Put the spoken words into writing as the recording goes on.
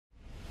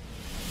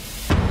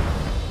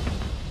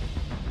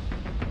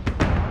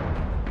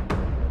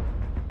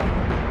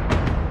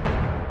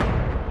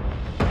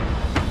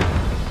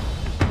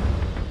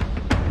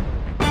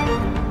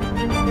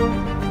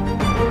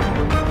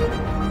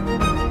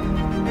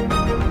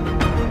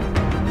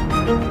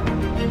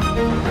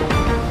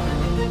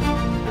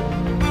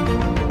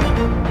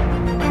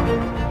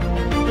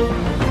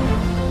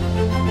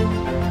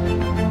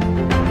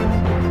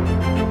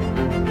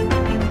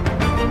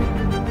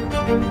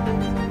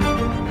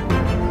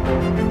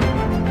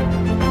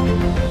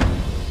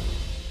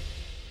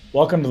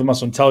Welcome to the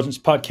Muscle Intelligence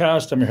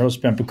Podcast. I'm your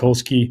host, Ben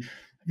Pakulski.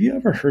 Have you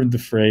ever heard the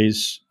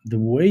phrase, the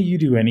way you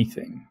do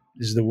anything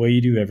is the way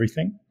you do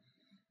everything?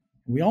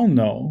 We all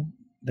know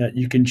that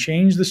you can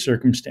change the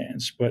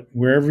circumstance, but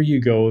wherever you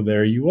go,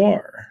 there you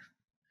are.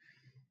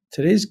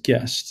 Today's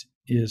guest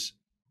is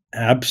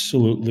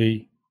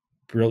absolutely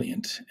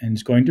brilliant and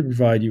is going to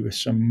provide you with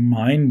some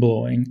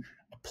mind-blowing,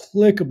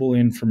 applicable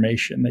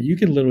information that you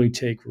can literally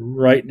take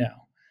right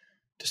now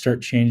to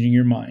start changing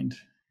your mind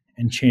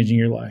and changing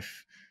your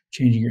life,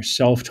 changing your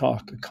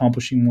self-talk,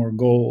 accomplishing more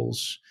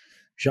goals.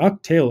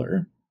 Jacques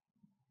Taylor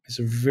is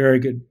a very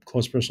good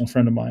close personal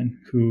friend of mine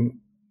who,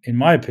 in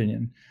my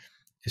opinion,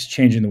 is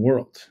changing the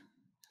world.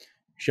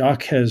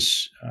 Jacques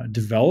has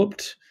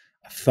developed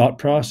a thought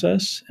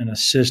process and a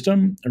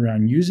system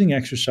around using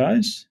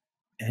exercise.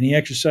 Any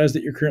exercise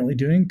that you're currently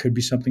doing could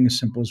be something as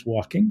simple as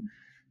walking,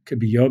 could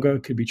be yoga,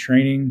 could be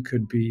training,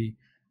 could be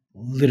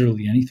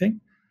literally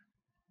anything,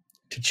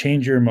 to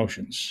change your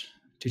emotions,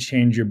 to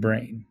change your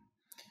brain.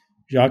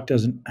 Jacques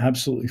does an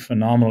absolutely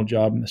phenomenal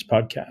job in this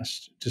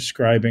podcast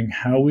describing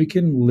how we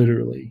can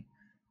literally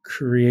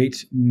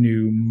create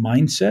new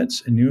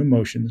mindsets and new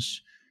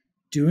emotions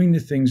doing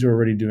the things we're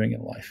already doing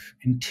in life,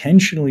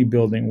 intentionally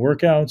building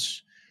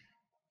workouts,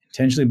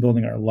 intentionally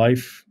building our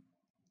life.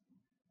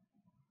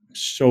 I'm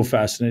so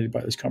fascinated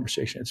by this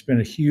conversation. It's been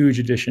a huge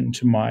addition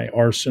to my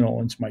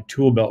arsenal and to my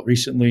tool belt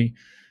recently.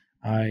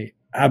 I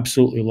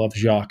absolutely love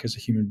Jacques as a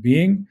human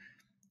being.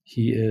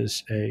 He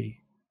is a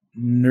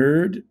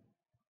nerd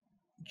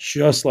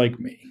just like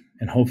me,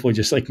 and hopefully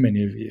just like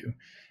many of you.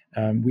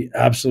 We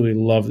absolutely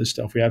love this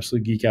stuff. We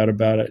absolutely geek out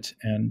about it.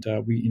 And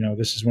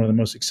this is one of the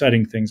most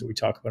exciting things that we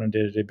talk about on a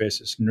day-to-day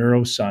basis,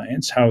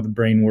 neuroscience, how the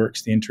brain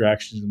works, the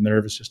interactions of the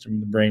nervous system,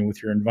 the brain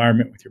with your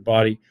environment, with your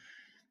body,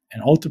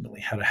 and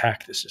ultimately how to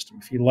hack the system.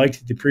 If you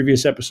liked the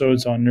previous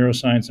episodes on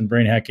neuroscience and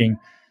brain hacking,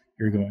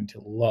 you're going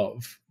to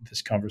love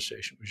this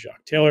conversation with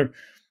Jacques Taylor.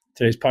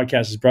 Today's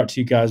podcast is brought to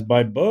you guys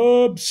by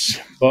Bubs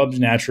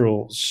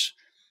Naturals.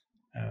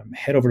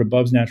 Head over to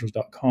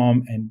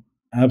bubsnaturals.com and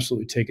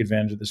absolutely take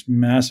advantage of this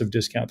massive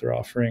discount they're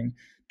offering,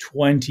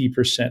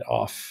 20%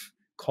 off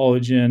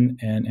collagen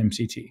and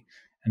MCT.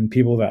 And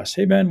people have asked,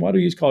 hey, Ben, why do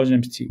you use collagen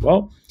and MCT?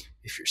 Well,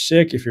 if you're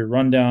sick, if you're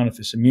run down, if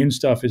this immune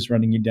stuff is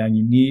running you down,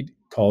 you need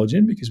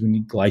collagen because we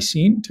need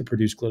glycine to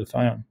produce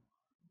glutathione.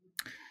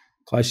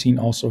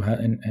 Glycine also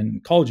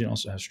and collagen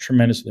also has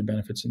tremendous other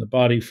benefits in the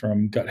body,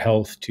 from gut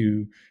health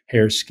to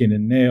hair, skin,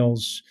 and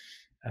nails,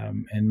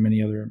 and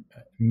many other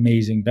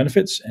amazing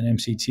benefits. And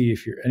MCT,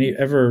 if you're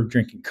ever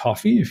drinking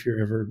coffee, if you're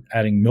ever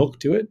adding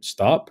milk to it,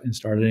 stop and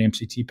start an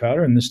MCT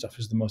powder. And this stuff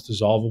is the most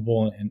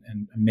dissolvable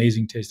and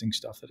amazing tasting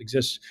stuff that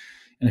exists.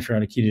 And if you're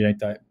on a ketogenic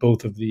diet,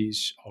 both of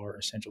these are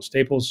essential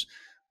staples.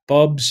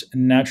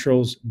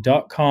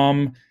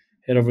 bubsnaturals.com.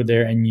 Head over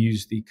there and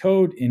use the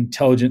code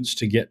INTELLIGENCE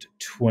to get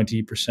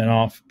 20%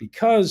 off,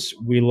 because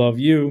we love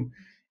you.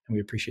 And we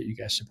appreciate you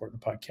guys supporting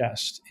the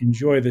podcast.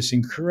 Enjoy this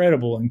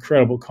incredible,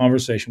 incredible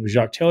conversation with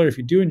Jacques Taylor. If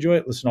you do enjoy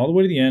it, listen all the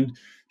way to the end.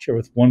 Share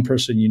with one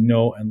person you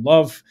know and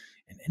love.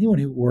 And anyone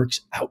who works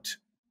out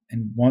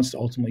and wants to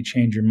ultimately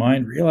change your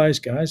mind, realize,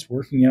 guys,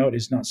 working out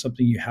is not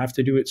something you have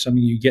to do. It's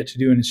something you get to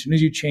do. And as soon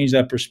as you change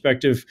that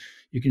perspective,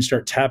 you can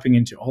start tapping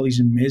into all these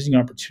amazing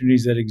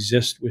opportunities that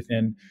exist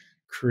within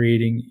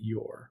creating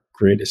your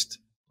greatest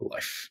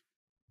life.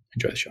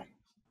 Enjoy the show.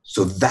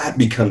 So that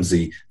becomes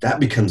the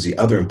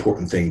other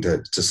important thing,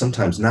 to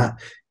sometimes not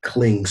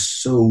cling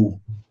so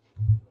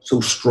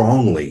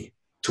strongly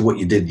to what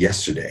you did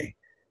yesterday,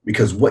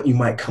 because what you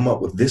might come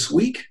up with this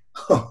week,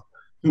 oh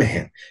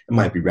man, it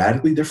might be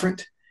radically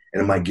different,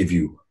 and it might give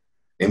you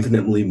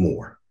infinitely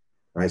more,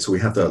 right? So we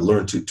have to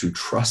learn to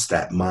trust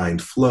that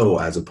mind flow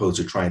as opposed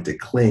to trying to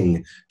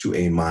cling to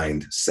a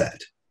mindset.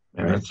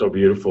 And that's so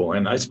beautiful.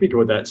 And I speak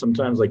about that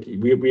sometimes. Like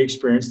we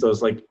experience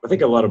those, like I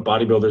think a lot of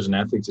bodybuilders and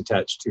athletes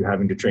attached to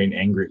having to train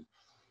angry,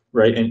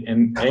 right?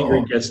 And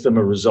anger gets them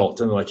a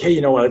result. And they're like, hey, you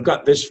know what? I've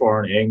got this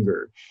far in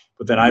anger.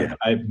 But then I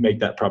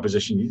make that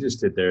proposition you just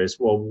did there is,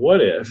 well,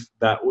 what if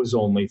that was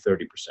only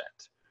 30%?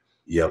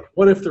 Yep.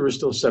 What if there was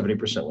still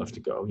 70% left to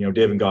go? You know,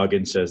 David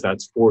Goggins says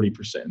that's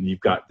 40%. And you've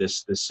got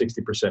this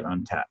 60%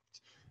 untapped.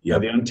 Yeah.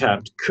 The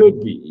untapped could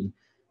be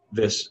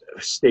this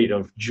state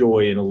of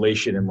joy and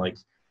elation and like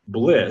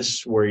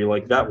bliss, where you're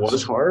like, that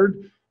was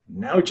hard,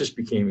 now it just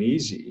became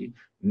easy,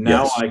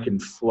 now I can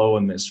flow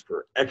in this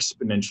for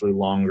exponentially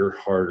longer,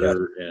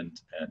 harder, and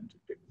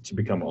to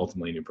become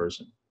ultimately a new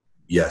person.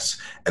 Yes.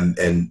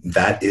 And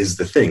that is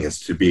the thing, is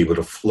to be able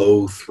to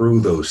flow through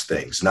those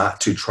things, not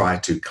to try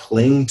to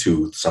cling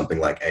to something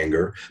like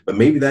anger, but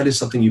maybe that is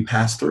something you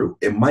pass through.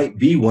 It might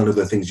be one of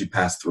the things you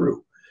pass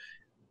through,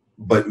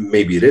 but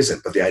maybe it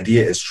isn't. But the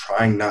idea is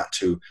try not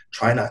to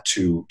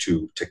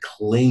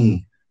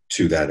cling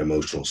to that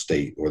emotional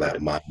state or that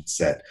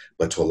mindset,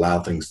 but to allow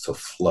things to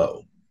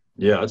flow.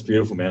 Yeah, that's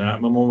beautiful, man.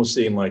 I'm almost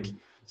seeing, like,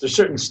 there's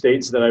certain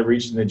states that I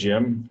reached in the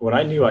gym. When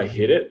I knew I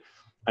hit it,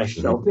 I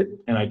felt it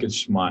and I could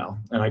smile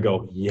and I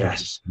go,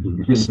 yes,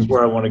 this is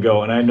where I want to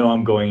go. And I know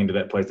I'm going into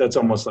that place. That's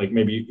almost like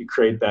maybe you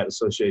create that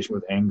association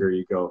with anger.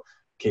 You go,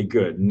 okay,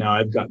 good. Now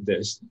I've got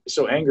this.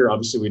 So anger,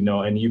 obviously we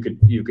know, and you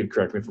could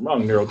correct me if I'm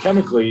wrong,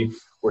 neurochemically,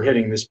 we're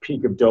hitting this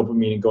peak of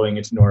dopamine and going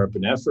into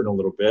norepinephrine a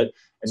little bit.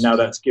 And now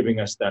that's giving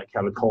us that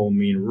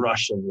catecholamine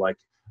rush of like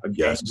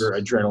anger,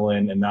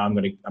 adrenaline. And now I'm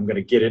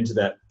gonna get into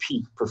that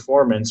peak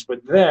performance. But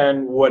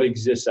then what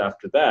exists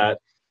after that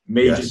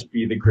may just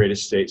be the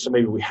greatest state. So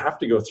maybe we have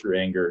to go through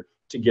anger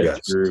to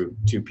get through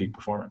to peak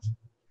performance.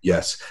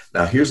 Yes.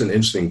 Now here's an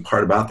interesting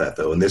part about that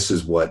though. And this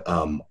is what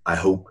I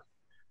hope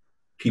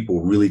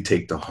people really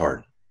take to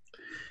heart.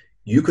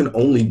 You can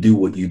only do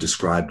what you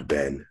described,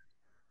 Ben,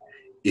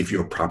 if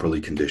you're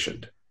properly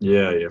conditioned.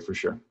 Yeah, for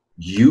sure.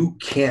 You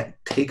can't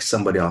take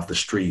somebody off the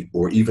street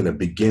or even a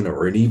beginner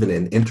or even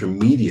an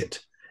intermediate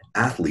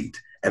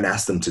athlete and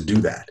ask them to do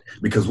that,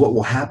 because what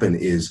will happen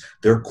is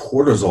their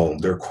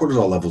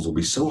cortisol levels will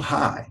be so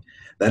high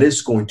that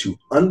it's going to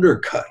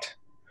undercut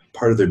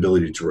part of their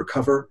ability to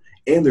recover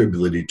and their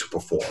ability to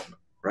perform,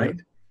 right?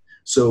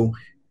 So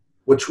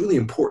what's really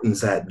important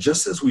is that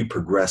just as we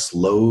progress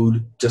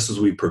load, just as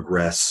we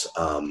progress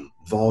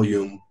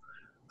volume,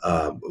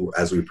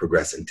 as we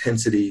progress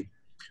intensity,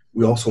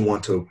 we also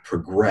want to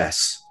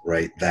progress,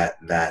 right, that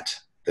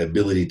the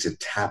ability to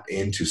tap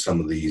into some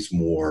of these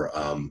more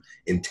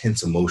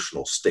intense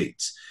emotional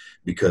states.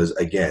 Because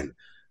again,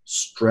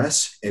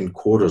 stress and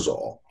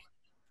cortisol,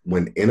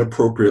 when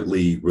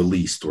inappropriately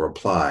released or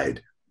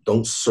applied,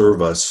 don't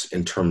serve us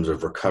in terms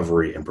of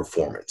recovery and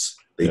performance.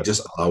 They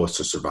just allow us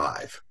to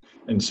survive.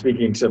 And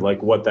speaking to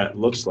like what that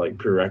looks like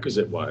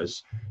prerequisite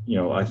wise,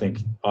 I think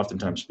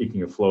oftentimes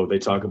speaking of flow, they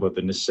talk about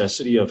the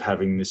necessity of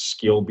having this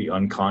skill be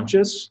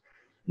unconscious,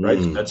 right?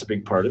 So that's a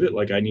big part of it.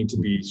 Like I need to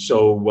be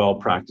so well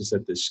practiced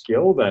at this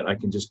skill that I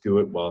can just do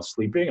it while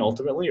sleeping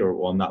ultimately, or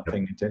while not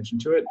paying attention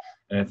to it.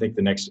 And I think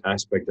the next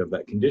aspect of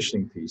that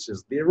conditioning piece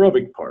is the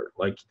aerobic part.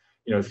 Like,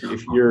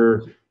 if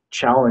you're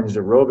challenged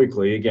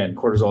aerobically, again,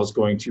 cortisol is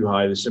going too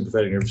high, the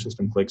sympathetic nervous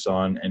system clicks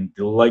on, and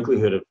the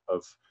likelihood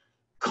of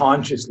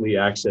consciously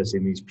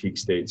accessing these peak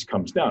states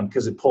comes down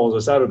because it pulls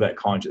us out of that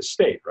conscious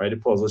state, right?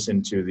 It pulls us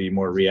into the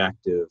more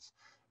reactive,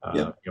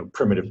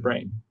 primitive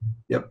brain.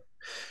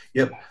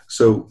 Yep.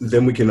 So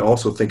then we can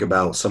also think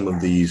about some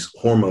of these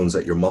hormones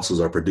that your muscles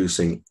are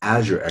producing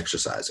as you're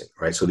exercising,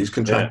 right? So these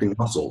contracting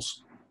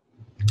muscles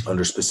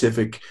under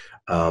specific,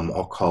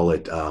 I'll call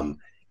it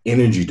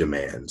energy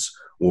demands,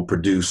 will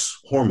produce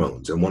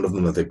hormones. And one of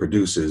them that they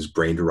produce is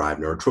brain-derived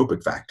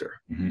neurotropic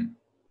factor,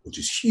 which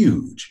is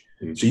huge.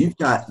 So you've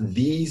got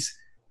these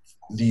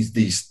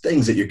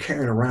things that you're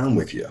carrying around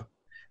with you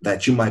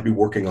that you might be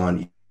working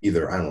on,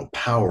 either,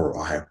 power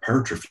or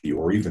hypertrophy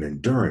or even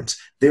endurance.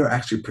 They're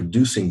actually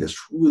producing this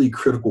really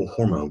critical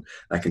hormone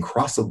that can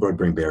cross the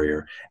blood-brain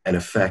barrier and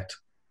affect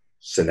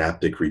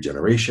synaptic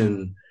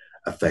regeneration,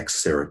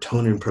 affects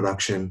serotonin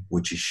production,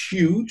 which is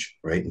huge,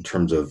 right? In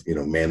terms of,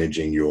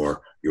 managing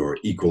your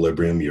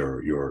equilibrium,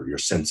 your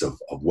sense of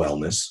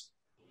wellness.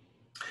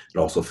 It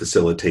also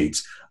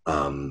facilitates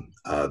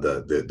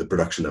the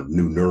production of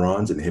new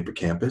neurons in the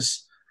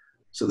hippocampus.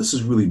 So this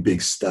is really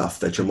big stuff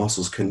that your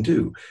muscles can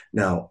do.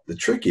 Now, the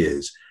trick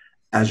is,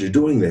 as you're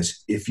doing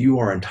this, if you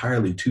are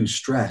entirely too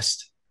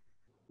stressed,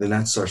 then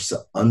that starts to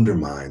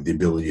undermine the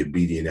ability of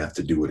BDNF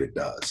to do what it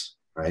does,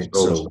 right?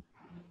 So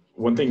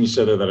one thing you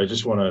said there that I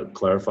just want to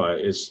clarify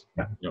is,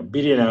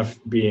 BDNF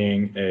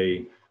being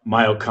a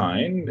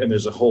myokine, and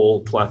there's a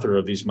whole plethora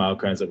of these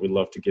myokines that we'd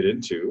love to get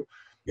into.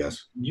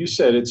 Yes. You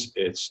said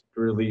it's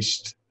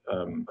released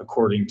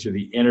according to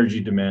the energy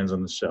demands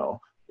on the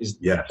cell. Is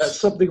that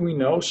something we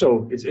know?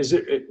 So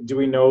do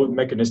we know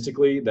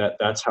mechanistically that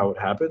that's how it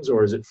happens,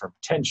 or is it from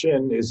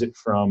tension? Is it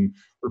from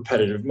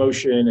repetitive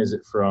motion? Is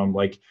it from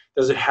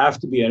does it have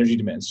to be energy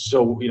demands?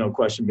 So,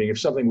 question being, if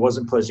something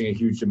wasn't placing a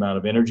huge amount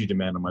of energy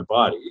demand on my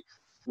body,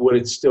 would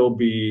it still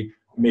be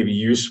maybe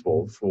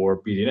useful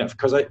for BDNF?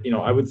 Because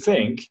I would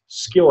think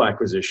skill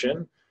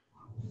acquisition,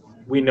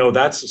 we know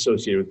that's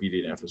associated with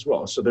BDNF as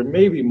well. So there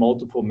may be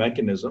multiple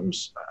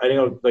mechanisms. I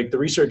know the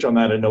research on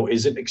that I know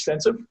isn't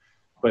extensive,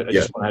 but I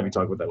just want to have you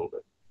talk about that a little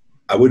bit.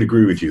 I would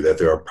agree with you that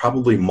there are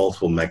probably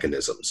multiple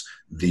mechanisms.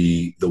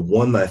 The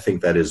one that I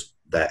think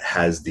that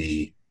has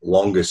the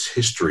longest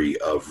history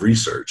of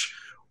research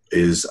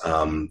is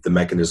the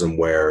mechanism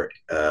where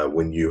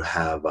when you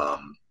have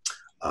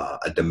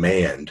a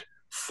demand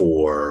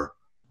for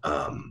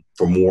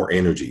more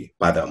energy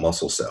by that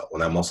muscle cell,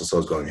 when that muscle cell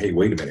is going, hey,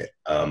 wait a minute,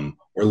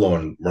 we're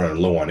running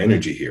low on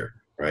energy here,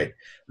 right?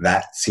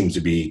 That seems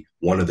to be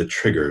one of the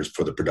triggers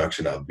for the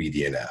production of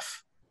BDNF.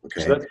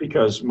 Okay. So that's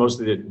because most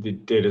of the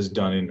data is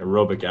done in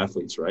aerobic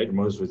athletes, right?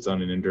 Most of it's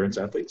done in endurance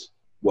athletes.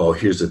 Well,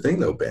 here's the thing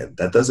though, Ben,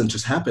 that doesn't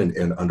just happen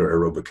under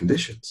aerobic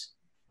conditions,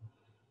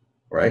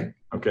 right?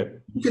 Okay.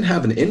 You can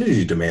have an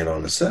energy demand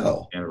on a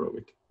cell.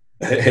 Anaerobic.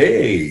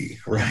 Hey,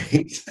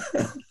 right.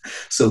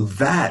 So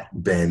that,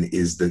 Ben,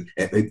 is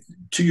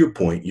to your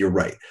point, you're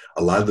right.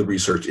 A lot of the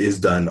research is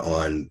done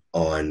on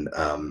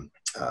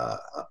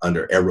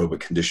under aerobic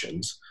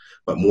conditions.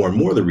 But more and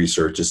more of the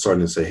research is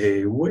starting to say,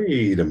 hey,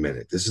 wait a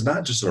minute. This is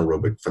not just an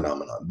aerobic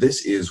phenomenon.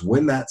 This is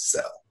when that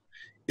cell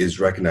is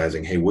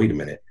recognizing, hey, wait a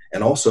minute.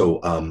 And also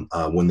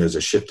when there's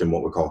a shift in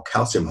what we call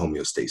calcium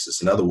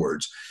homeostasis. In other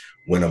words,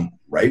 when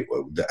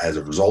as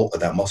a result of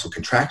that muscle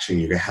contraction,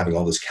 you're having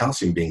all this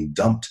calcium being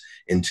dumped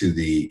into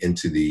the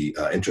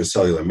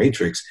intracellular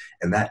matrix,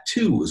 and that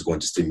too is going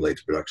to stimulate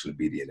the production of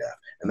BDNF,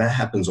 and that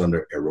happens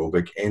under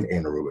aerobic and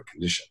anaerobic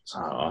conditions.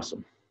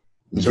 Awesome.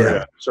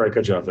 Yeah. Sorry to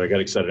cut you off there. I got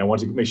excited. I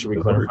wanted to make sure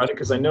we clarified it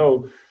because I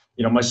know,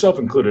 myself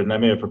included, and I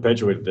may have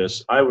perpetuated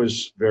this. I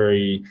was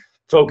very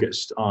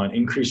focused on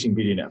increasing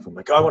BDNF. I'm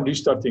like, I want to do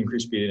stuff to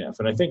increase BDNF,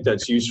 and I think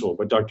that's useful.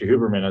 But Dr.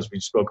 Huberman, as we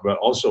spoke about,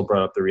 also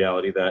brought up the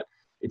reality that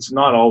it's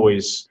not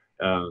always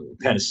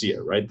panacea,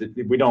 right?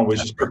 We don't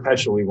always just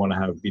perpetually want to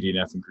have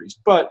BDNF increased,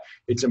 but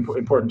it's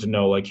important to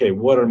know, like, hey,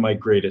 what are my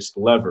greatest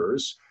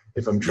levers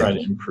if I'm trying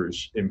to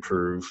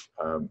improve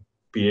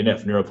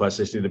BDNF,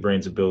 neuroplasticity of the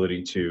brain's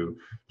ability to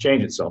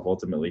change itself,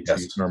 ultimately, to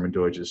use Norman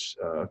Doidge's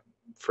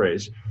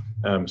phrase.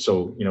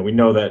 So, we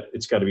know that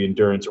it's got to be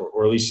endurance,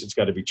 or at least it's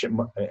got to be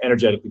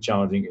energetically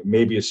challenging. It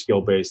may be a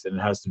skill-based, and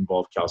it has to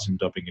involve calcium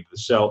dumping into the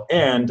cell,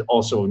 and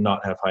also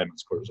not have high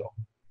amounts of cortisol.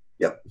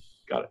 Yep.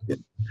 Got it.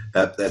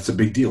 Yep. That's a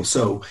big deal.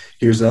 So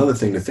here's another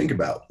thing to think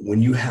about.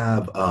 When you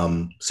have,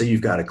 say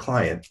you've got a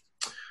client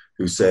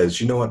who says,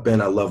 you know what,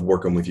 Ben, I love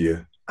working with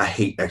you. I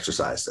hate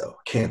exercise though.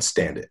 Can't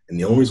stand it. And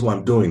the only reason why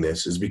I'm doing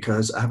this is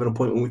because I have an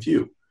appointment with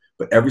you.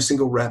 But every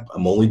single rep,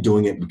 I'm only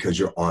doing it because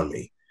you're on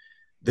me.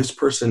 This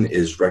person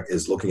is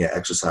looking at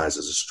exercise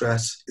as a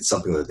stress. It's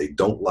something that they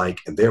don't like.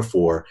 And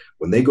therefore,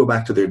 when they go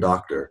back to their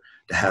doctor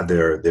to have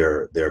their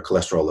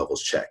cholesterol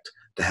levels checked,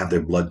 to have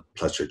their blood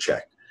pressure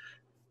checked,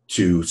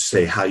 to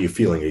say, how you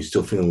feeling? Are you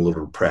still feeling a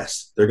little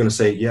depressed? They're going to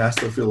say, yeah, I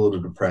still feel a little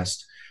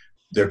depressed.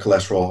 Their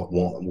cholesterol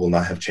will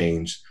not have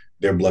changed.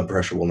 Their blood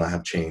pressure will not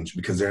have changed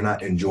because they're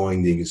not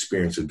enjoying the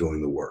experience of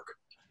doing the work.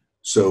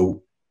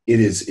 So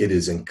it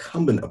is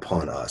incumbent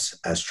upon us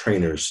as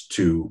trainers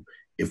to,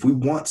 if we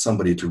want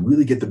somebody to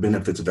really get the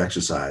benefits of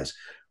exercise,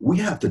 we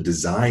have to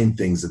design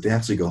things that they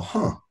actually go,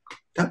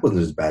 that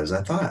wasn't as bad as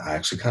I thought. I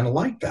actually kind of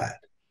like that.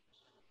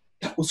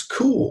 That was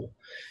cool.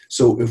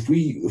 So if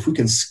we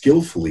can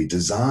skillfully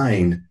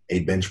design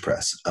a bench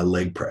press, a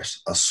leg press,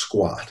 a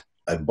squat,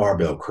 a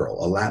barbell curl,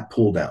 a lat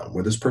pull down,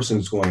 where this person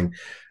is going,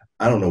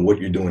 I don't know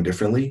what you're doing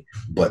differently,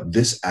 but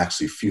this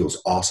actually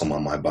feels awesome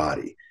on my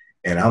body.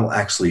 And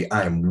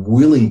I'm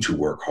willing to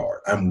work hard.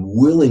 I'm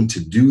willing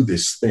to do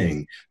this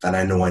thing that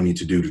I know I need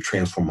to do to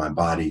transform my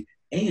body.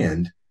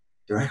 And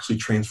they're actually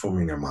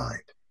transforming their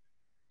mind.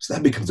 So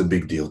that becomes a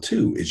big deal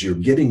too, is you're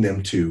getting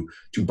them to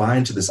buy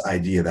into this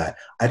idea that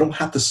I don't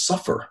have to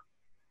suffer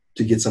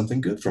to get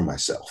something good for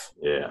myself.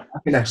 Yeah. I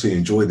can actually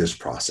enjoy this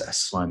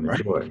process. Find the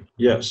joy.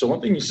 Yeah. So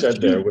one thing you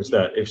said there was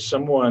that if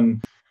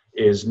someone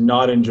is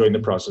not enjoying the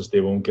process,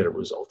 they won't get a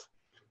result.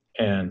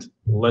 And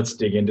let's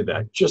dig into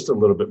that just a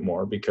little bit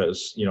more,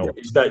 because,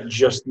 is that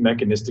just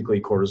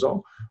mechanistically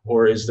cortisol,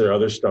 or is there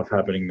other stuff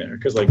happening there?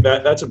 Because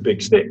that's a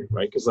big statement,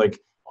 right? Because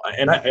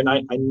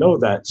I know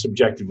that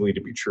subjectively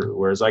to be true.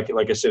 Whereas I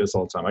say this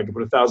all the time, I can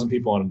put 1,000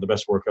 people on the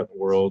best workout in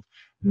the world,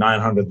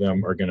 900 of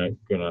them are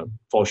gonna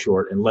fall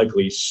short and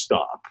likely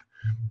stop,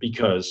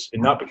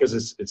 not because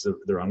it's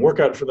the wrong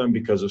workout for them,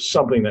 because of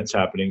something that's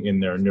happening in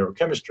their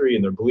neurochemistry,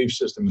 in their belief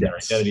system, in their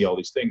identity, all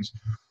these things.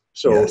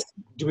 So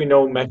do we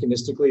know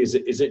mechanistically,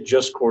 is it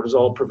just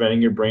cortisol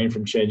preventing your brain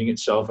from changing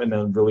itself and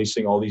then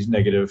releasing all these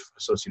negative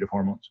associative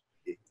hormones?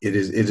 It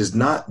is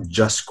not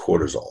just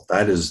cortisol.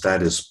 That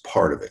is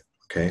part of it.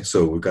 Okay,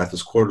 so we've got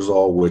this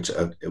cortisol,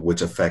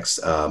 which affects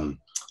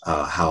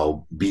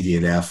how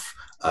BDNF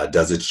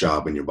does its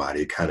job in your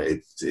body.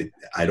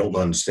 I don't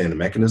understand the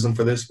mechanism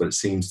for this, but it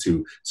seems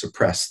to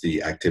suppress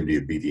the activity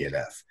of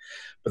BDNF.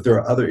 But there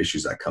are other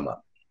issues that come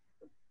up.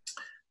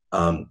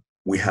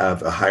 We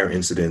have a higher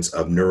incidence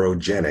of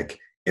neurogenic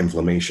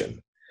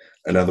inflammation.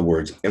 In other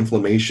words,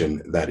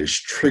 inflammation that is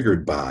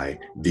triggered by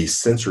the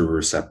sensory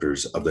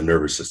receptors of the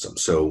nervous system.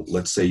 So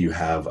let's say you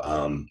have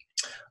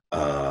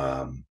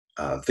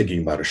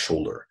thinking about a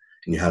shoulder,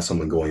 and you have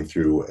someone going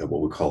through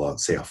what we call, a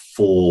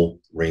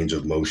full range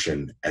of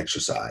motion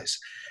exercise.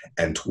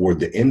 And toward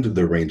the end of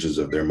the ranges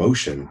of their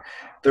motion,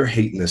 they're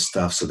hating this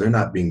stuff, so they're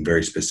not being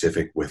very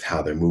specific with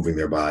how they're moving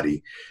their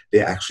body.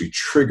 They actually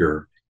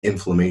trigger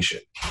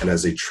inflammation. And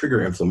as they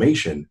trigger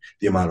inflammation,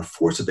 the amount of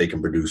force that they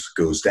can produce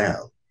goes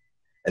down.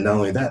 And not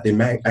only that, they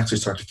may actually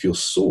start to feel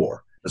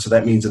sore. And so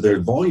that means that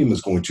their volume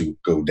is going to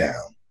go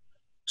down.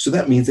 So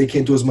that means they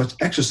can't do as much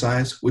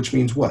exercise, which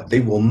means what? They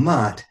will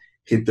not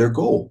hit their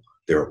goal,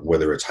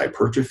 whether it's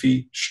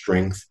hypertrophy,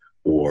 strength,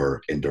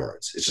 or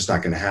endurance. It's just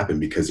not going to happen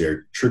because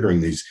they're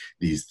triggering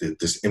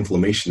this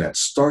inflammation that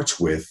starts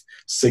with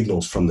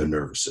signals from the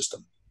nervous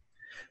system.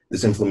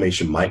 This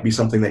inflammation might be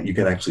something that you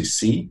can actually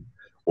see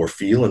or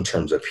feel in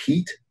terms of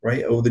heat,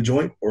 right, over the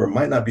joint, or it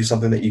might not be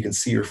something that you can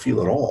see or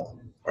feel at all,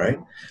 right?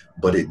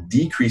 But it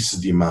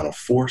decreases the amount of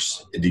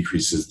force, it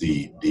decreases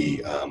the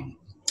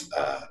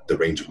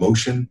range of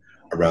motion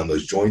around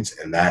those joints,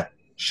 and that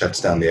shuts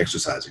down the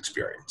exercise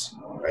experience,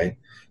 right?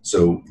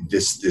 So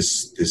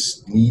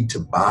this need to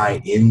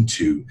buy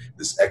into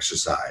this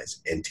exercise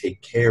and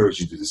take care as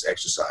you do this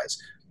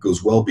exercise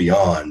goes well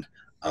beyond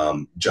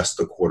just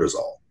the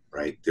cortisol,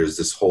 right? There's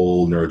this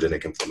whole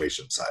neurogenic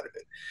inflammation side of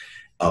it.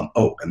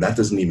 And that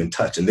doesn't even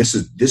touch. And this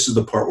is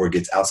the part where it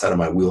gets outside of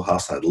my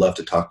wheelhouse. And I'd love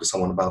to talk to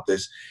someone about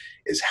this,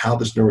 is how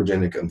this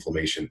neurogenic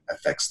inflammation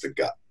affects the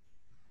gut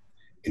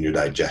and your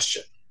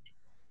digestion.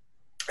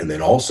 And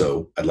then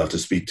also, I'd love to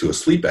speak to a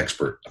sleep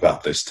expert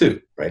about this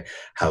too, right?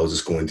 How is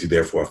this going to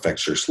therefore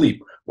affect your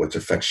sleep? What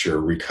affects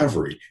your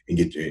recovery and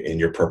get you in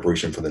your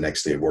preparation for the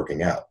next day of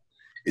working out?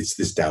 It's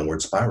this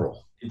downward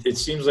spiral. It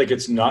seems like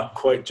it's not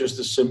quite just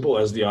as simple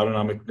as the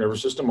autonomic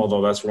nervous system,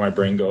 although that's where my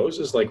brain goes.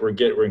 Is like we're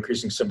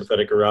increasing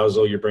sympathetic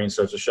arousal. Your brain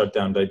starts to shut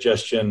down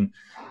digestion.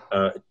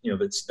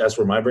 That's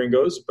where my brain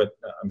goes. But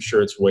I'm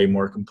sure it's way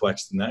more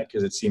complex than that,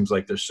 because it seems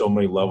like there's so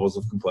many levels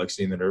of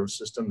complexity in the nervous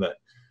system that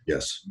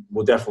yes,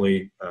 we'll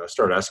definitely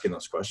start asking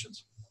those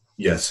questions.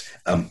 Yes,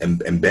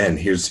 and Ben,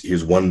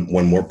 here's one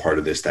more part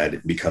of this that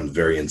it becomes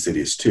very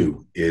insidious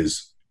too.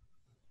 Is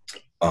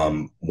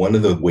one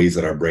of the ways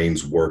that our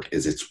brains work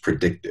is it's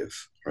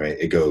predictive. Right?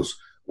 It goes,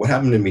 what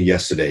happened to me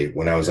yesterday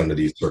when I was under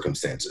these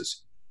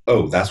circumstances?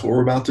 Oh, that's what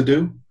we're about to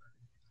do?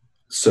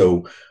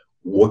 So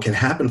what can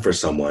happen for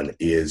someone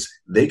is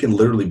they can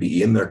literally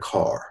be in their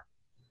car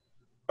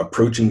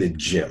approaching the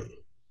gym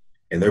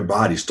and their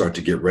bodies start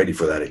to get ready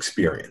for that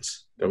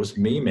experience. That was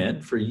me, man,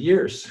 for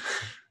years.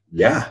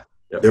 Yeah.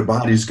 Yep. Their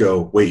bodies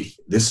go, wait,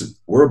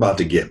 we're about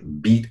to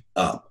get beat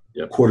up.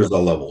 Yep.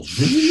 Cortisol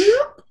levels,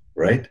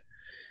 right?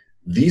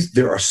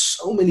 There are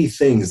so many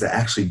things that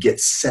actually get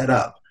set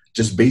up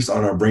just based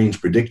on our brains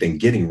predicting,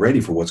 getting ready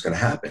for what's going to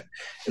happen.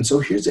 And so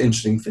here's the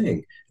interesting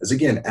thing is,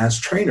 again, as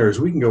trainers,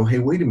 we can go, hey,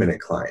 wait a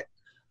minute, client.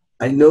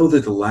 I know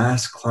that the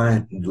last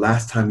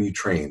time you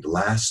trained, the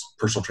last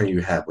personal training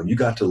you had, when you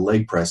got to the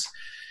leg press,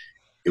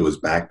 it was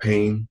back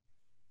pain,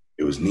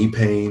 it was knee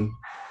pain,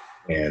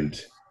 and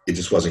it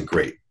just wasn't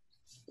great.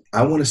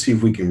 I want to see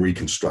if we can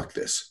reconstruct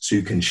this so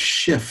you can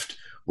shift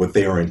what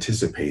they are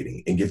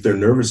anticipating and get their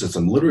nervous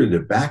system literally to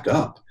back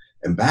up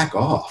and back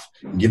off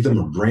and give them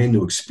a brand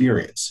new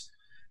experience.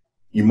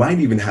 You might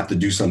even have to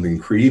do something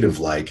creative,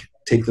 like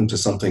take them to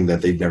something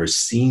that they've never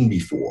seen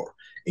before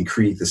and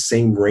create the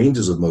same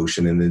ranges of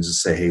motion, and then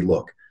just say, hey,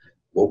 look,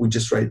 what we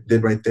just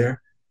did right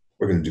there,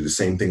 we're going to do the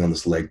same thing on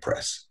this leg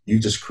press. You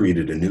just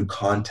created a new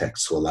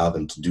context to allow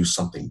them to do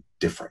something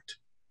different.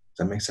 Does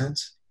that make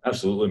sense?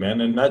 Absolutely,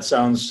 man. And that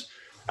sounds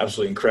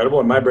absolutely incredible.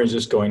 And my brain's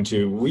just going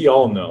to, we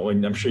all know,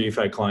 and I'm sure you've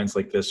had clients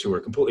like this who are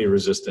completely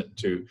resistant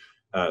to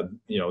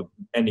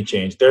any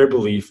change. Their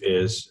belief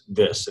is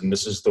this, and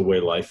this is the way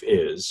life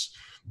is.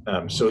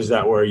 So is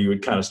that where you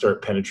would kind of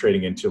start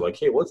penetrating into like,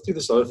 hey, let's do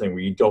this other thing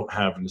where you don't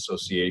have an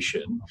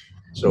association?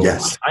 So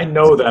yes. I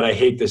know that I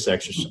hate this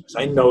exercise.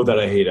 I know that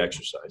I hate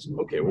exercise.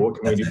 Okay, well, what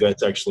can we do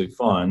that's actually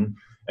fun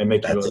and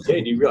make you like,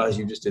 hey, do you realize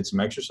you just did some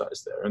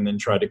exercise there? And then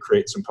try to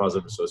create some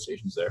positive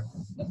associations there.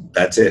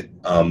 That's it.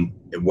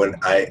 When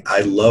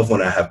I love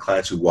when I have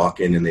clients who walk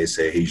in and they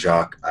say, hey,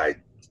 Jacques, I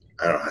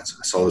don't know, I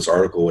saw this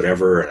article,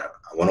 whatever, and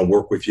I want to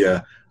work with you.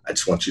 I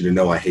just want you to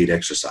know I hate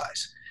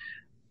exercise.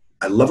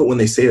 I love it when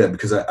they say that,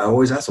 because I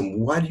always ask them,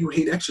 why do you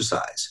hate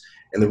exercise?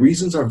 And the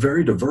reasons are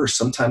very diverse.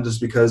 Sometimes it's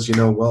because, I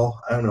don't know,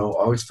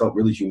 I always felt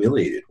really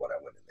humiliated when I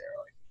went in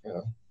there.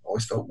 Like,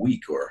 always felt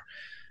weak, or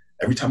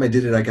every time I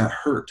did it, I got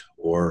hurt,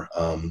 or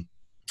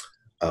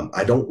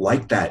I don't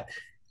like that.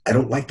 I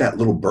don't like that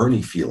little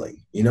burny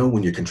feeling,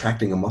 when you're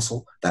contracting a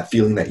muscle, that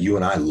feeling that you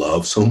and I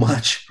love so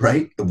much,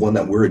 right? The one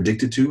that we're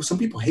addicted to. Some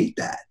people hate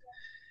that.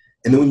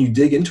 And then when you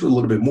dig into it a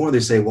little bit more, they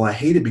say, well, I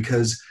hate it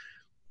because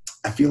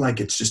I feel like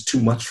it's just too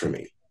much for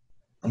me.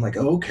 I'm like,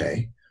 oh,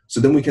 okay. So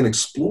then we can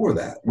explore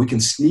that. We can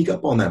sneak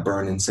up on that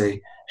burn and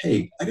say,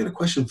 hey, I got a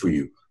question for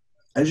you.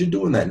 As you're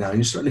doing that now, and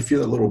you're starting to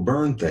feel that little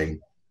burn thing,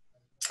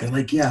 and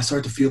like, yeah, I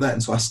started to feel that.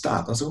 And so I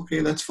stopped. I was like, okay,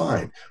 that's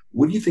fine.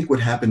 What do you think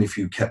would happen if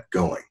you kept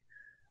going?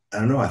 I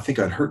don't know. I think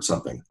I'd hurt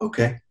something.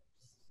 Okay.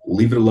 We'll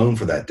leave it alone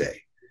for that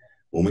day.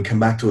 When we come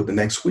back to it the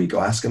next week,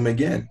 I'll ask him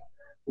again.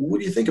 What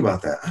do you think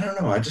about that? I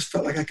don't know. I just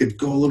felt like I could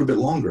go a little bit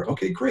longer.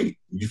 Okay, great.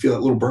 You feel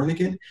that little burn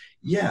again?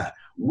 Yeah.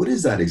 What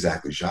is that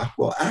exactly, Jacques?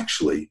 Well,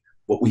 actually,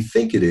 what we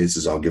think it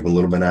is I'll give them a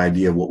little bit of an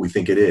idea of what we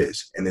think it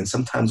is. And then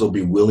sometimes they'll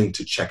be willing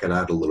to check it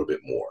out a little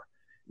bit more.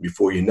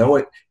 Before you know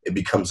it, it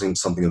becomes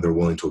something that they're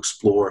willing to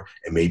explore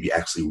and maybe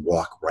actually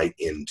walk right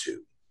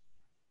into.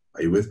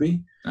 Are you with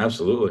me?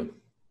 Absolutely.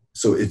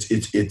 So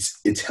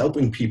it's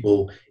helping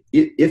people.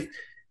 If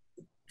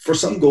for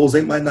some goals,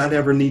 they might not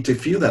ever need to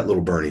feel that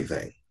little burning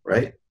thing,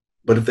 right?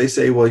 But if they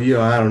say, well,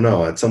 I don't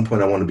know, at some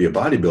point I want to be a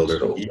bodybuilder,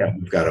 so, yeah,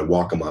 we've got to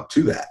walk them up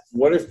to that.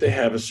 What if they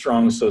have a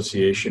strong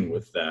association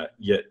with that,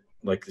 yet,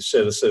 like I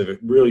said, a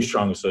really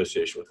strong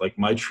association with, like,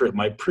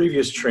 my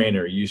previous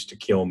trainer used to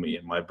kill me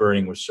and my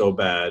burning was so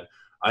bad,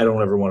 I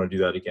don't ever want to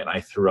do that again.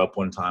 I threw up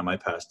one time, I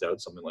passed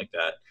out, something like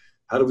that.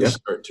 How do we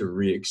start to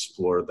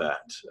re-explore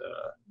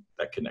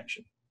that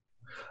connection?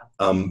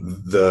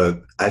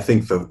 I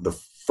think the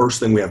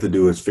first thing we have to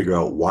do is figure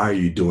out, why are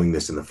you doing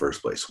this in the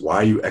first place? Why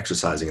are you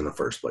exercising in the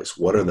first place?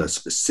 What are the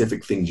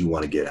specific things you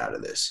want to get out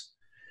of this?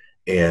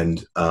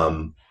 And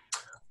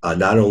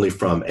not only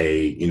from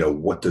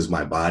what does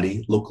my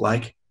body look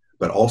like,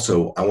 but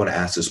also I want to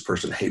ask this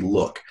person, hey,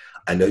 look,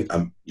 I know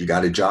you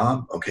got a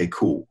job. Okay,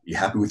 cool. You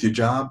happy with your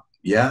job?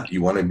 Yeah.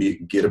 You want to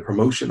get a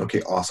promotion?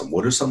 Okay, awesome.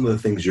 What are some of the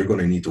things you're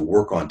going to need to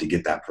work on to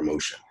get that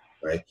promotion,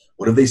 right?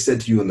 What have they said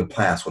to you in the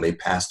past when they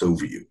passed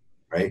over you,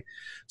 right?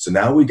 So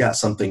now we got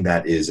something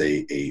that is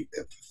a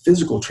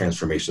physical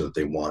transformation that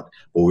they want,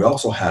 but we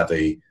also have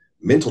a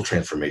mental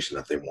transformation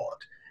that they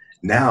want.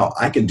 Now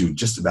I can do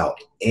just about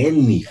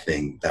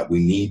anything that we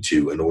need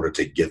to in order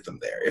to get them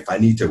there. If I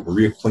need to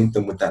reacquaint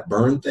them with that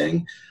burn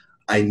thing,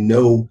 I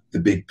know the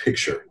big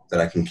picture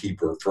that I can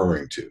keep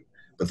referring to.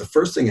 But the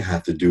first thing I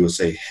have to do is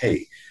say,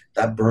 hey,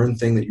 that burn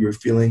thing that you're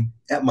feeling,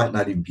 that might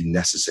not even be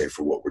necessary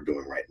for what we're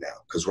doing right now.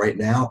 Because right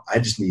now, I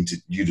just need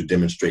you to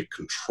demonstrate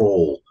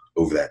control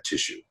over that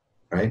tissue,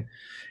 right?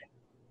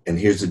 And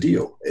here's the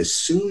deal. As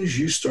soon as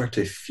you start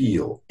to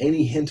feel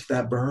any hint of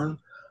that burn,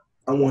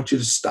 I want you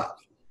to stop,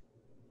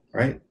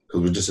 right?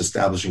 Because we're just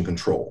establishing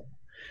control.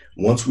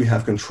 Once we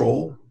have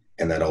control,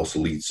 and that also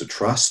leads to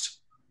trust,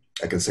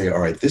 I can say, all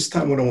right, this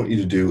time what I want you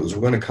to do is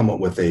we're going to come up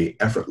with a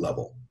effort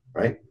level,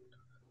 right?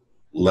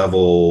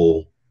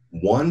 Level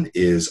 1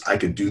 is I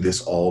could do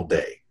this all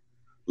day.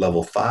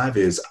 Level 5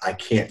 is I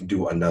can't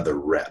do another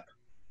rep.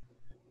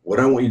 What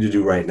I want you to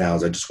do right now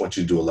is I just want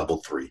you to do a level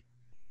 3,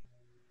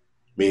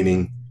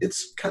 meaning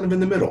it's kind of in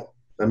the middle.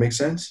 That makes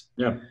sense?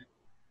 Yeah.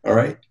 All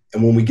right.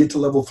 And when we get to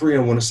level 3, I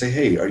want to say,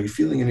 hey, are you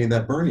feeling any of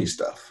that burny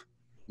stuff?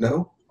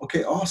 No?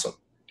 Okay, awesome.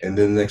 And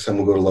then the next time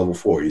we'll go to level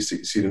 4. You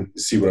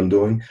see what I'm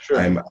doing? Sure.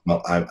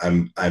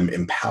 I'm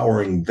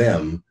empowering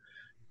them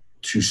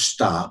to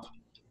stop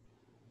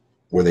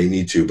where they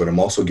need to, but I'm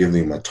also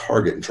giving them a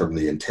target in terms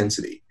of the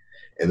intensity.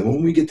 And then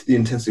when we get to the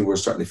intensity, we're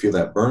starting to feel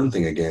that burn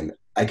thing again.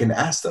 I can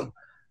ask them,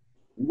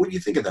 what do you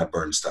think of that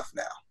burn stuff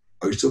now?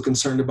 Are you still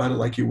concerned about it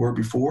like you were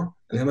before?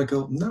 And they might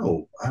go,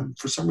 no,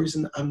 for some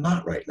reason, I'm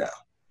not right now.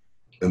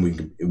 Then we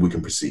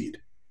can proceed.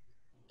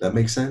 That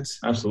makes sense?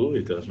 Absolutely,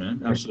 it does,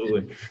 man.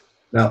 Absolutely.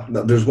 Now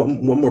there's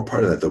one more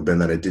part of that though, Ben,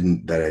 that I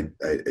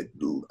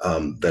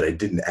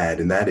didn't add,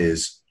 and that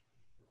is,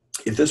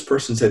 if this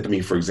person said to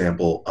me, for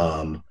example,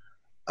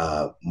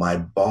 my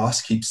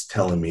boss keeps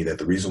telling me that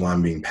the reason why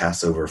I'm being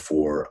passed over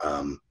for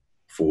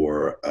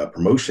a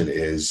promotion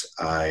is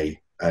I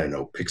don't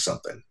know, pick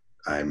something.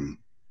 I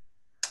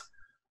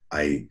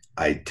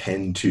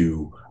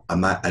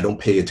don't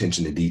pay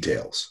attention to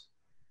details.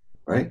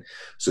 Right.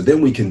 So then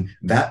we can,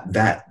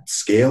 that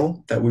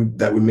scale that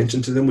we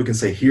mentioned to them, we can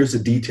say, here's a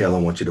detail I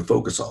want you to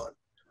focus on.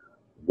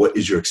 What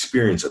is your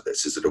experience of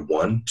this? Is it a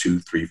 1,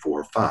 2, 3,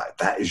 4, 5?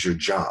 That is your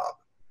job,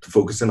 to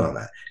focus in on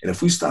that. And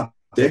if we stop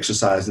the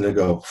exercise and they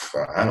go,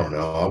 I don't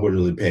know, I wasn't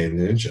really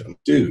paying attention.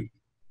 Dude,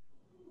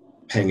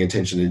 paying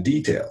attention to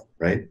detail,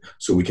 right?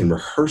 So we can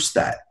rehearse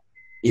that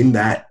in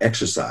that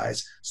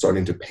exercise,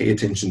 starting to pay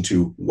attention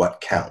to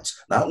what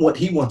counts, not what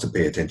he wants to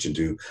pay attention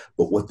to,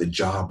 but what the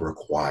job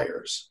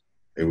requires.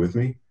 Are you with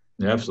me?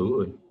 Yeah,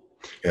 absolutely.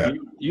 Yeah.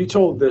 You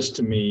told this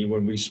to me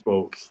when we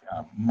spoke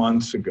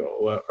months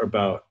ago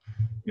about,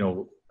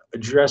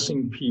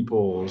 addressing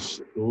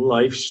people's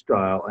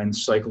lifestyle and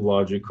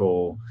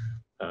psychological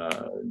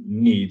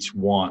needs,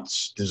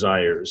 wants,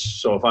 desires.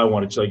 So if I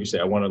wanted to, like you say,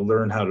 I want to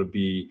learn how to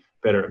be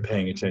better at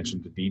paying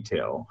attention to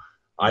detail,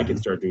 I can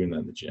start doing that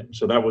in the gym.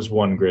 So that was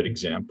one great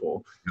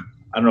example.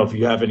 I don't know if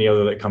you have any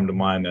other that come to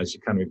mind as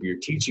you kind of maybe your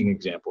teaching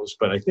examples,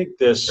 but I think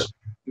this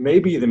may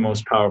be the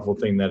most powerful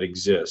thing that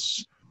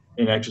exists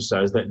in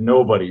exercise that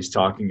nobody's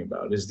talking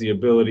about, is the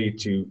ability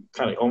to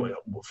kind of,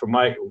 from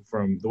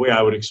the way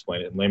I would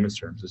explain it in layman's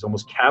terms, is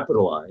almost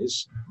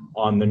capitalize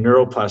on the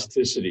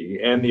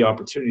neuroplasticity and the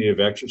opportunity of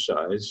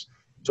exercise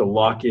to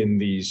lock in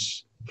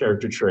these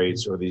character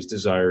traits or these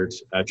desired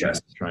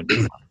attributes.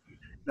 Yes.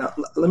 Now,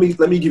 let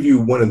me give you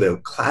one of the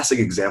classic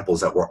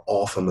examples that we're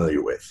all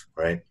familiar with,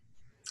 right?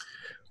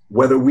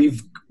 Whether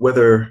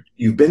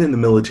you've been in the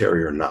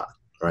military or not,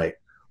 right?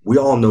 We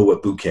all know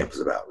what boot camp is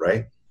about,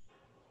 right?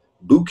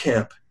 Boot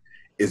camp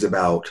is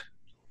about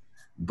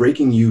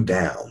breaking you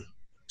down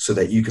so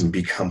that you can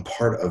become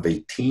part of a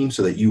team,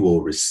 so that you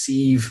will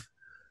receive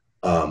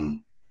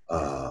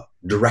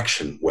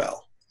direction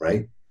well,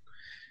 right?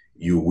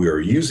 We are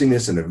using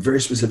this in a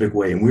very specific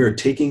way, and we are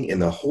taking in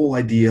the whole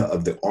idea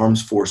of the armed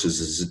forces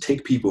is to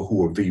take people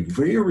who are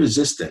very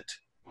resistant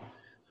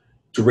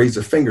to raise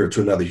a finger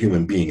to another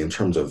human being in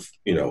terms of,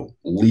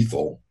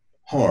 lethal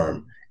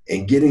harm,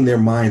 and getting their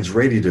minds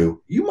ready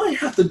to, you might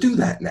have to do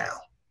that now,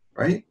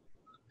 right?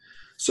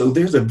 So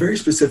there's a very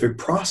specific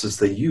process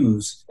they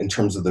use in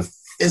terms of the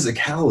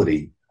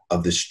physicality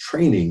of this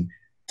training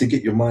to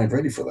get your mind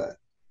ready for that.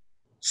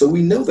 So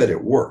we know that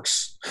it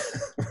works,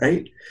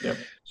 right? Yep.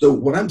 So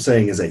what I'm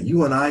saying is that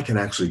you and I can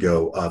actually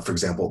go, for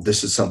example,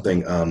 this is something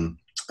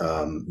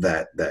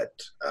that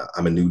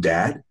I'm a new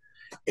dad,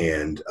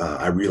 and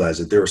I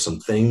realized that there are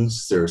some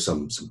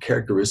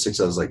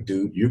characteristics. I was like,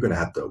 dude, you're going to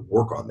have to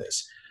work on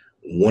this.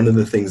 One of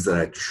the things that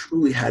I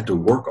truly had to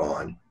work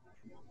on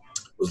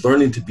was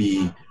learning to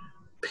be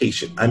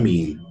patient. I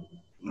mean,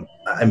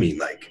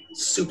 like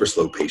super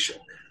slow patient.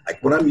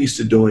 Like what I'm used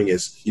to doing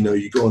is,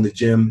 you go in the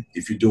gym,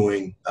 if you're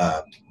doing,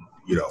 a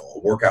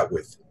workout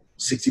with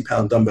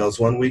 60-pound dumbbells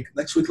one week.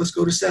 Next week, let's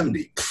go to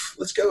 70.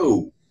 Let's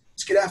go.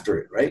 Let's get after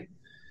it, right?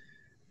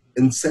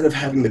 Instead of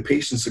having the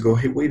patience to go,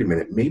 hey, wait a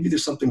minute, maybe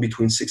there's something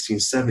between 60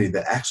 and 70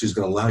 that actually is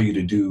going to allow you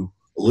to do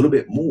a little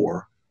bit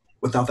more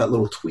without that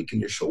little tweak in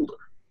your shoulder,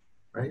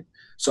 right?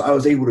 So I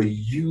was able to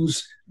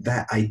use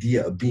that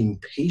idea of being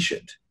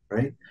patient,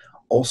 right?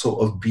 Also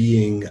of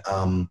being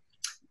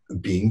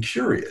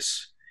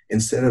curious.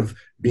 Instead of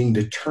being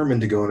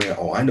determined to go in there,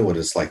 oh, I know what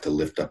it's like to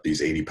lift up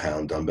these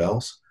 80-pound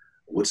dumbbells.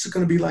 What's it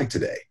going to be like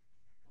today?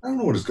 I don't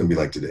know what it's going to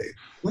be like today.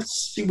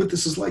 Let's see what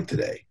this is like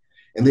today.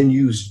 And then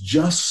use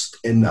just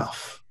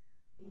enough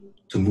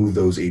to move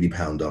those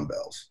 80-pound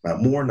dumbbells.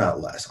 Not more,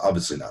 not less.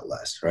 Obviously not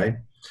less, right?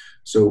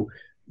 So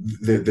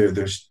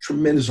there's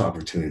tremendous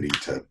opportunity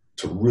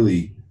to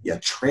really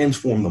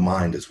transform the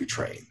mind as we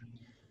train.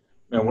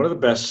 Now, one of the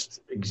best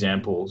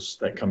examples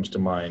that comes to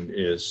mind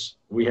is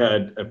we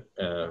had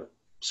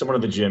someone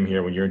at the gym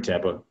here when you're in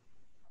Tampa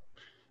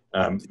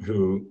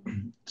who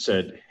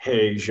said,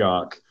 hey,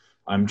 Jacques,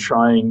 I'm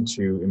trying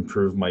to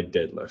improve my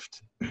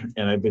deadlift,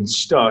 and I've been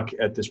stuck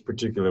at this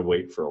particular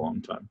weight for a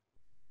long time.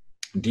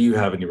 Do you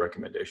have any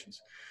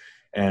recommendations?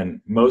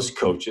 And most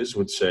coaches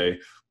would say,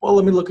 well,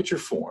 let me look at your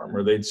form.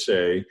 Or they'd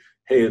say,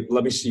 hey,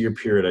 let me see your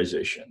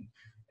periodization.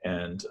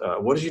 And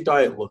what does your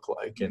diet look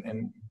like?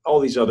 And all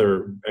these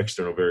other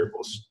external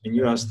variables. And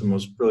you asked the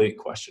most brilliant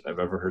question I've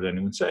ever heard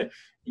anyone say.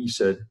 You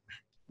said,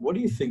 what are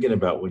you thinking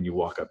about when you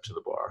walk up to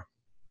the bar?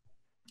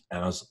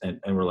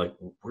 And we're like,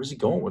 where's he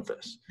going with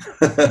this?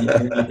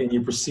 and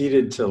you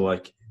proceeded to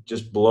like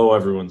just blow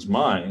everyone's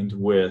mind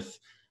with,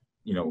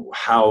 you know,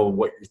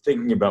 what you're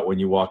thinking about when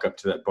you walk up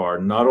to that bar,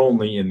 not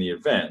only in the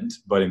event,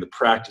 but in the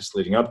practice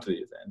leading up to the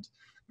event,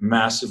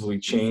 massively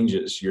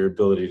changes your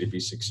ability to be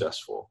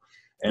successful.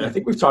 And I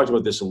think we've talked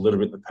about this a little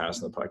bit in the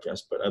past in the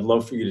podcast, but I'd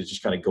love for you to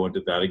just kind of go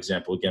into that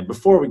example again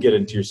before we get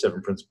into your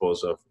 7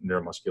 principles of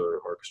neuromuscular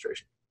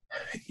orchestration.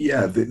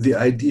 Yeah, the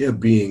idea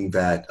being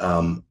that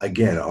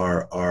again,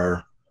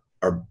 our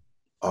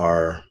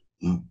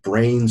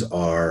brains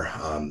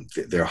are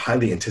they're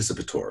highly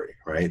anticipatory,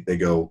 right? They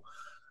go,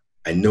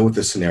 I know what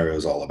this scenario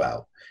is all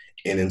about,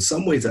 and in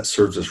some ways that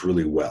serves us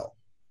really well.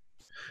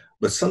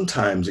 But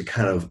sometimes it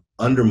kind of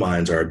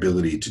undermines our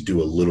ability to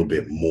do a little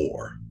bit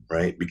more,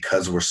 right?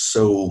 Because we're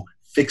so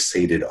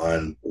fixated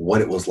on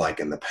what it was like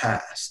in the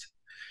past.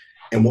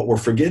 And what we're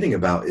forgetting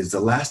about is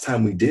the last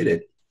time we did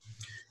it,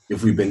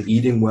 if we've been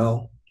eating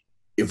well,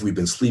 if we've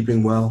been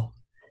sleeping well,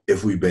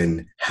 if we've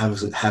been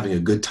having a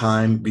good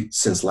time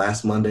since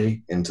last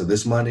Monday into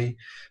this Monday,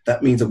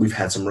 that means that we've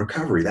had some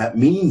recovery. That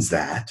means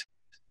that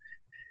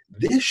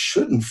this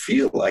shouldn't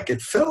feel like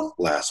it felt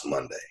last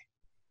Monday.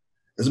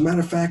 As a matter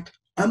of fact,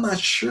 I'm not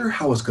sure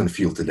how it's going to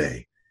feel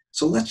today.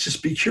 So let's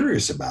just be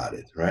curious about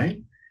it,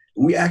 right?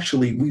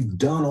 We've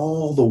done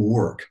all the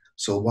work.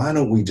 So why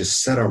don't we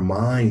just set our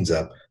minds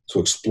up to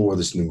explore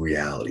this new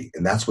reality?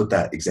 And that's what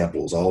that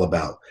example is all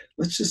about.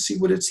 Let's just see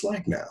what it's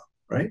like now,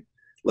 right?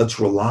 Let's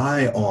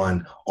rely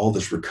on all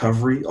this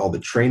recovery, all the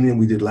training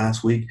we did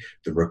last week,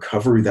 the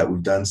recovery that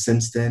we've done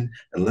since then,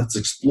 and let's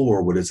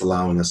explore what it's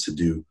allowing us to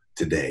do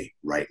today,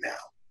 right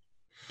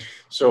now.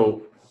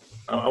 So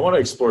I want to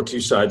explore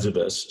two sides of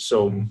this.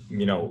 So,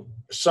 you know,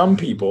 some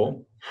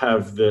people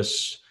have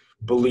this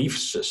belief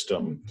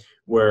system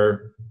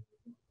where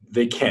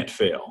they can't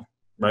fail,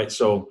 right?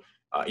 So,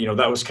 you know,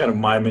 that was kind of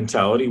my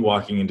mentality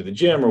walking into the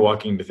gym or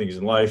walking into things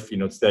in life. You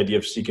know, it's the idea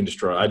of seek and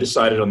destroy. I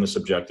decided on this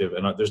objective,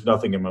 and there's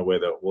nothing in my way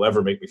that will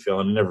ever make me fail,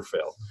 and I never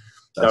fail.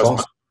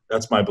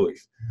 That's my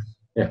belief.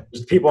 Yeah.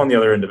 There's people on the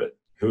other end of it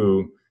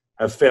who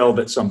have failed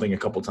at something a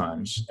couple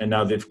times, and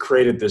now they've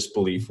created this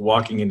belief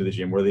walking into the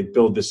gym where they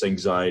build this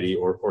anxiety,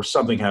 or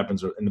something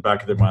happens in the back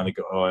of their mind. They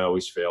go, oh, I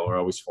always fail, or I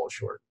always fall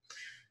short.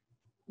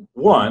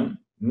 One,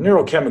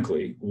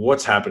 neurochemically,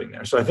 what's happening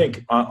there? So I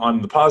think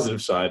on the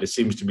positive side, it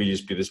seems to be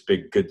just this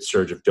big, good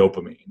surge of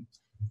dopamine,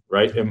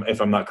 right? And if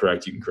I'm not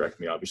correct, you can correct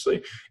me,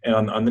 obviously.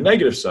 And on the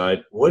negative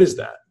side, what is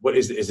that? What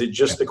is it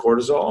just the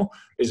cortisol?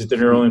 Is it the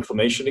neural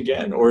inflammation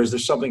again? Or is there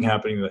something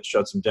happening that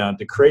shuts them down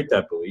to create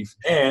that belief?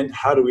 And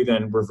how do we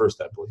then reverse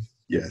that belief?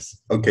 Yes.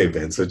 Okay,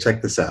 Ben. So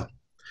check this out.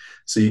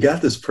 So you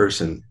got this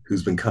person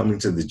who's been coming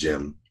to the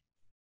gym,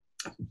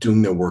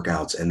 doing their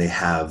workouts, and they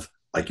have,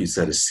 like you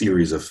said, a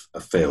series of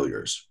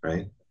failures,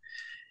 right?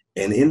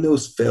 And in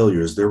those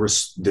failures, their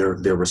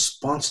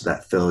response to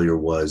that failure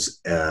was,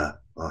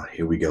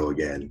 here we go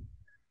again.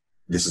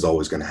 This is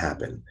always going to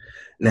happen.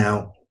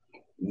 Now,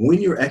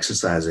 when you're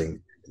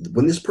exercising,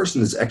 when this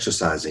person is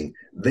exercising,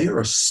 they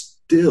are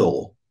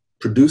still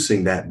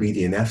producing that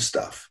BDNF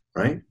stuff,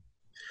 right?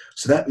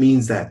 So that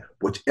means that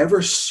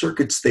whichever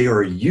circuits they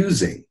are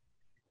using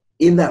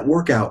in that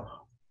workout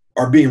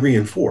are being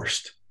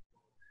reinforced.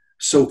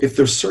 So if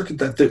their circuit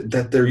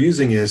that they're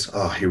using is,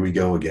 oh, here we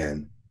go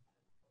again,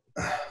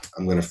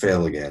 I'm going to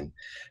fail again,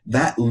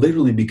 that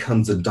literally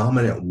becomes the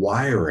dominant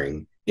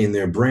wiring in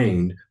their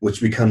brain, which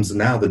becomes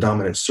now the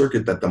dominant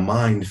circuit that the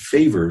mind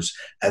favors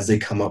as they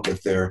come up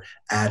with their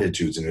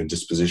attitudes and their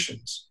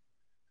dispositions.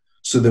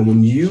 So then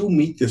when you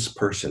meet this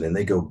person and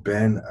they go,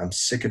 Ben, I'm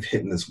sick of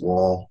hitting this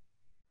wall.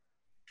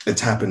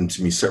 It's happened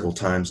to me several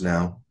times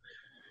now.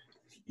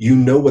 You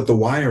know what the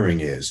wiring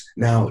is.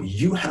 Now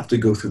you have to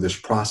go through this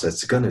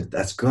process.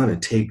 That's gonna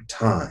take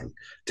time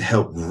to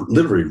help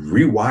literally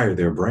rewire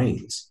their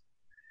brains,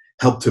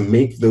 help to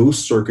make those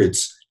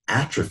circuits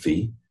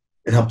atrophy,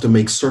 and help to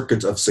make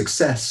circuits of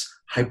success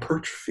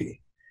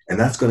hypertrophy. And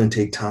that's going to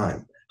take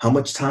time. How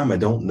much time? I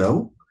don't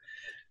know.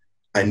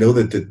 I know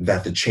that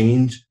the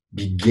change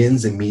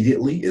begins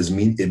immediately as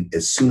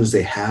soon as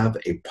they have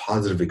a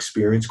positive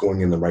experience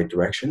going in the right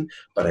direction.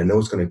 But I know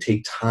it's going to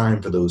take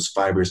time for those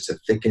fibers to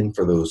thicken,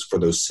 for those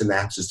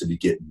synapses to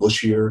get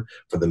bushier,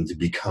 for them to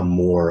become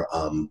more,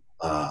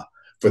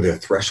 for their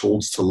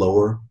thresholds to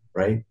lower,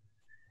 right?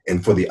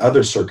 And for the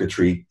other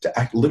circuitry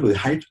to literally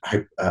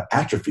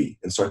atrophy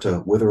and start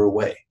to wither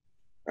away,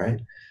 right?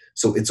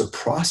 So it's a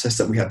process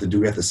that we have to do.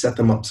 We have to set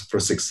them up for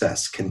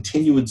success,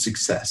 continued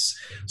success.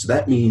 So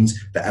that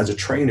means that as a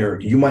trainer,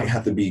 you might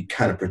have to be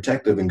kind of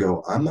protective and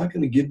go, I'm not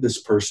going to give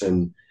this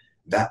person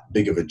that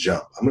big of a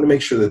jump. I'm going to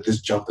make sure that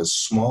this jump is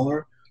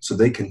smaller so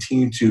they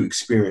continue to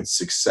experience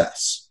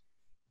success.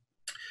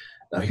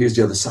 Now, here's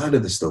the other side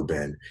of this though,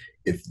 Ben.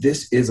 If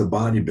this is a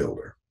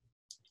bodybuilder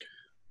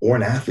or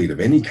an athlete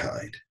of any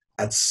kind,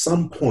 at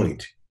some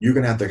point, you're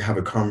going to have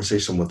a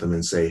conversation with them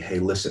and say, hey,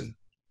 listen,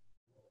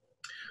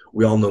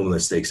 we all know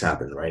mistakes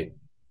happen, right?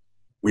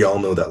 We all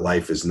know that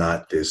life is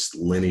not this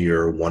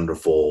linear,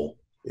 wonderful,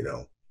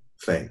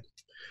 thing.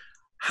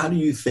 How do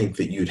you think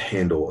that you'd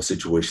handle a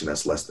situation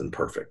that's less than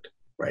perfect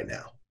right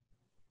now?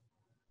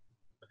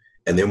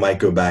 And they might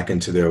go back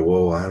into their,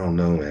 whoa, I don't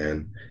know,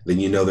 man.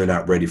 Then they're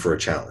not ready for a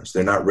challenge.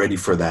 They're not ready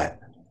for that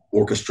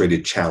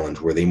orchestrated challenge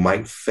where they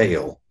might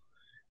fail,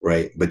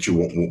 right? But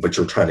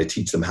you're trying to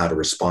teach them how to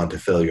respond to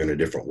failure in a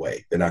different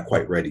way. They're not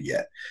quite ready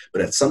yet.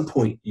 But at some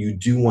point, you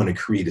do want to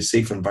create a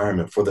safe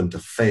environment for them to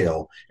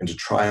fail and to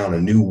try on a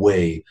new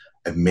way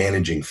of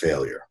managing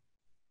failure.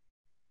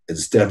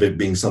 Instead of it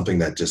being something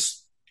that just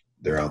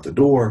they're out the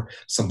door,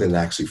 something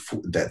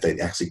that they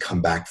actually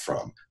come back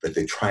from, that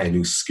they try a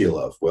new skill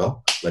of.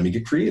 Well, let me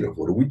get creative.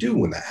 What do we do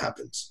when that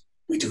happens?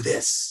 We do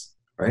this,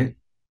 right?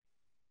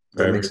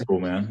 Very cool,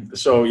 man.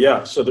 So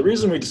the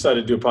reason we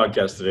decided to do a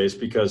podcast today is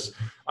because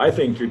I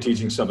think you're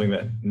teaching something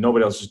that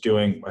nobody else is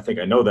doing. I think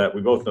I know that.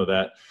 We both know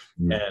that.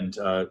 Mm-hmm.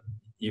 And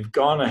you've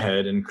gone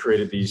ahead and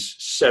created these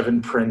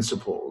 7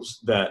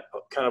 principles that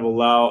kind of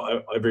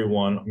allow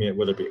everyone,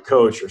 whether it be a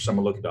coach or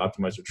someone looking to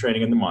optimize their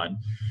training in the mind,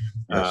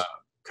 yes,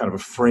 kind of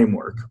a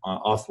framework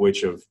off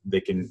which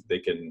they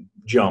can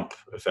jump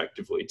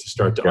effectively to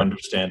start to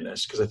understand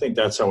this, because I think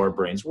that's how our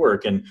brains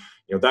work. And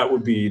that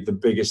would be the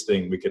biggest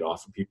thing we could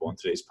offer people on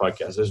today's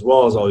podcast, as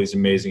well as all these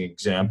amazing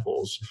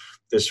examples.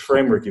 This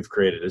framework you've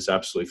created is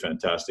absolutely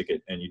fantastic,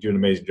 and you do an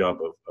amazing job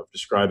of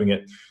describing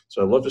it.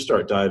 So I'd love to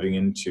start diving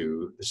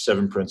into the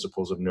 7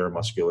 principles of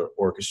neuromuscular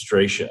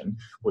orchestration,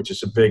 which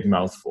is a big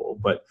mouthful,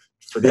 but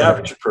for the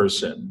average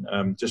person,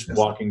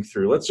 walking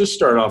through, let's just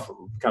start off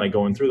kind of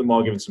going through them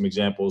all, giving some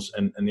examples,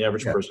 and the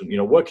average person,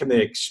 what can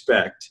they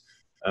expect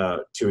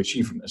to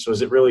achieve from this? So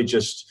is it really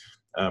just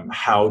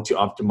how to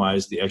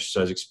optimize the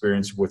exercise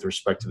experience with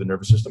respect to the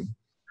nervous system?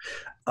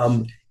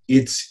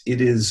 It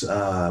is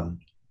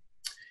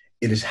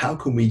how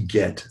can we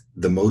get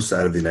the most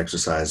out of an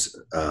exercise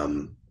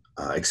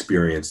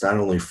experience, not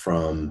only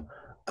from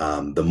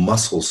the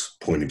muscles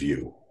point of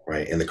view,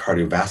 right, and the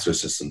cardiovascular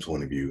system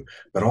point of view,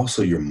 but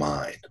also your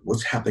mind.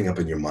 What's happening up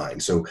in your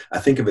mind? So I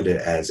think of it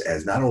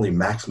as not only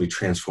maximally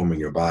transforming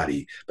your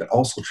body, but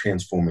also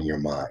transforming your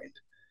mind,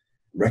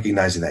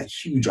 recognizing that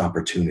huge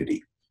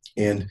opportunity.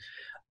 And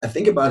I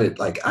think about it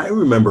like I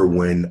remember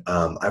when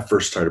I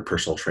first started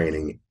personal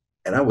training,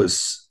 and I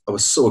was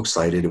so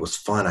excited. It was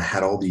fun. I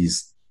had all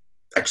these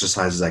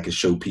exercises I could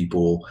show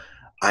people.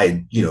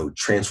 I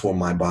transformed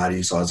my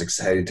body, so I was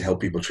excited to help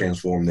people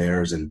transform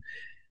theirs. And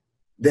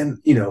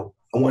then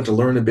I wanted to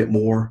learn a bit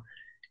more,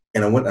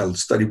 and I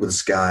studied with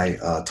this guy,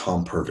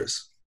 Tom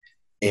Purvis,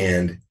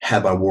 and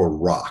had my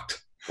world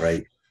rocked,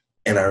 right?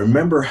 And I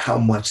remember how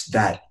much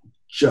that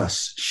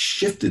just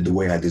shifted the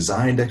way I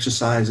designed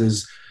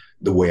exercises,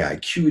 the way I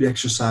cued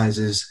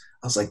exercises.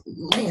 I was like,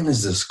 man,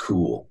 is this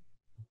cool?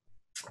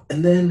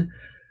 And then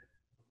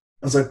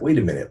I was like, wait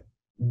a minute,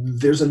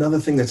 there's another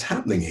thing that's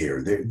happening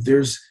here.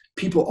 There's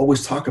people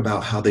always talk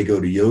about how they go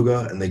to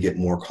yoga and they get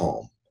more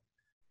calm,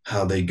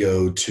 how they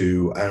go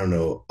to, I don't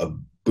know, a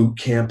boot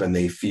camp and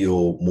they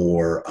feel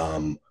more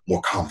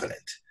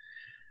confident,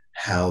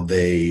 how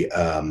they,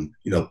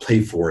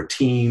 play for a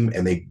team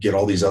and they get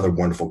all these other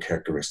wonderful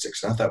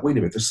characteristics. And I thought, wait a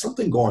minute, there's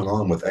something going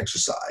on with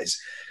exercise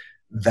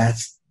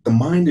that's the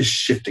mind is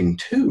shifting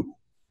too,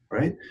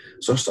 right?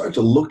 So I started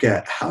to look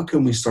at how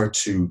can we start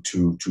to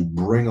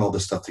bring all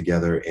this stuff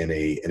together in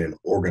an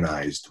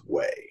organized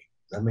way.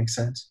 Does that make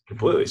sense?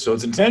 Completely. So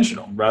it's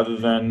intentional rather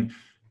than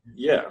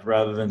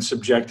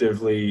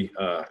subjectively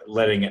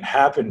letting it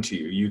happen to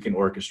you. You can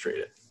orchestrate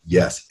it.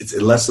 Yes, it's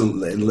less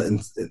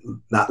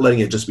not letting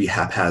it just be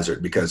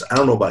haphazard, because I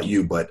don't know about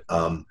you, but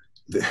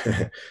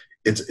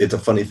it's a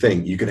funny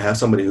thing. You can have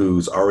somebody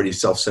who's already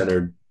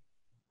self-centered,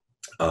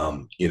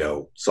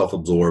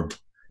 self-absorbed,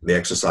 They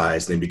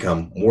exercise and they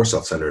become more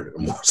self-centered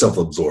and more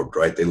self-absorbed,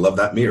 right? They love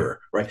that mirror,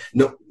 right?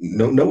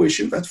 No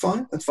issue. That's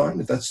fine. That's fine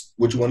if that's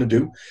what you want to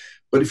do.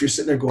 But if you're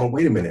sitting there going,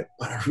 wait a minute,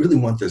 but I really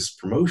want this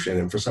promotion,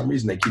 and for some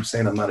reason they keep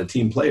saying I'm not a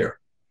team player.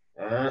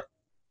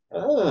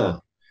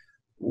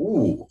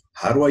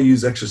 How do I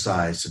use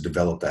exercise to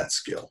develop that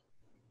skill,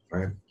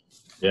 right?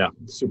 Yeah,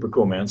 super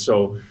cool, man.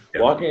 So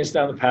walking us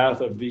down the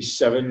path of these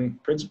 7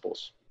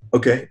 principles.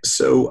 Okay,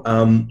 so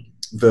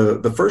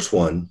the first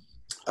one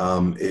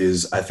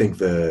is, I think,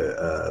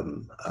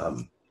 definitely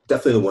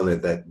the one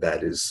that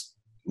is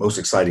most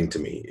exciting to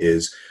me,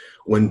 is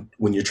when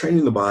you're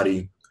training the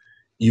body,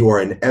 you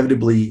are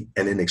inevitably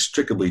and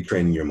inextricably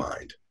training your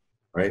mind,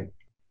 right?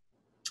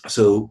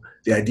 So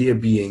the idea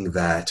being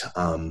that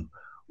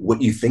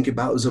what you think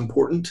about is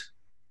important,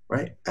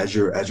 right? As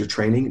you're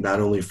training, not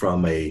only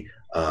from a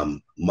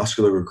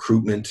muscular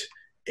recruitment,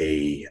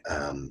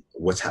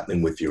 what's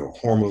happening with your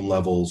hormone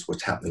levels,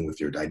 what's happening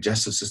with your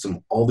digestive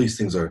system, all these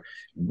things are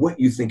what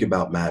you think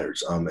about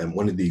matters. And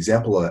one of the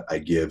example I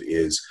give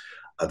is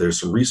there's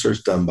some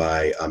research done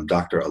by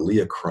Dr.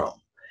 Aaliyah Crum,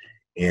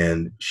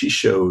 and she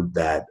showed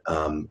that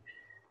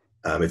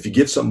if you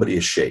give somebody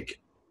a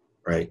shake,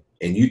 right,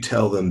 and you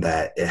tell them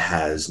that it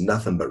has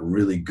nothing but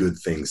really good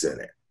things in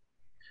it,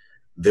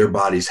 their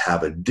bodies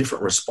have a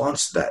different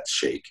response to that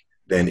shake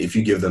than if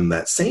you give them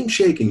that same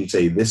shake and you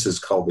say, this is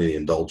called the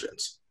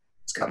indulgence.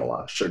 It's got a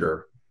lot of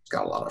sugar. It's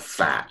got a lot of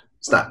fat.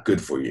 It's not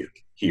good for you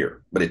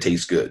here, but it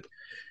tastes good.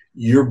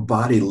 Your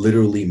body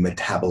literally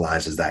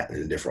metabolizes that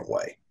in a different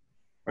way,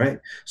 right?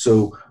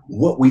 So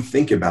what we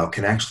think about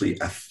can actually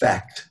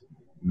affect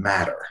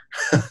matter.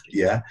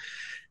 Yeah.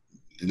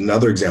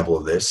 Another example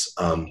of this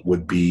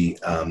would be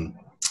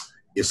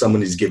if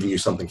someone is giving you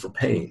something for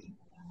pain,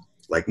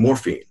 like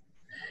morphine.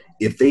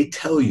 If they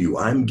tell you,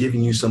 I'm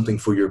giving you something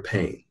for your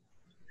pain,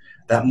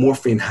 that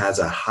morphine has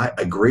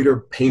a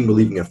greater pain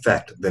relieving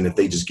effect than if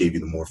they just gave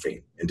you the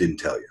morphine and didn't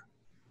tell you.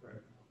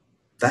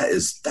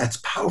 That's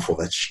powerful.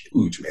 That's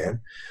huge, man.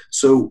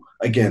 So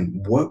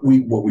again, what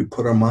we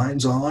put our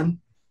minds on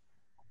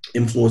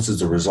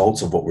influences the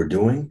results of what we're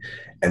doing.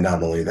 And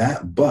not only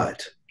that,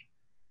 but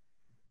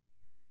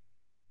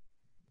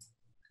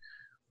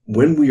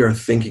when we are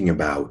thinking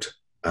about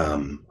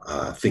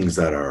things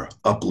that are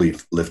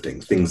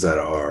uplifting, things that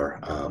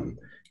are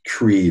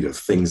creative,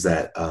 things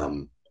that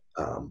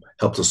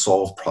help to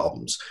solve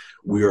problems,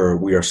 we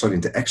are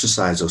starting to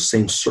exercise those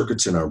same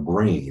circuits in our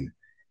brain,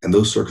 and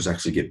those circuits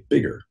actually get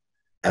bigger,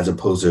 as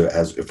opposed to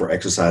as if we're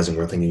exercising,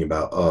 we're thinking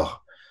about, oh,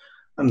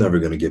 I'm never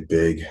going to get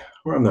big,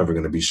 or I'm never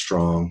going to be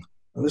strong.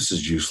 Oh, this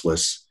is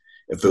useless.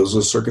 If those are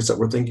the circuits that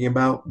we're thinking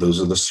about,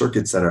 those are the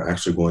circuits that are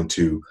actually going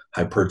to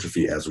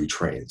hypertrophy as we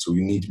train. So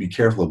we need to be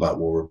careful about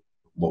where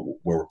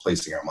we're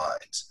placing our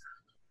minds.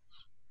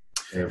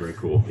 Yeah, very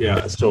cool.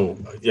 Yeah. So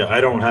yeah,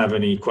 I don't have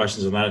any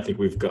questions on that. I think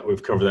we've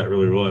covered that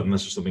really well.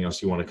 Unless there's something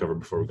else you want to cover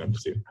before we go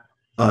into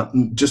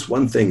just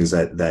one thing is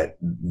that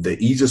the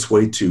easiest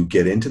way to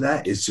get into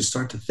that is to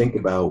start to think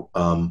about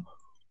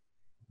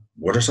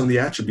what are some of the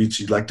attributes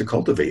you'd like to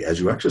cultivate as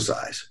you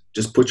exercise.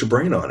 Just put your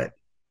brain on it,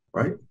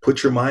 right?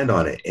 Put your mind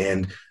on it,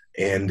 and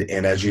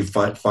as you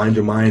find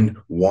your mind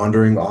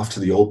wandering off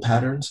to the old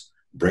patterns,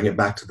 bring it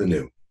back to the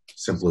new.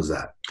 Simple as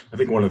that. I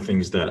think one of the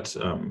things that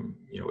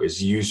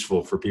is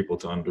useful for people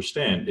to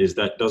understand is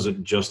that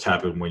doesn't just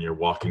happen when you're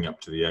walking up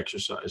to the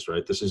exercise,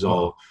 right? This is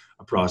all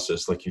a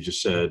process, like you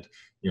just said,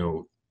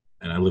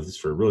 and I lived this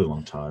for a really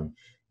long time.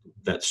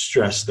 That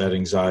stress, that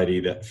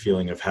anxiety, that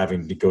feeling of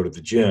having to go to the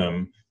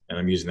gym, and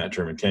I'm using that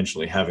term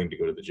intentionally, having to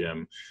go to the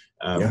gym,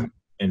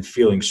 and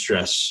feeling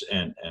stress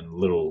and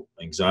little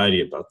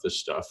anxiety about this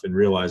stuff, and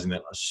realizing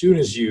that as soon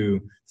as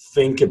you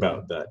think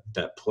about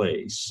that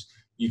place,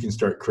 you can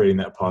start creating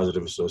that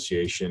positive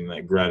association,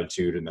 that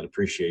gratitude and that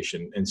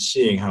appreciation, and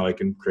seeing how I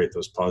can create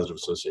those positive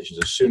associations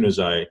as soon as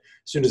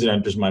it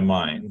enters my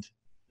mind.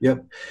 Yep.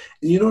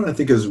 And you know what I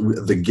think is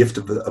the gift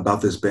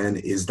about this, Ben,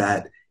 is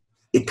that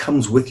it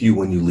comes with you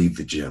when you leave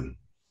the gym.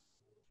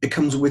 It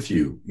comes with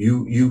you.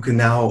 You can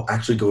now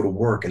actually go to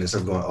work, and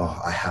instead of going,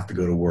 oh, I have to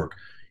go to work,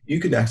 you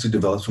can actually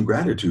develop some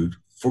gratitude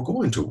for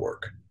going to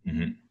work,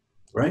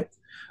 right?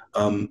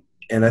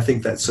 And I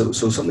think that so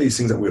some of these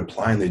things that we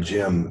apply in the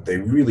gym, they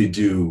really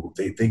do,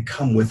 they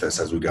come with us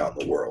as we go out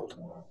in the world.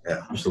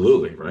 Yeah.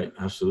 Absolutely, right?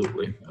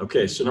 Absolutely.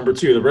 Okay, so number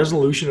 2, the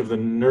resolution of the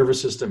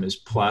nervous system is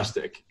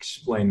plastic.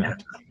 Explain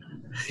that.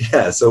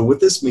 Yeah, so what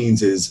this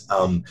means is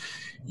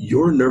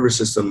your nervous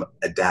system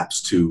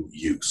adapts to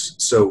use.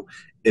 So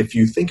if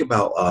you think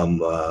about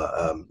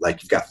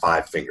like you've got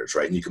 5 fingers,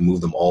 right? And you can move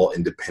them all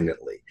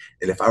independently.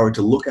 And if I were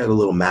to look at a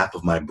little map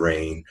of my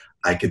brain,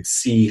 I could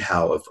see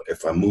how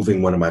if I'm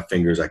moving one of my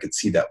fingers, I could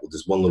see that with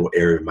this one little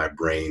area of my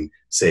brain,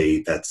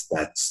 say that's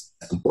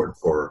important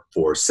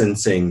for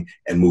sensing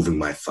and moving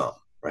my thumb,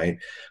 right?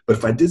 But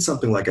if I did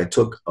something like I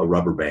took a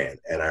rubber band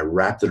and I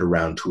wrapped it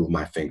around 2 of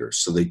my fingers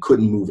so they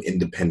couldn't move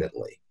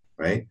independently,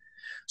 right?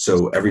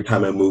 So every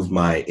time I moved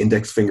my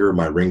index finger,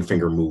 my ring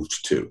finger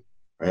moved too,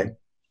 right?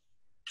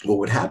 what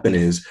would happen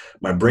is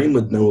my brain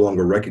would no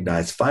longer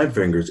recognize 5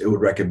 fingers. It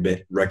would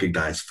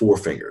recognize 4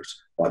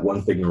 fingers. Like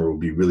one finger would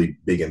be really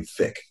big and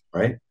thick,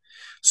 right?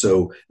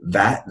 So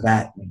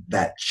that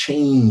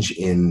change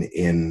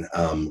in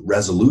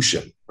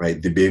resolution,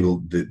 right?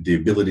 The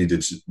ability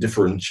to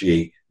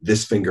differentiate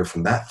this finger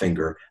from that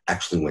finger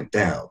actually went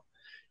down.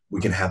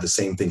 We can have the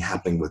same thing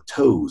happening with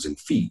toes and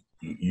feet.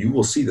 You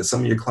will see that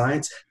some of your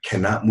clients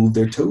cannot move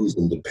their toes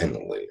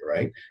independently,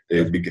 right?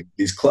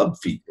 These club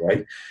feet,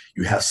 right?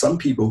 You have some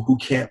people who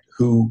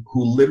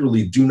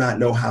literally do not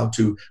know how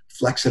to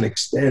flex and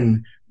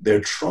extend their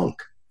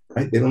trunk,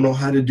 right? They don't know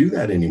how to do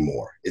that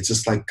anymore. It's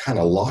just like kind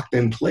of locked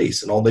in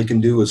place, and all they can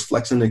do is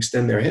flex and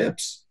extend their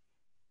hips.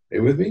 Are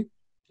you with me?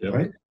 Yep.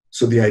 Right?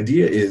 So the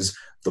idea is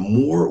the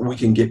more we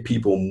can get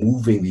people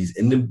moving these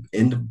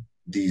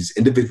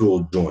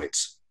individual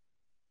joints,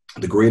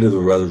 the greater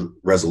the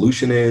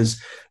resolution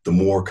is, the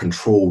more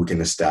control we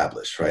can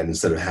establish, right?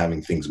 Instead of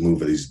having things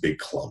move in these big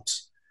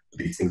clumps.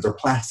 These things are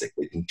plastic.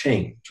 They can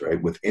change,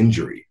 right? With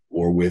injury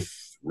or with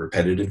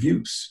repetitive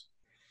use.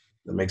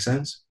 That makes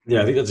sense?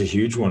 Yeah, I think that's a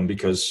huge one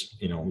because,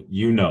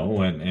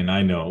 and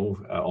I know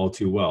all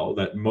too well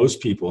that most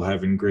people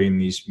have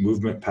ingrained these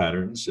movement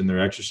patterns in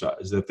their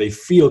exercise that they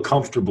feel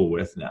comfortable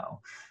with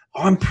now.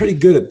 Oh, I'm pretty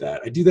good at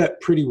that. I do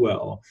that pretty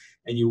well.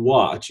 And you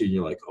watch and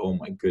you're like, oh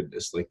my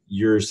goodness, like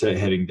you're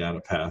heading down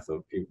a path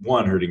of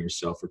 1, hurting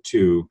yourself, or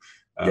 2,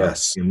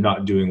 Yes. you're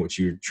not doing what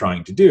you're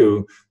trying to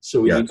do.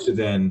 So we need to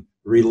then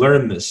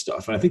relearn this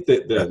stuff. And I think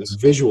that the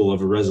visual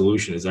of a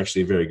resolution is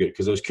actually very good,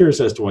 because I was curious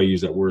as to why I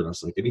use that word. And I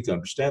was like, I need to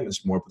understand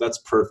this more, but that's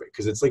perfect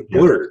because it's like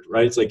blurred,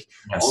 right? It's like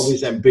all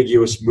these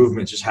ambiguous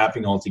movements just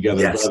happening all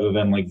together rather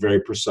than like very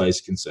precise,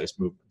 concise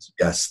movements.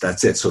 Yes,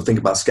 that's it. So think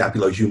about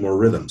scapulohumeral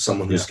rhythm.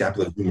 Someone whose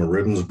scapulohumeral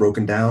rhythm is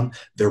broken down,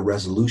 their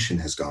resolution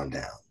has gone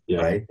down,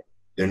 right?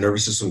 Their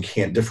nervous system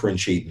can't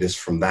differentiate this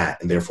from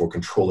that and therefore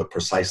control it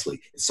precisely.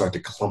 It starts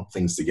to clump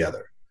things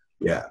together.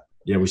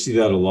 Yeah, we see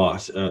that a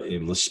lot.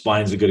 The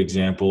spine's a good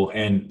example,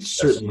 and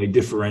certainly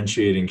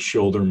differentiating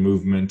shoulder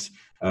movement,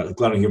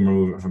 glenohumeral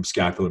movement from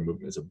scapular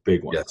movement is a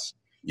big one.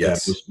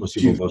 Yes. Most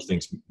people, those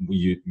things,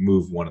 we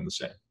move one and the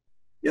same.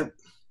 Yep.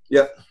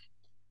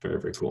 Very,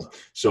 very cool.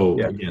 So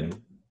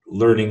again,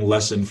 learning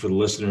lesson for the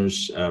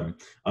listeners,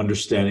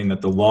 understanding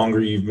that the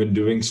longer you've been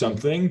doing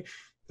something,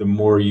 the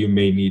more you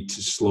may need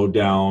to slow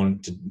down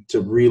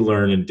to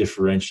relearn and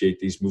differentiate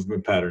these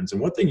movement patterns.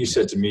 And one thing you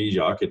said to me,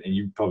 Jacques, and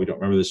you probably don't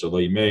remember this, although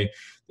you may,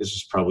 this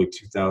was probably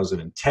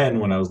 2010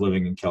 when I was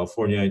living in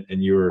California,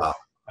 and you were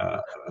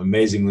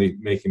amazingly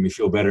making me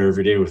feel better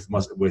every day with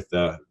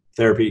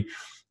therapy,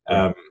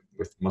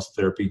 with muscle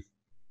therapy,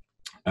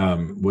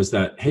 was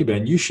that, hey,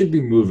 Ben, you should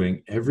be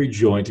moving every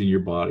joint in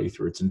your body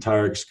through its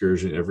entire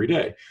excursion every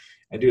day.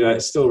 And dude,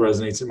 that still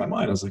resonates in my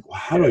mind. I was like, well,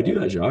 how do I do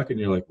that, Jacques? And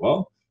you're like,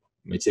 well,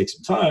 it may take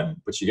some time,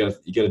 but you got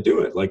to do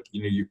it. Like,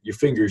 your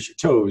fingers, your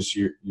toes,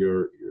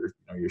 your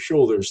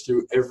shoulders,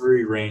 through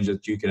every range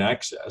that you can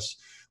access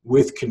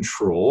with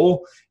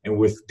control and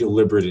with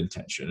deliberate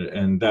intention.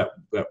 And that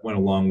went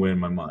a long way in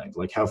my mind.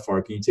 Like, how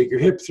far can you take your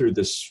hip through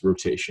this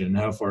rotation?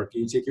 How far can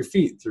you take your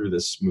feet through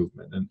this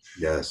movement? And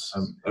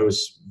it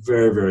was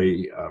very,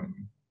 very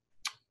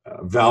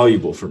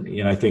valuable for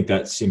me. And I think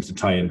that seems to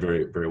tie in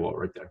very, very well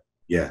right there.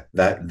 Yeah,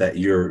 that's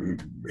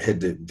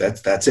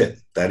it.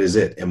 That is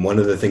it. And one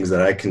of the things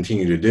that I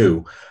continue to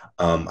do,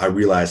 I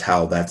realize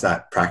how that's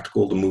not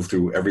practical to move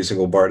through every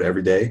single part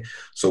every day.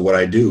 So what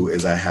I do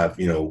is I have,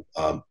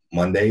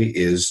 Monday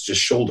is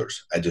just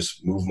shoulders. I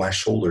just move my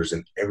shoulders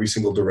in every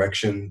single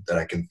direction that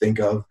I can think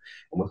of.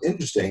 And what's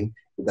interesting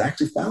is I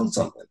actually found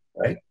something,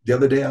 right? The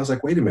other day I was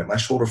like, wait a minute, my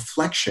shoulder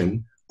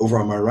flexion over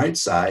on my right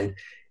side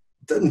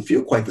doesn't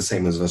feel quite the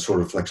same as a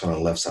shoulder flexion on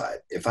the left side.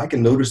 If I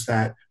can notice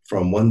that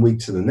from one week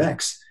to the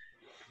next,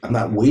 I'm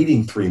not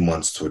waiting 3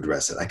 months to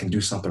address it. I can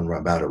do something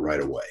about it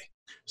right away.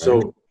 Right?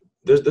 So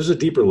there's a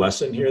deeper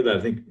lesson here that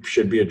I think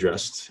should be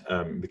addressed,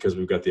 because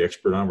we've got the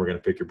expert on. We're going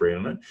to pick your brain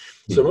on it.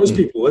 So most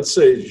people, let's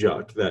say,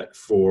 Jacques, that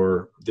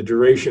for the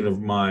duration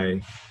of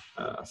my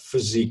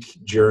physique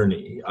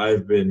journey,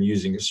 I've been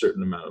using a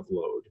certain amount of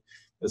load.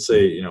 Let's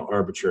say,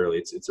 arbitrarily,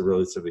 it's a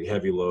relatively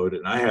heavy load,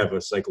 and I have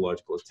a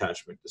psychological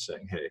attachment to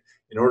saying, hey,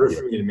 in order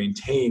for me to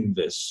maintain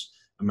this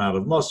amount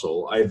of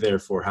muscle, I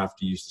therefore have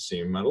to use the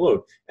same amount of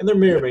load. And there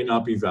may or may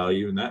not be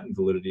value in that and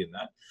validity in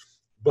that.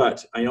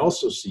 But I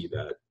also see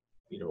that,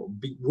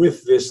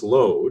 with this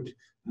load,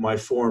 my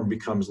form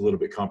becomes a little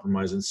bit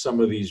compromised, and some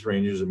of these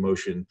ranges of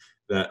motion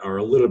that are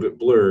a little bit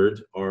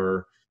blurred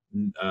are,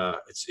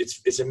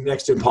 it's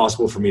next to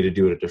impossible for me to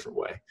do it a different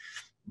way.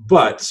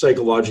 But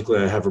psychologically,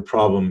 I have a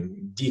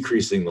problem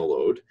decreasing the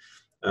load.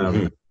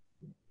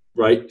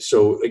 Right.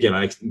 So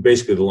again,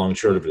 basically the long and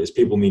short of it is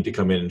people need to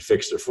come in and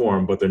fix their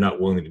form, but they're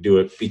not willing to do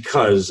it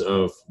because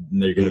of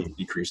they're going to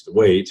decrease the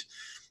weight.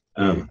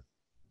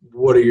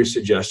 What are your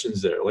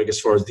suggestions there? Like, as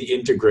far as the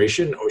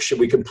integration, or should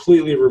we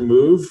completely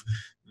remove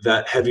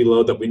that heavy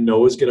load that we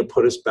know is going to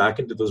put us back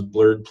into those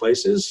blurred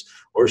places?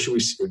 Or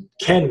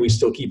can we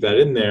still keep that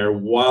in there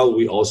while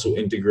we also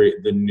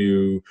integrate the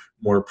new,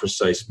 more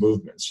precise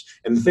movements?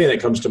 And the thing that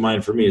comes to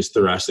mind for me is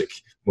thoracic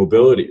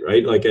mobility,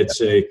 right? Like I'd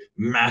say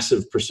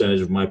massive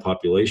percentage of my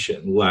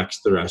population lacks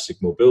thoracic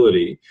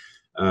mobility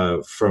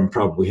from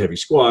probably heavy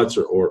squats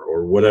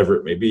or whatever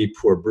it may be,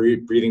 poor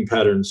breathing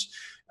patterns,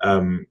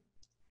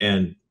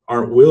 and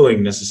aren't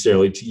willing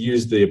necessarily to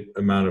use the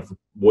amount of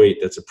weight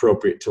that's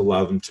appropriate to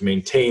allow them to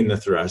maintain the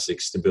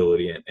thoracic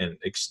stability and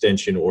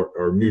extension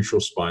or neutral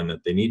spine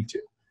that they need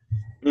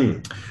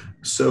to.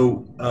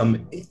 So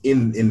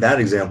in that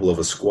example of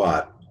a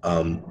squat,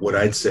 what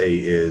I'd say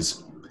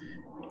is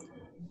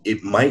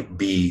it might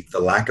be the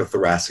lack of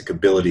thoracic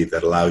ability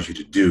that allows you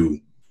to do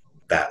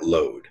that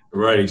load.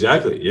 Right,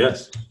 exactly,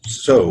 yes.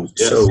 So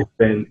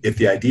then if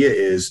the idea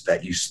is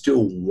that you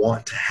still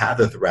want to have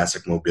the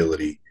thoracic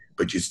mobility,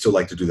 but you'd still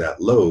like to do that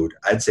load,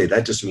 I'd say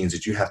that just means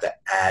that you have to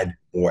add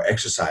more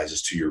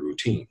exercises to your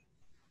routine.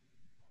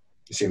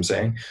 You see what I'm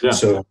saying? Yeah.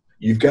 So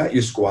you've got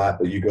your squat,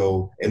 but you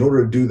go, in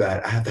order to do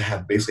that, I have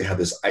to basically have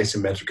this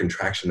isometric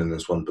contraction in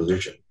this one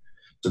position.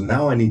 So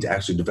now I need to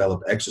actually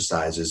develop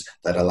exercises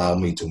that allow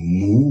me to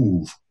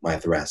move my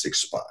thoracic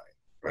spine,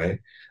 right?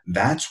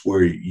 That's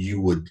where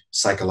you would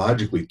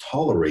psychologically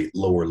tolerate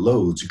lower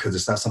loads because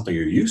it's not something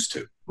you're used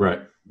to. Right.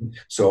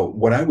 So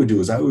what I would do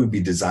is I would be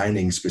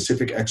designing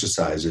specific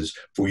exercises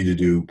for you to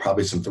do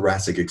probably some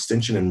thoracic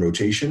extension and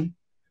rotation,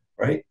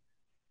 right?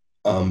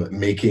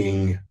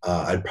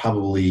 I'd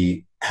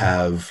probably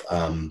have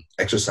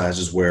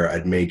exercises where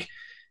I'd make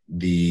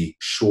the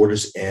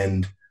shortest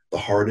end the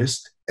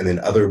hardest, and then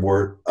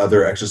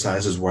other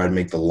exercises where I'd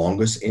make the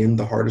longest end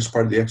the hardest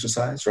part of the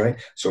exercise,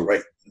 right? So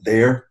right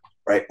there,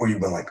 right where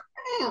you've been like,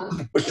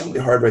 push really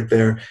hard right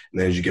there, and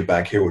then as you get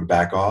back here, it would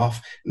back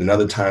off, and then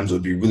other times it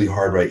would be really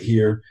hard right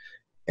here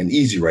and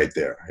easy right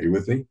there. Are you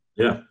with me?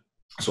 Yeah.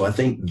 So I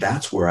think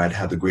that's where I'd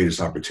have the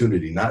greatest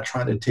opportunity, not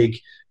trying to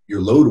take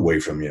your load away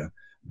from you,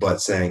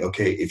 but saying,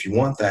 okay, if you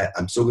want that,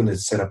 I'm still going to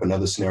set up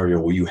another scenario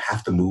where you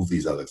have to move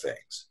these other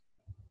things.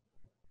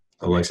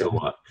 I like that a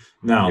lot.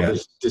 Now,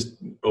 this just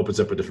opens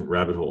up a different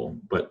rabbit hole,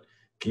 but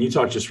can you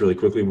talk just really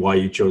quickly why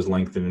you chose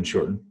lengthen and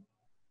shorten?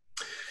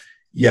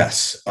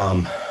 Yes.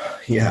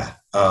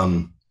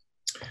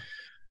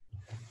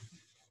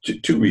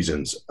 Two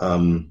reasons,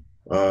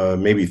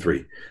 maybe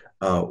three.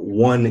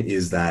 One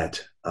is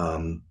that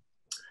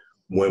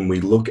when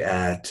we look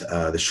at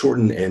the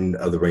shortened end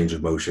of the range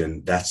of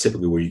motion, that's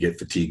typically where you get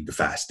fatigued the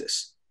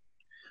fastest.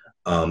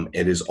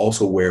 It is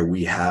also where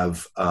we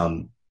have,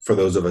 for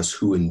those of us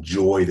who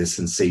enjoy the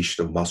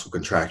sensation of muscle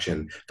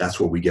contraction, that's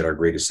where we get our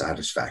greatest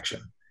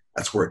satisfaction.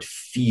 That's where it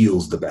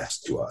feels the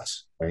best to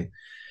us, right?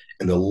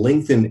 And the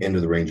lengthened end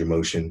of the range of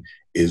motion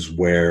is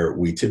where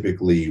we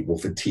typically will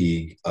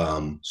fatigue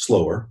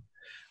slower,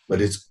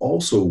 but it's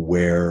also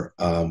where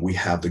we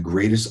have the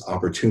greatest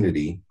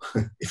opportunity,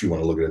 if you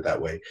want to look at it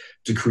that way,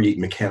 to create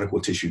mechanical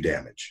tissue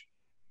damage.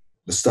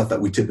 The stuff that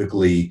we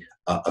typically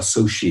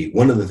associate,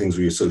 one of the things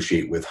we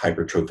associate with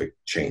hypertrophic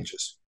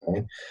changes,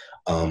 right?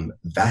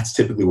 That's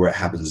typically where it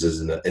happens is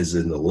in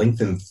the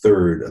lengthened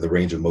third of the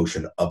range of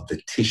motion of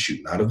the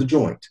tissue, not of the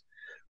joint,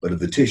 but of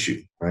the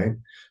tissue, right?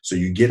 So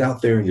you get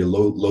out there and you're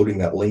loading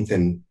that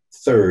lengthened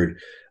third,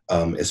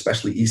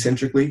 especially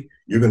eccentrically,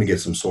 you're going to get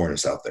some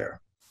soreness out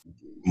there,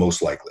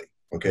 most likely,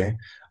 okay?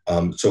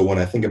 So when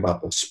I think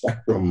about the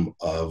spectrum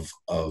of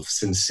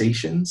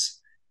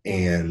sensations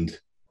and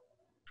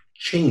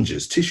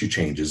changes, tissue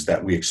changes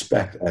that we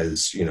expect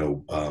as,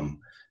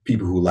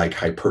 people who like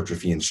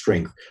hypertrophy and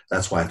strength,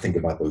 that's why I think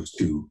about those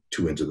two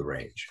ends of the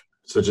range.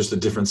 So just a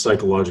different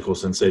psychological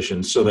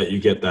sensation so that you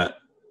get that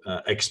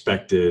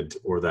expected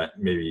or that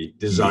maybe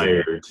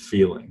desired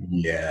feeling.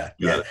 Yeah.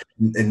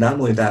 And not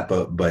only that,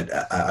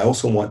 but I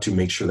also want to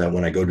make sure that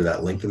when I go to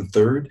that lengthened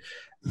third,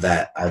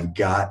 that I've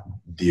got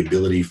the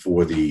ability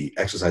for the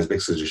exercise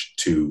basically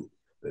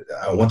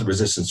I want the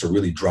resistance to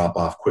really drop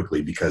off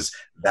quickly, because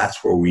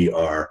that's where we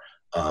are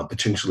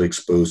potentially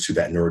exposed to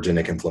that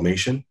neurogenic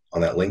inflammation on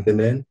that lengthened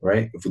end,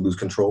 right? If we lose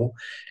control.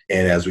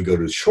 And as we go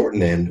to the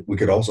shortened end, we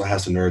could also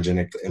have some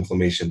neurogenic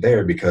inflammation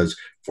there, because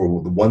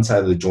for the one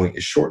side of the joint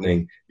is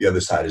shortening, the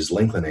other side is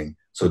lengthening.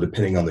 So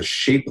depending on the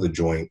shape of the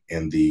joint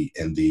and the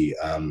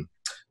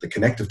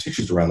connective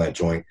tissues around that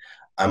joint,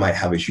 I might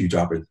have a huge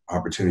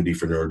opportunity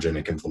for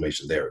neurogenic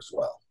inflammation there as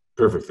well.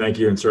 Perfect. Thank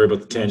you. And sorry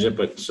about the tangent,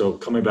 but so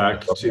coming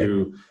back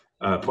to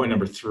point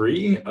number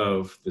 3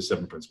 of the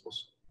 7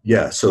 principles.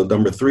 Yeah. So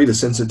number 3, the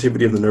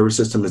sensitivity of the nervous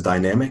system is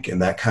dynamic,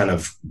 and that kind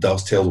of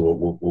dovetails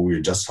what we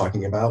were just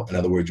talking about. In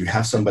other words, you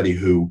have somebody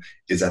who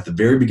is at the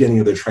very beginning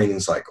of their training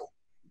cycle.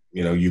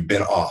 You've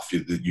been off.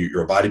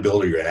 You're a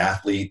bodybuilder. You're an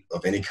athlete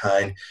of any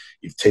kind.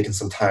 You've taken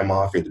some time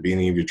off. You're at the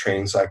beginning of your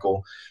training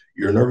cycle.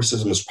 Your nervous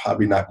system is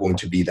probably not going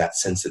to be that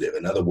sensitive.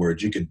 In other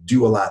words, you could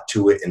do a lot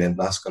to it, and it's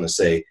not going to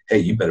say, hey,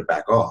 you better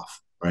back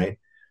off, right?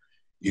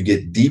 You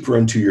get deeper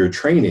into your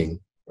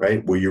training,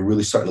 right, where you're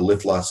really starting to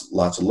lift lots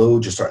of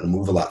loads. You're starting to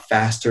move a lot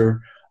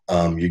faster.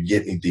 You're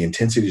getting the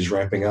intensity is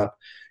ramping up.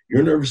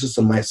 your nervous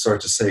system might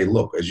start to say,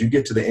 look, as you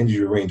get to the end of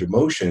your range of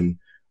motion,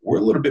 we're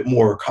a little bit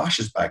more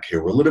cautious back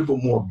here. We're a little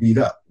bit more beat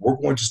up. We're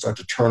going to start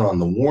to turn on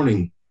the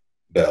warning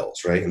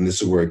bells, right? And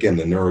this is where, again,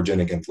 the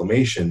neurogenic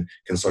inflammation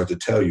can start to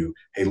tell you,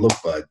 hey, look,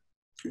 bud,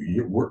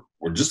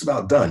 we're just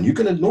about done. You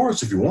can ignore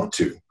us if you want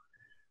to,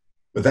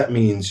 but that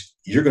means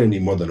you're going to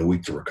need more than a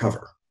week to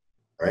recover,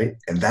 right?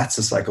 And that's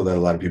the cycle that a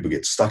lot of people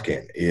get stuck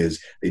in,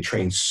 is they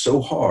train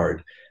so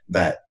hard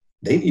that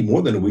they need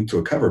more than a week to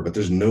recover, but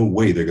there's no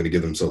way they're going to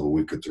give themselves a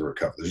week to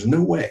recover. There's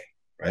no way,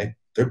 right?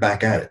 They're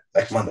back at it,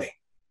 like Monday,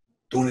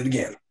 doing it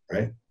again,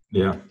 right?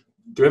 Yeah.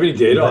 Do we have any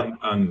data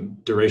on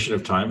duration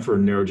of time for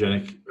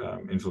neurogenic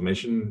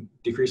inflammation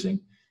decreasing?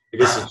 I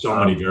guess there's so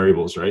many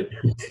variables, right?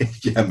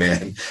 Yeah,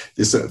 man.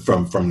 This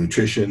from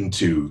nutrition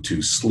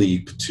to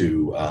sleep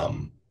to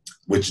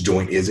which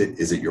joint is it?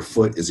 Is it your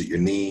foot? Is it your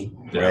knee?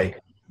 Yeah. Right?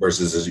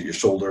 Versus is it your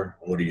shoulder?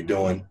 What are you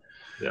doing?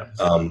 Yeah.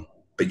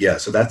 But yeah,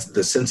 so that's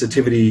the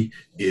sensitivity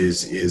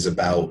is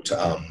about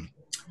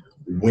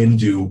when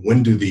do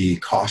the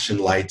caution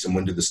lights and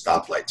when do the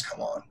stop lights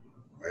come on,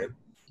 right?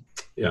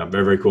 Yeah,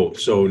 very, very cool.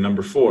 So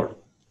number 4.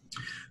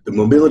 The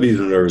mobility of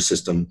the nervous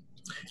system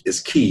is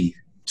key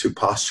to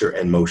posture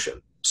and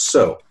motion.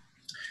 So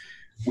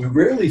we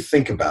rarely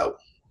think about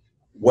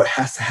what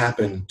has to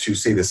happen to,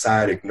 say, the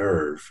sciatic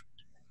nerve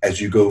as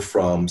you go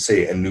from,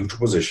 say, a neutral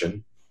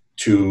position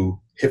to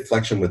hip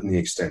flexion with knee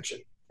extension,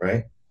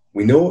 right?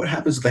 We know what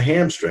happens to the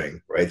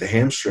hamstring, right? The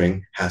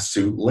hamstring has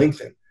to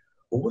lengthen.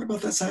 Well, what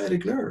about that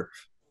sciatic nerve?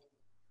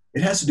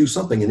 It has to do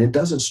something, and it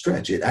doesn't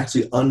stretch. It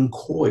actually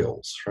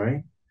uncoils,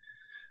 right?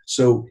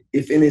 So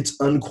if in its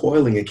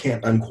uncoiling, it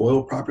can't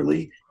uncoil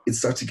properly, it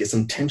starts to get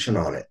some tension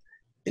on it,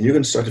 and you're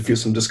going to start to feel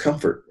some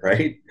discomfort,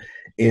 right?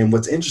 And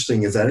what's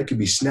interesting is that it could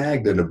be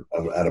snagged at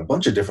a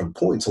bunch of different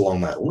points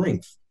along that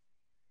length.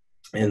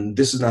 And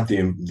this is not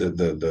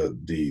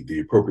the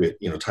appropriate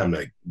time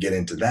to get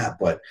into that,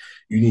 but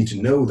you need to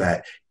know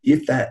that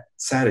if that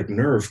sciatic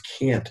nerve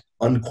can't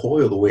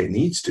uncoil the way it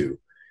needs to,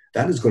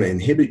 that is going to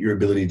inhibit your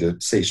ability to,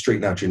 say,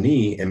 straighten out your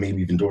knee and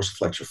maybe even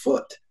dorsiflex your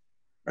foot,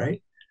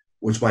 right?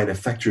 Which might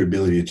affect your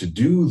ability to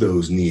do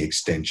those knee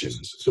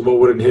extensions. So what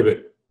would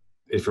inhibit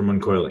it from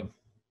uncoiling?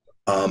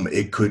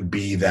 It could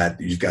be that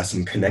you've got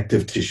some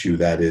connective tissue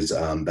that is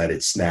that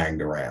it's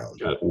snagged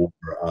around, or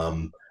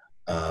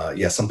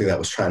something that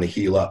was trying to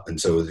heal up, and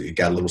so it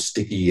got a little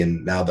sticky,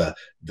 and now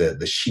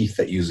the sheath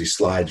that usually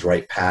slides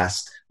right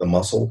past the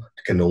muscle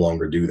can no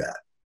longer do that,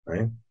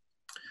 right?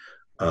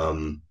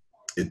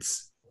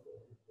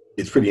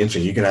 It's pretty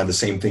interesting. You can have the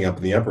same thing up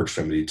in the upper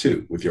extremity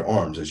too, with your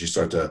arms, as you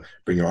start to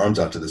bring your arms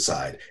out to the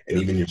side, and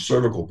even your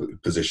cervical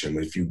position.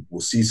 If you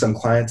will see some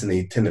clients and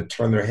they tend to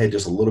turn their head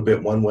just a little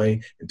bit one way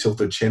and tilt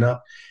their chin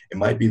up, it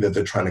might be that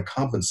they're trying to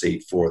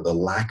compensate for the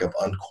lack of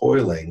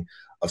uncoiling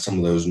of some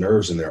of those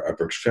nerves in their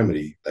upper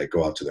extremity that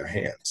go out to their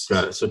hands.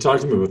 Got it. So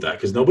talk to me about that,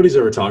 because nobody's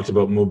ever talked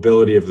about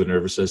mobility of the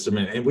nervous system.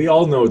 And we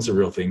all know it's a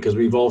real thing because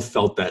we've all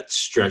felt that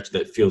stretch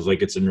that feels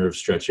like it's a nerve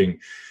stretching.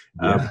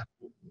 Yeah.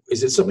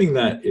 Is it something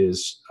that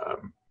is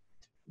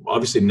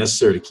obviously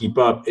necessary to keep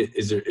up?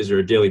 Is there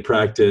a daily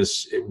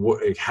practice?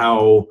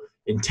 How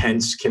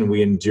intense can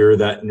we endure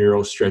that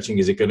neural stretching?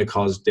 Is it going to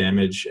cause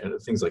damage and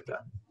things like that?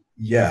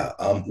 Yeah.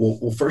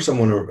 Well, first I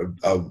want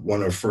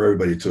to refer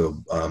everybody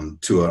to an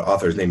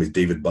author. His name is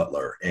David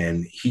Butler,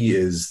 and he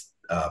is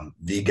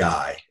the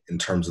guy in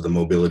terms of the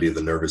mobility of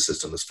the nervous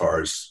system, as far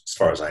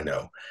as I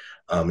know.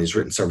 He's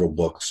written several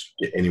books.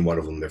 Get any one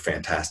of them, they're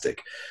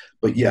fantastic.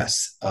 But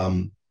yes,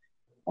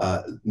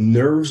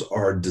 nerves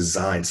are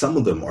designed. Some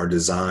of them are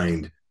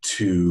designed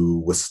to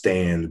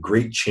withstand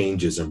great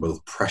changes in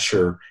both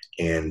pressure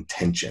and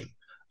tension.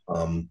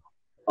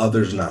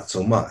 Others not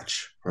so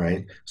much,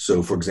 right?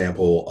 So, for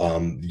example,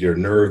 your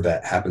nerve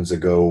that happens to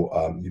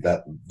go,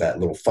 that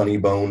little funny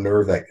bone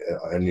nerve that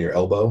in your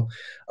elbow,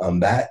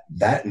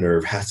 that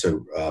nerve has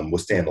to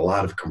withstand a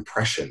lot of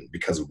compression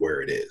because of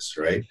where it is,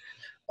 right?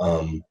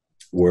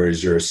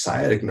 Whereas your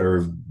sciatic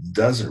nerve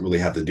doesn't really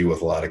have to deal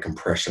with a lot of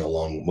compression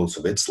along most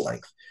of its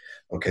length.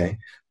 Okay,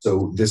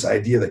 so this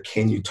idea that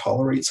can you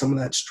tolerate some of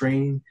that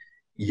strain?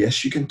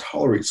 Yes, you can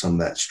tolerate some of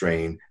that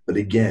strain, but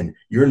again,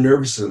 your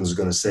nervous system is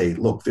going to say,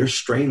 look, there's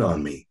strain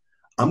on me.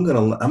 I'm not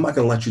going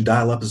to let you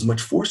dial up as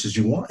much force as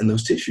you want in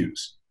those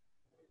tissues.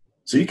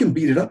 So you can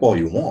beat it up all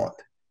you want.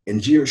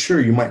 And sure,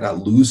 you might not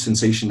lose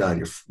sensation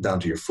down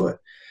to your foot,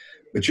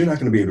 but you're not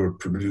going to be able to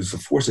produce the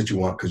force that you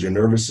want because your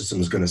nervous system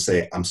is going to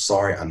say, I'm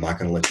sorry, I'm not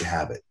going to let you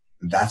have it.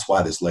 And that's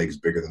why this leg is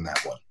bigger than that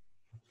one.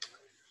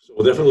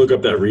 We'll definitely look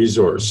up that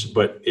resource,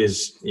 but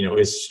is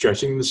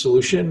stretching the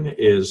solution?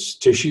 Is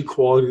tissue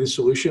quality the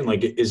solution?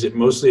 Like, is it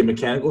mostly a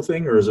mechanical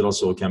thing or is it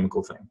also a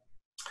chemical thing?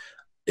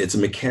 It's a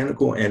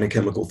mechanical and a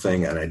chemical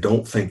thing. And I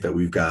don't think that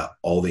we've got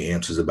all the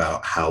answers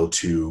about how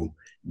to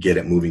get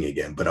it moving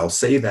again. But I'll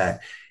say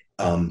that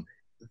the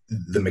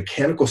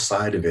mechanical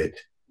side of it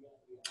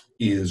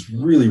is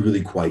really,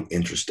 really quite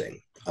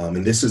interesting.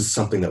 And this is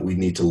something that we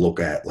need to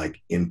look at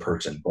like in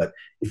person. But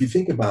if you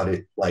think about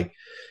it, like,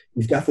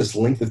 you've got this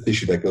length of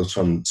tissue that goes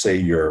from, say,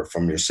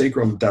 from your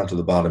sacrum down to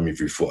the bottom of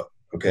your foot,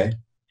 okay?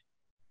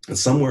 And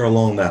somewhere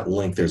along that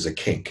link, there's a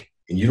kink,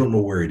 and you don't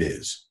know where it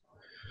is.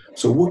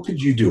 So what could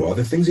you do? Are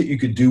there things that you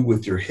could do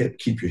with your hip,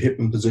 keep your hip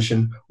in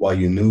position while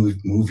you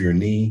move your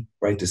knee,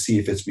 right, to see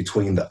if it's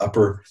between the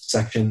upper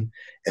section?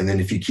 And then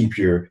if you keep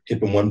your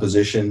hip in one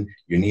position,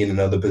 your knee in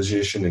another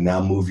position, and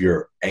now move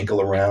your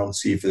ankle around,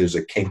 see if there's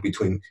a kink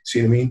between,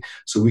 see what I mean?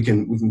 So we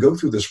can go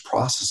through this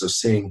process of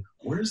saying,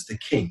 where's the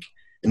kink?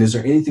 And is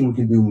there anything we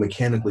can do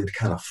mechanically to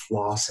kind of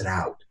floss it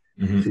out,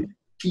 to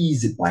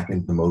tease it back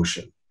into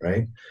motion,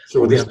 right?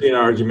 So would this be an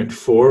argument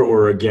for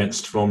or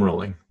against foam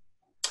rolling?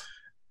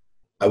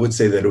 I would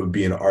say that it would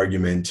be an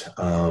argument,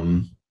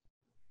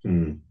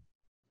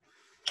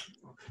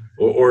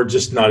 or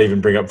just not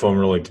even bring up foam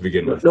rolling to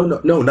begin with.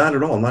 No, not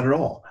at all, not at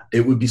all.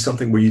 It would be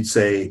something where you'd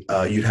say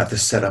you'd have to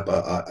set up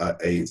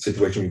a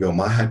situation where you go,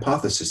 my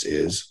hypothesis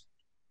is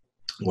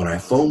when I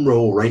foam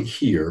roll right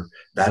here,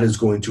 that is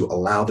going to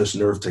allow this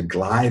nerve to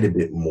glide a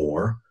bit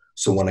more.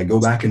 So when I go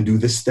back and do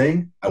this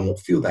thing, I won't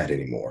feel that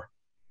anymore.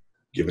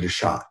 Give it a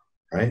shot,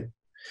 right?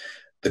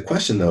 The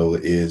question though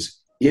is,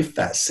 if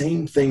that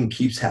same thing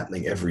keeps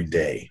happening every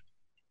day,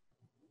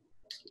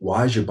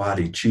 why is your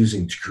body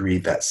choosing to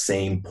create that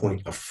same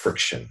point of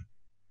friction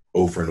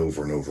over and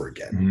over and over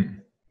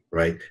again,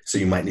 right? So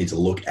you might need to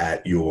look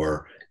at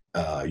your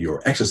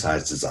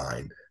exercise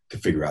design to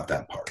figure out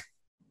that part.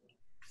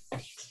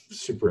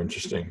 Super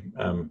interesting.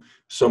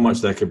 So much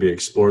that could be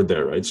explored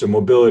there, right? So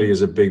mobility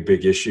is a big,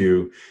 big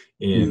issue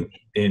in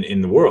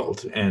the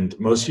world, and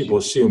most people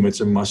assume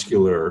it's a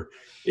muscular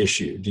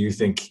issue. Do you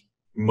think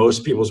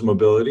most people's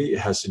mobility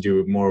has to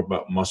do more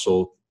about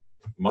muscle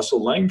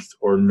length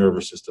or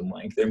nervous system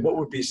length? And what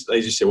would be, as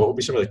you say, what would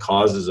be some of the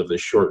causes of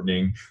this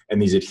shortening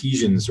and these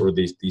adhesions or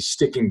these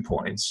sticking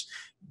points?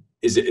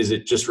 Is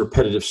it just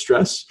repetitive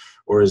stress,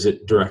 or is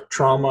it direct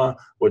trauma?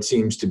 What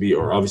seems to be,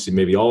 or obviously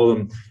maybe all of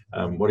them.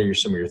 What are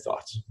some of your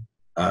thoughts?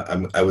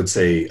 I would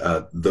say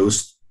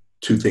those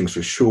two things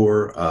for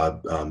sure.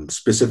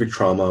 Specific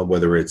trauma,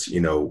 whether it's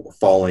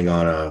falling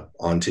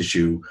on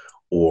tissue,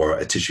 or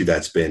a tissue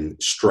that's been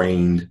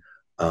strained,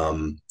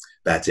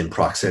 that's in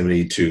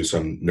proximity to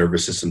some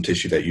nervous system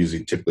tissue that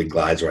typically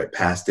glides right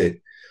past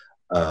it.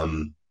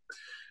 I'm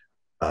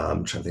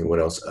trying to think what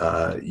else.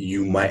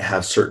 You might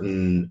have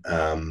certain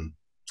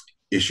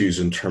issues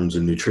in terms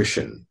of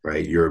nutrition,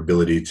 right? Your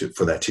ability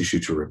for that tissue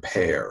to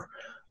repair.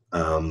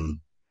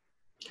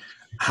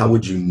 How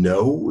would you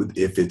know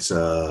if it's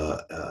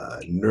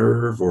a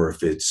nerve or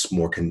if it's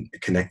more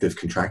connective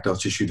contractile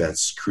tissue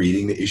that's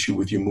creating the issue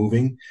with you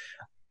moving?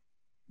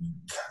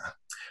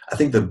 I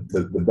think the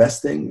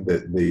best thing,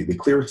 the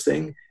clearest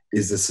thing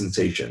is the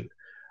sensation.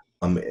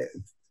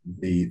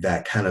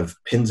 That kind of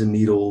pins and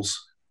needles,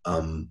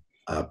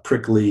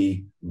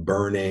 prickly,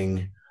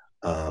 burning.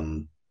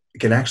 It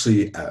can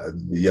actually,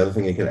 the other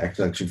thing, it can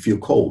actually feel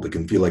cold. It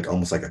can feel like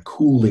almost like a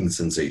cooling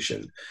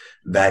sensation.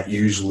 That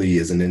usually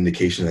is an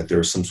indication that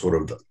there's some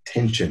sort of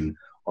tension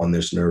on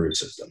this nervous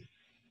system,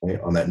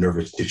 right? On that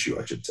nervous tissue,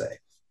 I should say.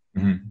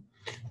 Mm-hmm.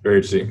 Very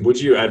interesting. Would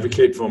you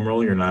advocate foam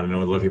rolling or not? I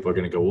know a lot of people are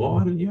going to go, well,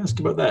 why didn't you ask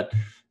about that?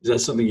 Is that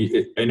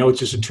something I know it's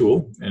just a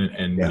tool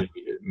and yeah,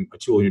 a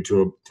tool in your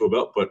tool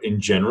belt, but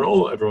in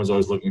general, everyone's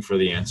always looking for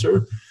the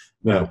answer.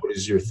 Yeah. What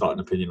is your thought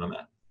and opinion on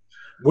that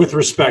with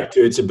respect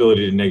to its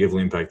ability to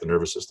negatively impact the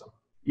nervous system?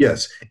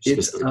 Yes.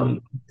 It's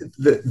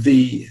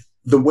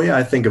the way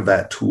I think of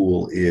that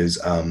tool is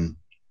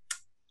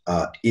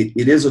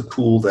it is a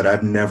tool that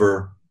I've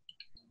never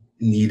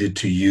needed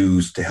to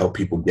use to help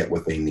people get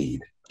what they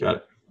need. Got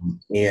it.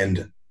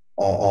 And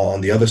on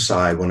the other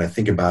side, when I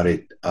think about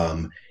it,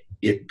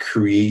 it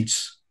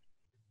creates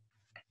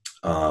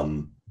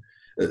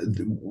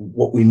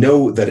what we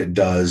know that it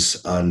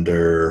does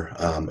under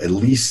at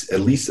least a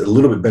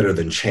little bit better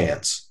than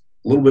chance.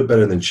 A little bit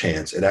better than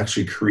chance. It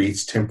actually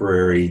creates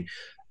temporary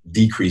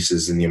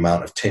decreases in the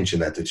amount of tension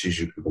that the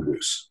tissue can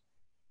produce.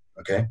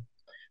 Okay?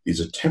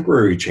 These are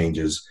temporary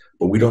changes,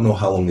 but we don't know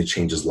how long the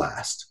changes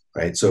last,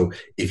 right? So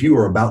if you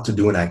are about to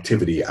do an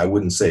activity, I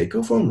wouldn't say,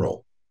 go foam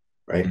roll,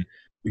 right? Mm-hmm.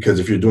 Because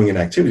if you're doing an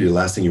activity, the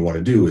last thing you want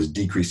to do is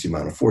decrease the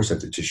amount of force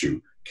that the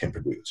tissue can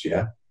produce,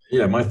 yeah?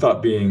 Yeah, my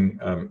thought being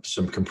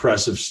some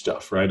compressive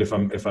stuff, right? If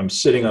I'm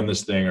sitting on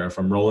this thing or if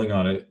I'm rolling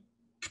on it,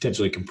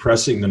 potentially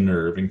compressing the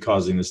nerve and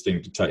causing this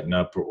thing to tighten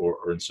up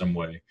or in some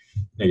way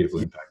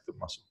negatively impact the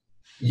muscle.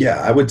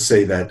 Yeah, I would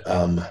say that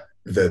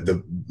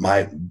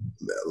my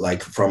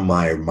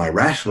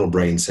rational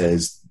brain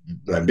says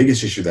my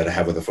biggest issue that I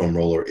have with a foam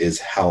roller is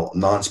how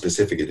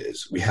non-specific it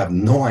is. We have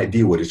no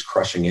idea what it's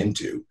crushing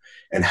into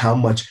and how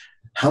much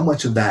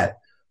of that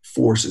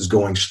force is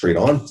going straight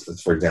on,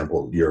 for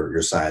example,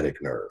 your sciatic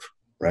nerve,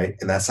 right?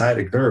 And that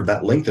sciatic nerve,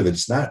 that length of it,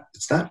 it's not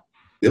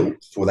built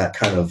for that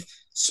kind of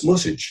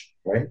smushage,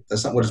 right?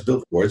 That's not what it's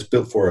built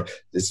for.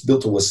 It's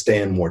built to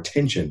withstand more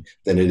tension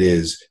than it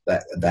is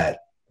that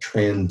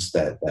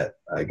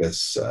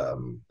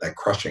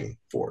crushing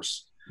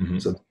force. Mm-hmm.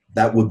 So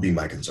that would be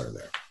my concern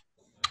there.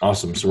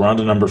 Awesome. So we're on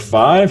to number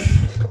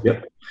 5.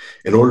 Yep.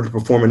 In order to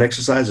perform an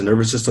exercise, the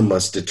nervous system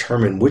must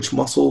determine which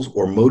muscles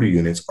or motor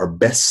units are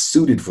best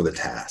suited for the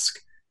task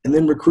and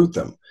then recruit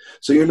them.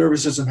 So your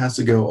nervous system has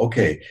to go,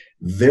 okay,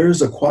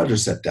 there's a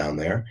quadricep down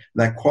there. And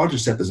that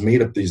quadricep is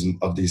made up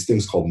of these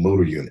things called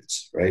motor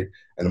units, right?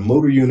 And a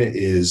motor unit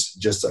is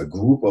just a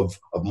group of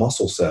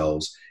muscle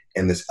cells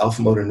and this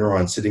alpha motor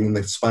neuron sitting in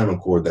the spinal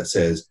cord that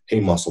says, hey,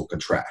 muscle,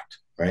 contract,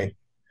 right?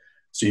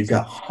 So you've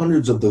got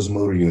hundreds of those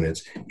motor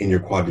units in your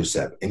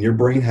quadricep, and your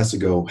brain has to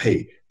go,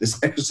 hey,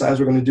 this exercise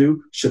we're going to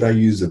do, should I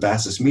use the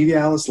vastus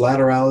medialis,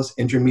 lateralis,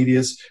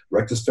 intermedius,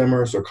 rectus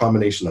femoris, or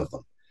combination of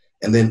them?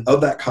 And then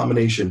of that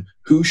combination,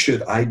 who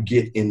should I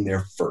get in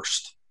there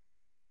first?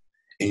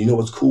 And you know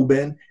what's cool,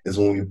 Ben, is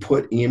when we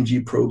put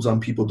EMG probes on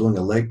people doing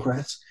a leg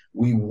press,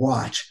 we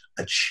watch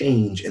a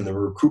change in the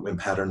recruitment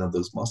pattern of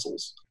those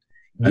muscles.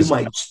 You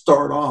might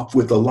start off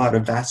with a lot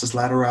of vastus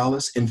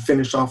lateralis and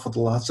finish off with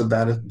lots of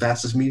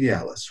vastus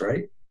medialis,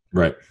 right?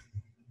 Right.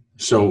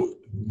 So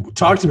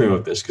talk to me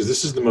about this, because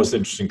this is the most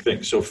interesting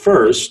thing. So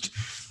first,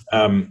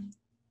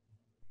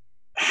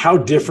 how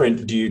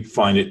different do you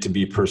find it to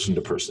be person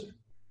to person?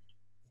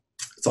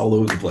 It's all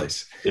over the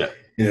place. Yeah.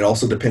 And it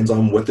also depends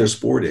on what their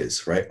sport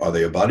is, right? Are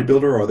they a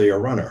bodybuilder or are they a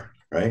runner,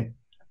 right?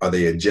 Are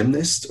they a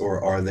gymnast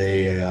or are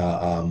they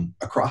a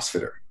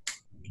CrossFitter?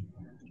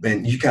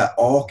 Man, you got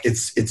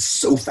it's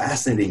so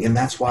fascinating. And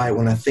that's why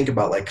when I think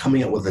about like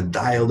coming up with a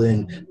dialed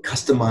in,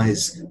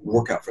 customized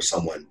workout for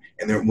someone,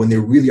 and when they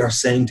really are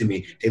saying to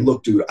me, hey,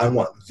 look, dude, I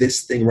want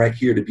this thing right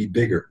here to be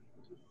bigger.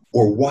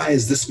 Or why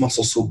is this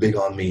muscle so big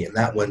on me? And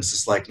that one's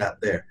just like not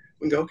there.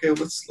 We go, okay,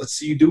 let's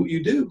see you do what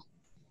you do.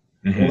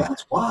 Mm-hmm. Well,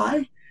 that's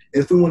why.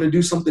 If we want to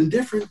do something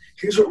different,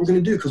 here's what we're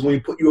going to do. Because when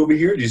we put you over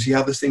here, do you see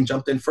how this thing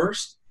jumped in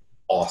first?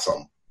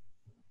 Awesome.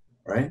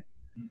 Right?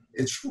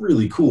 It's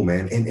really cool,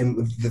 man.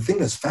 And the thing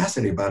that's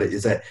fascinating about it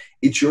is that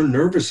it's your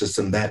nervous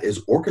system that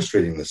is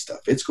orchestrating this stuff.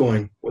 It's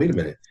going, wait a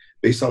minute,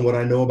 based on what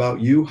I know about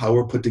you, how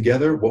we're put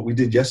together, what we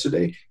did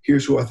yesterday,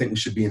 here's who I think we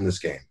should be in this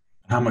game.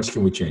 How much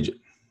can we change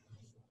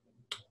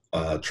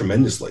it?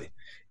 Tremendously.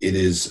 It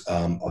is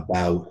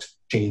about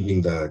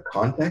changing the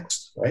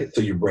context, right? So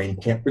your brain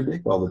can't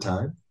predict all the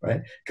time,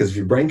 right? Because if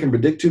your brain can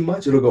predict too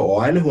much, it'll go, oh,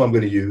 I know who I'm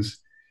going to use.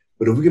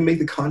 But if we can make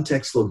the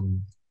context look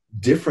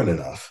different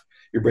enough,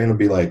 your brain will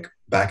be like,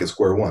 back at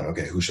square one.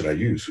 Okay, who should I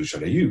use? Who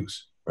should I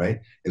use? Right?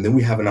 And then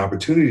we have an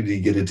opportunity to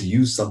get it to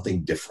use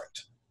something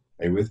different.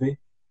 Are you with me?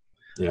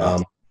 Yeah.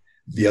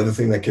 The other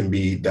thing that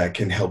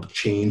can help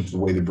change the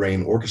way the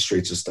brain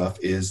orchestrates the stuff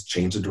is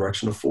change the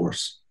direction of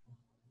force.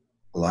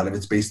 A lot of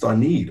it's based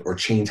on need, or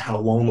change how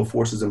long the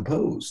force is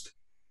imposed.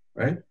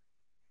 Right?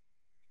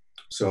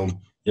 So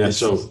yeah.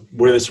 So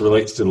where this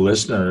relates to the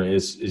listener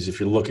is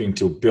if you're looking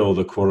to build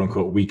a quote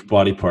unquote weak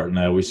body part, and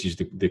I always use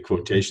the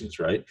quotations,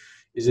 right?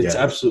 It's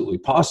absolutely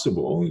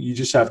possible. You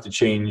just have to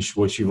change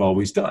what you've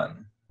always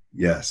done.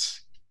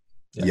 Yes.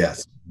 Yeah.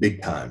 Yes.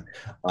 Big time.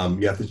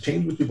 You have to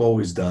change what you've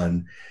always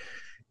done.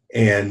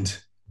 And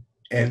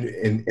that's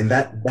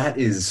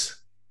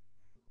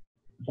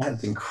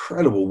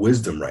incredible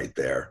wisdom right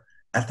there.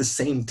 At the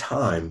same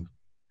time,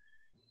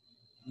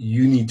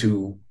 you need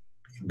to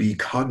be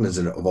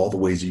cognizant of all the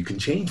ways you can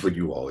change what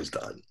you've always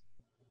done.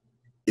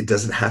 It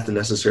doesn't have to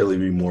necessarily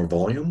be more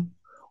volume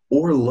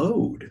or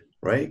load.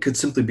 Right? It could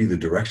simply be the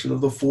direction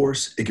of the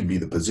force. It could be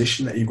the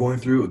position that you're going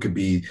through. It could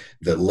be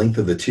the length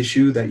of the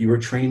tissue that you were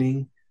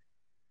training.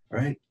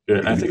 Right?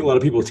 Yeah, I think a lot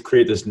of people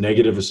create this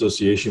negative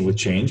association with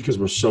change because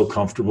we're so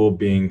comfortable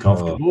being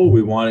comfortable.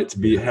 We want it to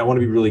be, hey, I want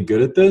to be really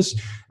good at this.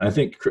 And I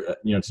think,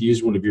 to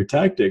use one of your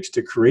tactics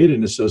to create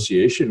an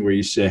association where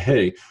you say,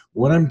 hey,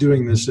 when I'm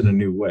doing this in a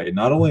new way,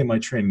 not only am I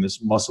training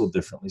this muscle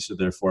differently, so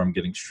therefore I'm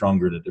getting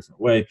stronger in a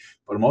different way,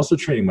 but I'm also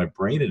training my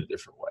brain in a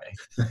different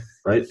way.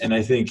 Right. And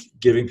I think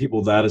giving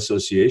people that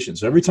association.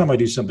 So every time I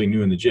do something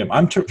new in the gym,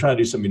 I'm trying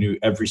to do something new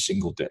every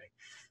single day.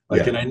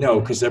 And I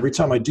know, because every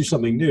time I do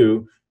something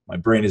new, my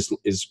brain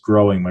is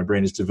growing. My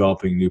brain is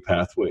developing new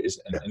pathways.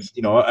 And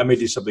I may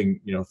do something,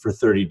 for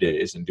 30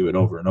 days and do it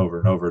over and over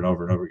and over and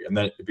over and over again. And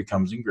then it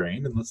becomes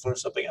ingrained, and let's learn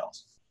something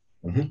else.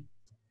 Mm-hmm.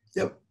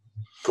 Yep.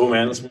 Cool,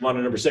 man. Let's move on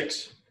to number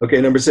 6.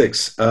 Okay. Number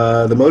 6,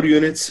 the motor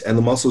units and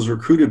the muscles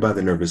recruited by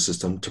the nervous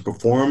system to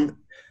perform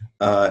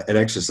an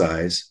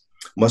exercise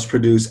must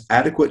produce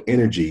adequate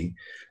energy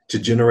to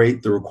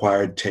generate the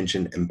required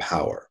tension and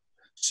power.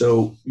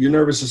 So your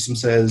nervous system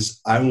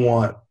says, I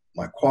want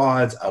my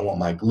quads, I want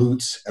my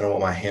glutes, and I want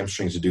my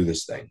hamstrings to do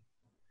this thing.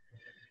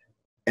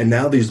 And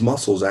now these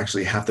muscles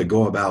actually have to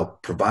go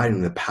about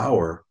providing the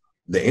power,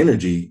 the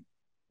energy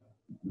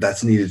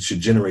that's needed to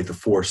generate the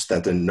force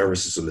that the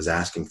nervous system is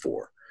asking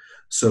for.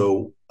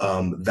 So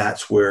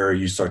that's where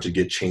you start to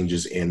get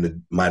changes in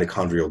the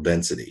mitochondrial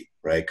density,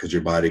 right? Because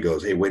your body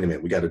goes, hey, wait a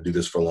minute, we got to do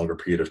this for a longer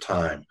period of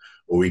time.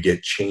 Or we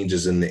get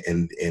changes in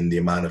the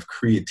amount of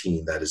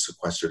creatine that is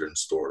sequestered and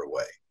stored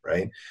away,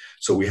 right?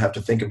 So we have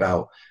to think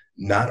about,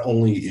 not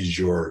only is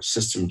your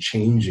system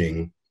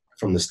changing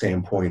from the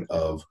standpoint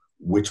of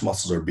which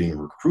muscles are being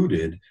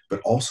recruited, but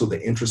also the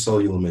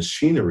intracellular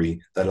machinery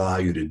that allow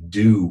you to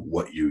do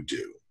what you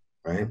do,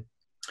 right?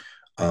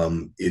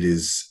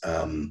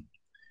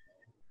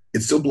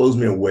 It still blows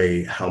me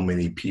away how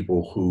many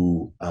people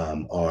who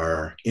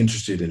are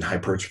interested in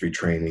hypertrophy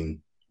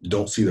training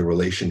don't see the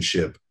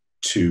relationship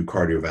to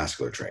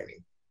cardiovascular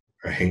training,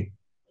 right?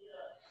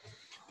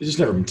 It's just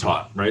never been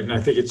taught, right? And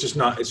I think it's just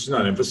not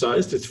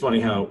emphasized. It's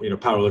funny how,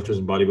 powerlifters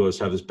and bodybuilders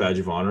have this badge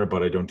of honor,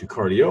 but I don't do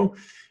cardio.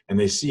 And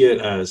they see it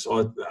as,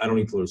 oh, I don't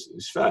need to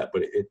lose fat,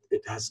 but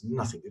it has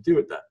nothing to do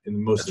with that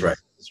in most of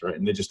cases, right?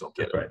 And they just don't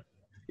get it. Right.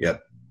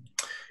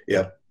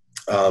 Yep.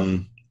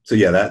 So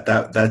yeah,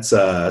 that's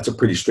a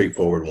pretty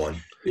straightforward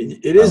one.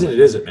 It is and it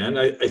isn't, man.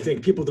 I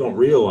think people don't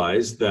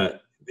realize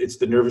that it's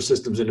the nervous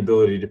system's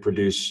inability to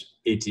produce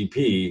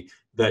ATP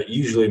that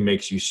usually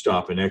makes you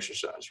stop and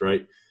exercise,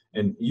 right?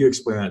 And you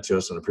explained that to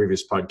us on a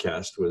previous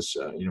podcast was,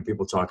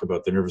 people talk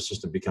about the nervous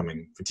system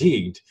becoming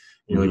fatigued.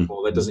 And you're like,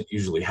 well, that doesn't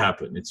usually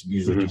happen. It's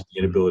usually just the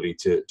inability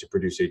to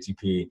produce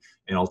ATP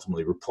and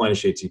ultimately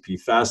replenish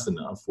ATP fast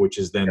enough, which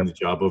is then the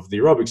job of the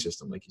aerobic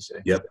system, like you say.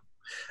 Yep.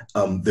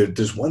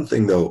 There's one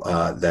thing, though,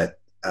 that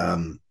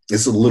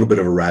it's a little bit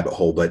of a rabbit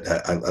hole, but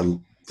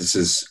this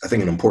is, I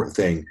think, an important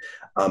thing.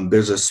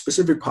 There's a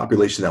specific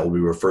population that will be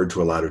referred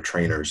to a lot of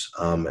trainers,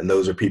 and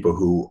those are people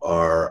who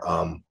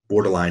are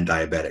borderline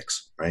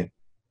diabetics, right?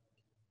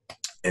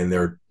 And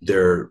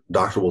their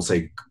doctor will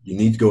say, you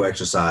need to go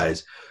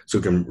exercise so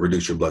it can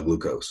reduce your blood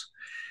glucose.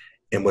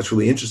 And what's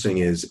really interesting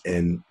is,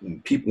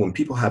 when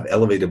people have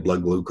elevated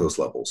blood glucose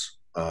levels,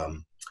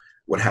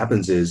 what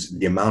happens is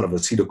the amount of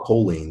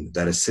acetylcholine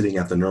that is sitting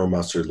at the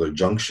neuromuscular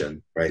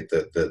junction, right?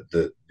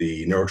 The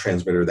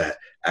neurotransmitter that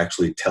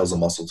actually tells a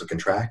muscle to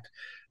contract,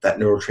 that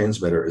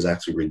neurotransmitter is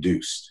actually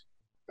reduced,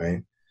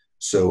 right?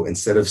 So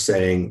instead of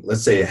saying,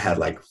 let's say it had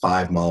like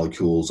 5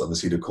 molecules of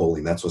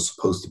acetylcholine, that's what's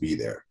supposed to be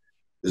there.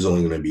 There's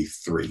only going to be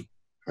 3,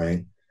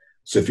 right?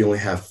 So if you only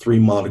have 3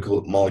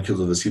 molecules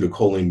of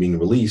acetylcholine being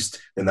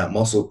released, then that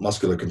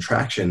muscular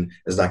contraction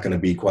is not going to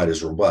be quite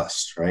as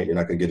robust, right? You're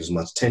not going to get as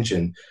much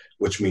tension,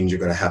 which means you're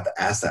going to have to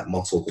ask that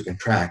muscle to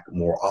contract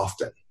more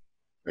often.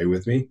 Are you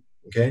with me?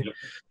 Okay. Yep.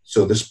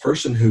 So this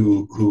person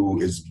who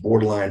is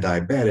borderline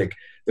diabetic,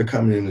 they're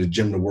coming into the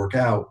gym to work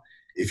out.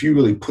 If you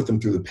really put them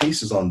through the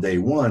paces on day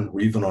 1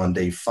 or even on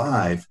day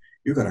 5,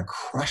 you're going to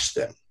crush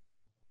them,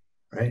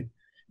 right?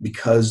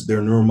 Because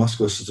their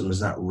neuromuscular system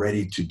is not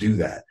ready to do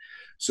that.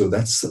 So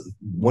that's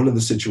one of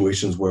the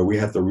situations where we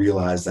have to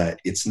realize that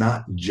it's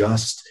not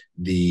just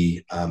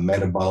the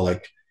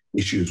metabolic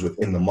issues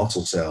within the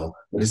muscle cell,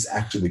 but it's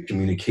actually the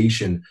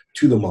communication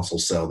to the muscle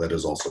cell that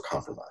is also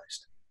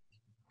compromised.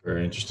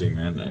 Very interesting,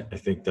 man. I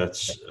think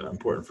that's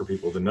important for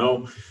people to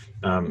know.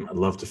 I'd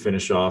love to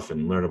finish off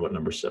and learn about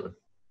number 7.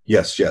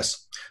 Yes.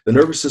 The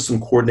nervous system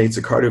coordinates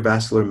the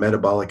cardiovascular,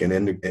 metabolic,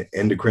 and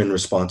endocrine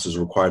responses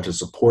required to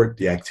support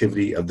the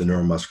activity of the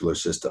neuromuscular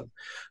system.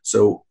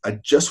 So I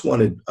just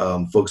wanted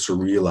folks to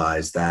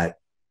realize that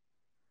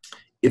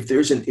if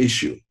there's an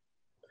issue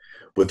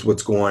with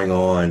what's going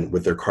on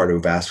with their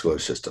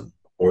cardiovascular system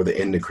or the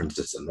endocrine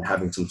system, they're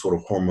having some sort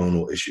of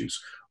hormonal issues,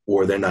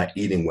 or they're not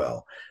eating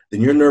well,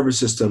 then your nervous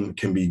system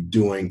can be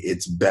doing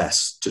its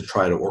best to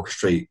try to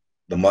orchestrate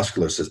the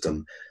muscular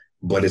system,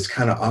 but it's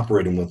kind of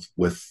operating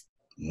with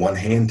one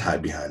hand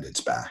tied behind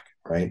its back,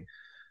 right?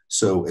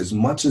 So as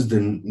much as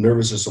the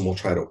nervous system will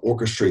try to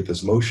orchestrate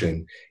this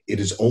motion, it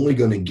is only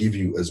going to give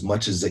you as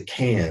much as it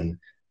can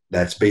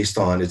that's based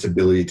on its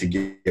ability to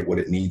get what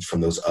it needs from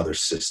those other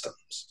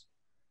systems.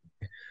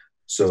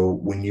 So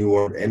when you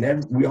are,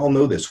 and we all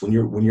know this, when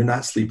you're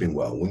not sleeping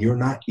well, when you're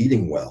not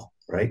eating well,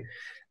 right?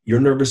 Your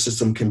nervous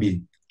system can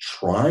be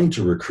trying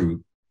to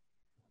recruit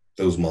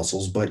those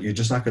muscles, but you're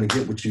just not going to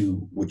get what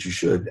you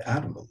should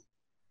out of them.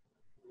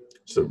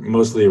 So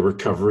mostly a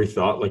recovery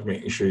thought, like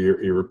making sure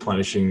you're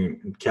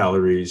replenishing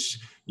calories,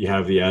 you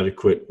have the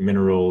adequate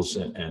minerals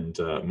and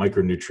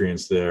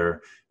micronutrients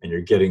there, and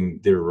you're getting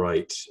the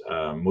right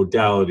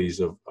modalities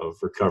of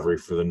recovery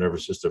for the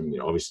nervous system,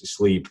 obviously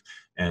sleep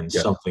and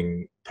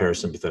something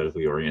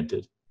parasympathetically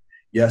oriented.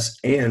 Yes,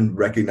 and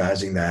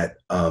recognizing that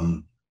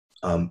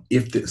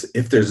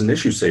if there's an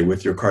issue, say,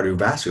 with your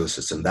cardiovascular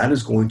system, that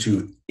is going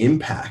to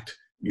impact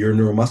your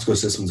neuromuscular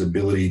system's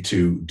ability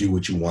to do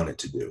what you want it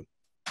to do.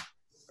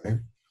 Okay.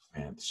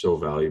 Man, so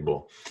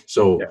valuable.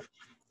 So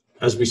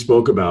as we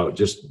spoke about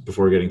just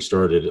before getting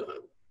started,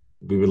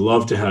 we would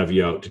love to have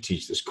you out to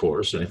teach this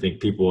course. And I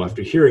think people,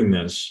 after hearing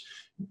this,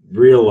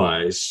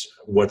 realize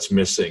what's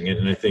missing.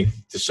 And I think,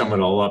 to sum it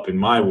all up in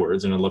my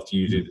words, and I'd love to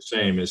you do the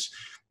same, is,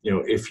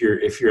 if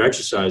you're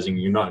exercising,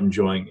 you're not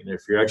enjoying it.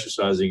 If you're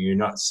exercising, you're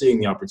not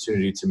seeing the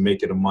opportunity to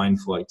make it a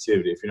mindful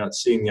activity. If you're not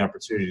seeing the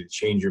opportunity to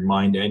change your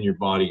mind and your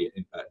body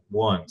at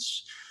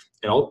once,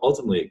 and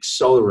ultimately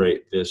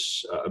accelerate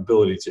this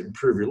ability to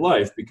improve your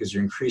life, because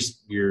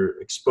you're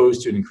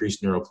exposed to an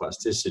increased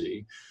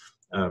neuroplasticity.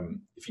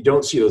 If you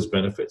don't see those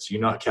benefits,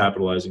 you're not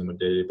capitalizing on a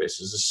day-to-day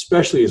basis,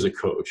 especially as a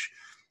coach,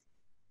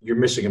 you're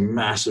missing a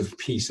massive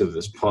piece of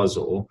this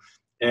puzzle.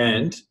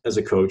 And as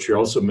a coach, you're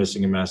also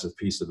missing a massive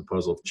piece of the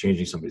puzzle of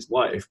changing somebody's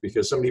life,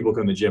 because some people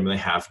come to the gym and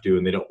they have to,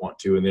 and they don't want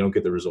to, and they don't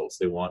get the results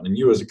they want. And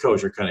you as a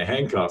coach are kind of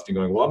handcuffed and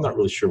going, well, I'm not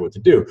really sure what to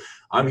do.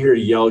 I'm here to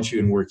yell at you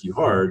and work you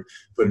hard.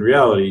 But in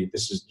reality,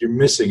 you're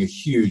missing a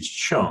huge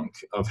chunk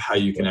of how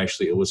you can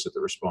actually elicit the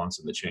response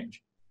and the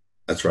change.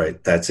 That's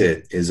right. That's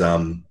it.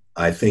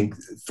 I think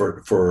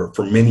for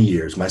many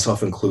years,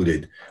 myself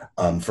included,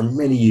 for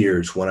many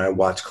years, when I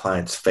watched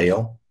clients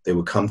fail, they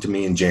would come to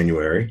me in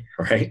January,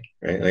 right?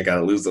 Right. I got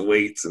to lose the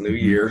weight. It's a new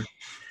year,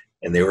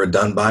 and they were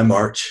done by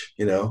March,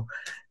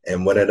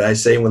 And what did I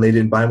say when they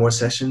didn't buy more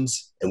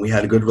sessions and we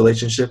had a good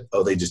relationship?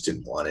 Oh, they just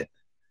didn't want it.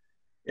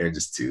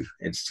 It's too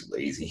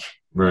lazy.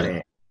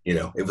 Right.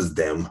 It was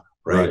them,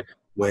 right? Right.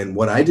 When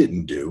what I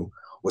didn't do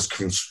was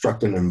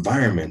construct an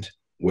environment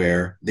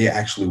where they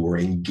actually were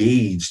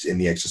engaged in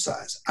the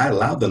exercise. I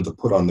allowed them to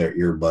put on their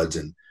earbuds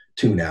and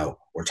tune out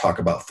or talk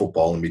about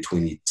football in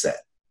between each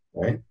set,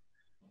 right?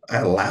 I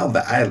allowed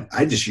that.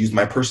 I just used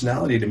my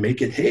personality to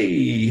make it,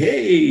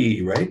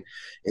 hey, right?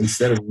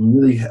 Instead of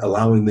really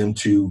allowing them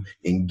to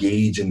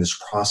engage in this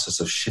process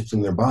of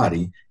shifting their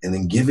body and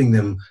then giving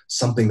them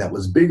something that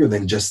was bigger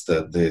than just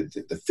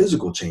the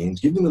physical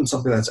change, giving them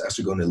something that's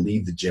actually going to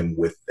leave the gym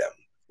with them,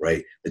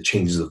 right? The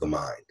changes of the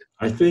mind.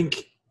 I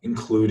think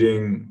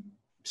including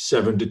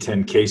 7 to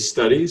 10 case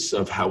studies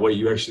of what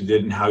you actually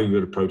did and how you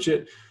would approach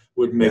it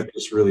would make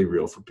this really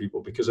real for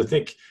people, because I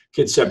think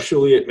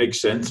conceptually it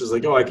makes sense. It's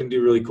like, oh, I can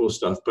do really cool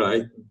stuff,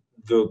 but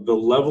the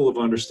level of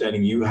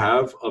understanding you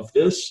have of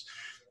this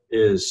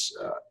is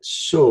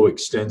so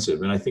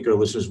extensive, and I think our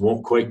listeners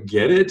won't quite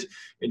get it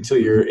until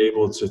you're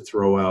able to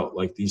throw out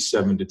like these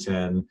 7 to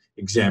 10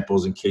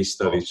 examples and case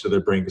studies, so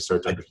their brain can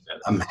start to understand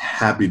it. I'm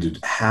happy to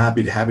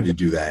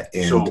do that.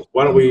 And so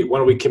why don't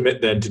we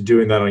commit then to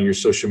doing that on your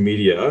social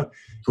media?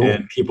 Cool.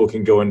 And people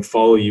can go and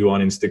follow you on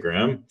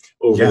Instagram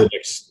over the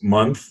next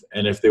month.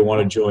 And if they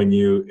want to join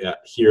you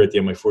here at the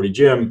MY40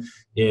 gym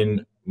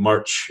in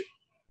March,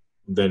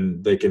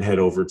 then they can head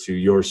over to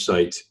your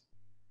site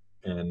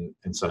and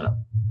sign up.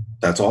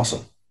 That's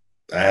awesome.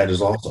 That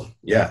is awesome.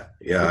 Yeah,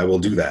 I will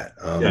do that.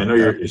 I know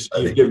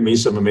you've given me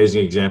some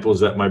amazing examples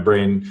that my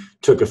brain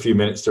took a few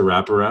minutes to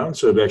wrap around.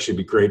 So it'd actually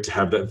be great to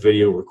have that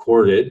video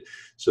recorded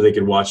so they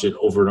can watch it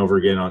over and over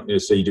again on,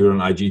 say you do it on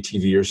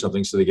IGTV or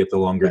something, so they get the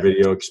longer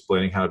video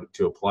explaining how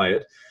to apply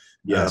it.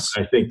 Yes.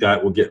 I think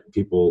that will get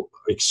people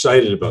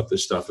excited about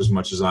this stuff as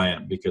much as I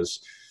am,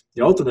 because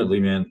ultimately,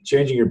 man,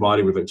 changing your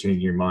body without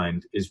changing your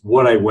mind is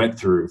what I went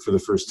through for the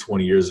first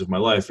 20 years of my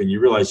life. And you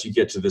realize you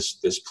get to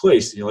this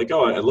place and you're like,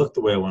 oh, I look the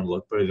way I want to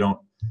look, but I don't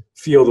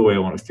feel the way I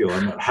want to feel.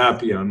 I'm not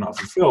happy. I'm not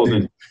fulfilled.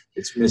 And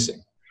it's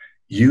missing.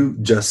 You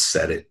just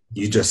said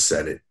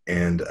it.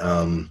 And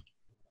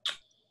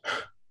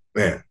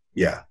man,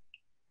 yeah.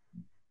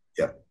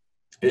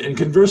 And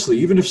conversely,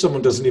 even if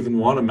someone doesn't even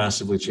want to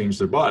massively change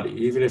their body,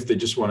 even if they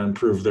just want to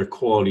improve their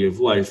quality of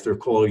life, their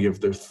quality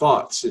of their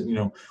thoughts,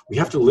 we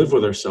have to live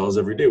with ourselves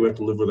every day. We have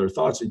to live with our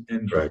thoughts.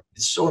 And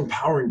It's so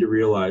empowering to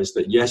realize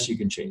that, yes, you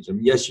can change them.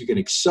 Yes, you can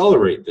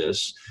accelerate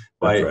this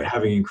by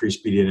having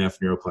increased BDNF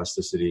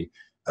neuroplasticity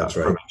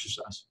from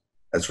exercise.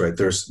 That's right.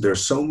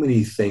 There's so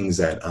many things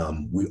that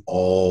we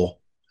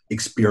all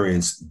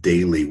experience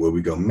daily where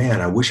we go, man,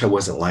 I wish I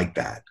wasn't like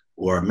that.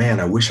 Or, man,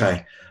 I wish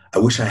I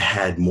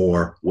had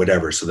more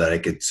whatever so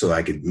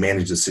I could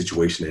manage the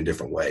situation in a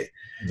different way.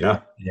 Yeah.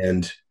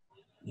 And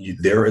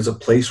there is a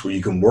place where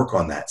you can work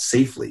on that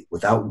safely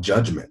without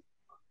judgment,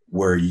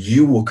 where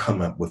you will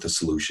come up with a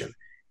solution.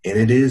 And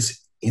it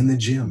is in the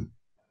gym.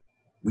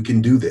 We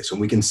can do this,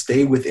 and we can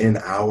stay within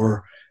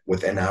our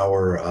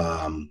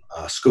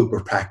scope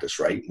of practice,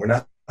 right? We're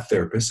not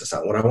therapists. That's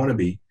not what I want to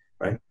be,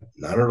 right?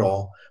 Not at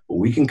all. But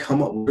we can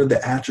come up with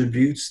the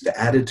attributes, the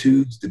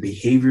attitudes, the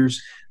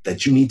behaviors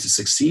that you need to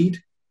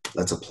succeed.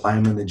 Let's apply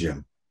them in the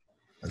gym.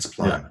 Let's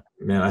apply them.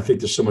 Man, I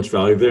think there's so much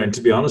value there. And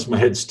to be honest, my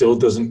head still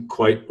doesn't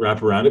quite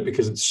wrap around it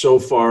because it's so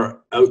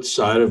far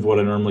outside of what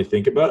I normally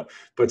think about.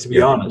 But to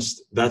be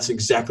honest, that's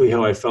exactly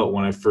how I felt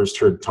when I first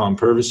heard Tom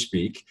Purvis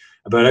speak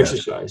about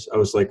exercise. I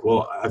was like,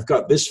 well, I've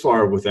got this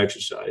far with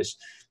exercise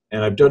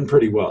and I've done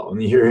pretty well.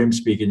 And you hear him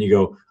speak and you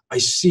go, I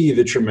see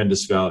the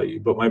tremendous value,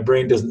 but my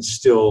brain doesn't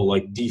still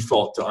like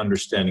default to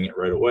understanding it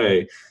right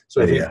away.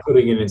 So I think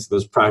putting it into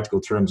those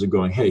practical terms of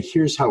going, hey,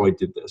 here's how I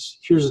did this.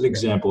 Here's an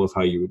example of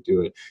how you would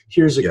do it.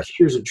 Here's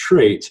a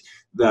trait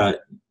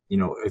that,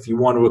 if you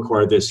want to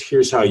acquire this,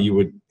 here's how you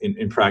would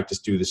in practice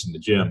do this in the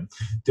gym.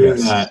 Doing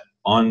that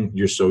on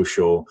your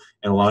social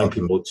and allowing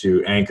people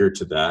to anchor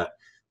to that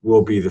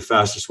will be the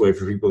fastest way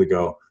for people to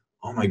go,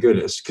 oh my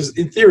goodness. Because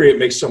in theory, it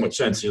makes so much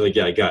sense. You're like,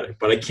 yeah, I got it.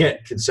 But I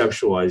can't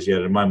conceptualize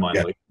yet in my mind.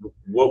 Like,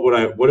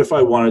 what if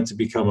I wanted to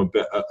become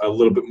a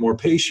little bit more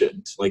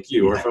patient like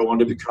you, or if I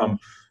wanted to become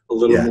a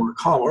little more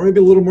calm, or maybe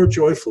a little more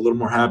joyful, a little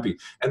more happy.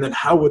 And then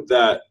how would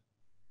that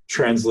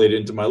translate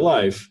into my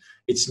life?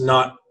 It's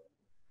not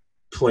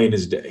plain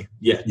as day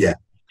yet. Yeah,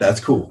 that's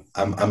cool.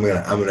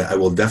 I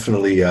will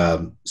definitely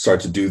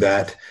start to do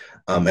that.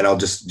 And I'll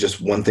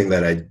just one thing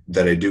that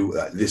I do,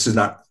 this is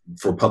not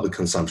for public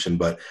consumption,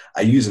 but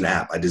I use an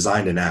app. I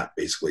designed an app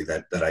basically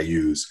that I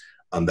use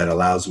that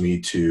allows me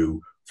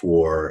to,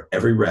 for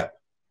every rep,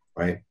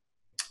 right?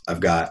 I've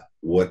got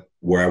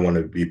where I want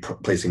to be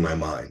placing my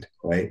mind,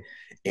 right?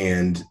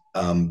 And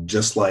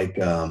just like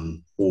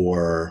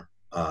for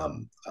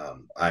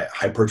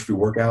hypertrophy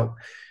workout,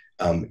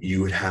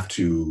 You would have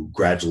to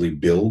gradually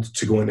build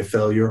to go into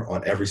failure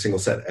on every single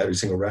set, every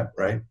single rep,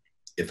 right?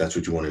 If that's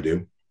what you want to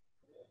do.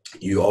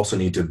 You also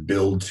need to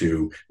build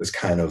to this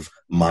kind of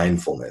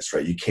mindfulness,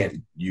 right?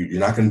 You're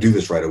not going to do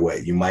this right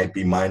away. You might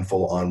be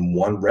mindful on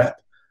one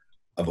rep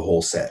of a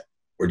whole set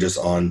or just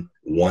on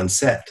one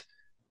set,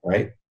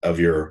 right, of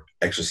your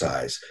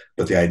exercise.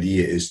 But the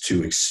idea is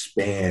to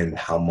expand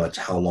how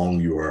long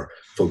you are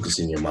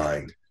focusing your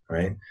mind,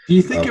 right? Do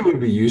you think it would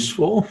be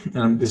useful,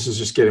 and this is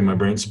just getting my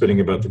brain spinning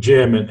about the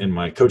gym and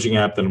my coaching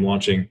app that I'm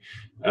launching,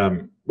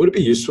 would it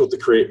be useful to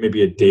create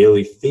maybe a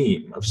daily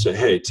theme of say,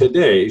 hey,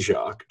 today,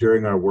 Jacques,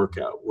 during our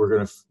workout,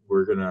 we're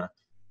gonna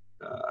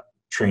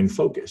train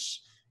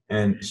focus,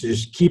 and so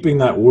just keeping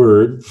that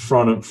word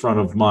front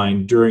of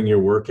mind during your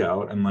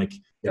workout, and like,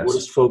 yes. What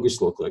does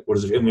focus look like? What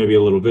is it? And maybe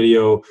a little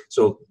video.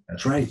 So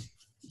that's right.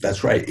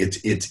 That's right.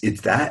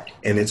 It's that,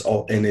 and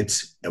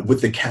it's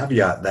with the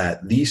caveat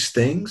that these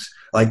things,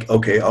 like,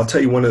 okay, I'll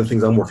tell you one of the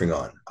things I'm working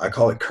on. I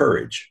call it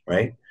courage,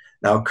 right?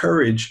 Now,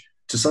 courage,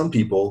 to some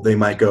people, they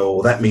might go,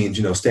 well, that means,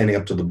 standing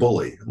up to the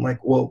bully. I'm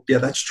like, well, yeah,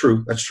 that's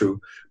true. That's true.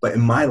 But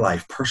in my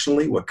life,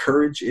 personally, what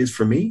courage is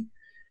for me,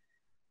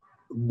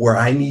 where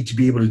I need to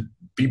be able to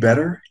be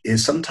better,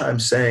 is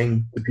sometimes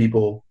saying to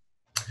people,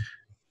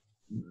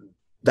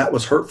 that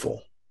was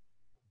hurtful.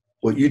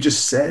 What you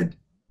just said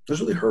was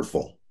really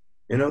hurtful.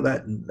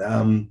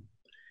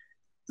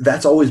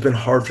 That's always been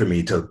hard for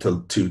me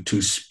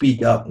to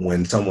speak up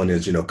when someone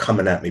is,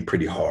 coming at me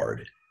pretty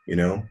hard,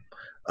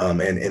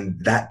 and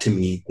that to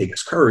me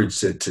takes courage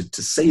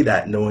to say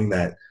that, knowing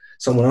that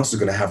someone else is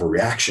going to have a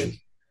reaction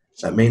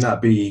that may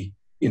not be,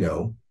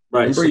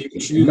 right. So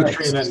you nice.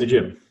 Train that in the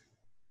gym.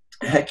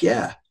 Heck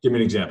yeah. Give me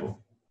an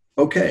example.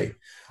 Okay.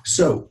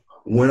 So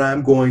when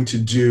I'm going to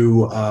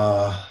do,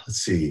 let's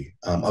see,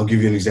 I'll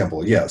give you an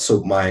example. Yeah.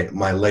 So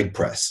my leg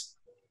press,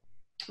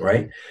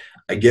 right?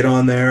 I get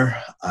on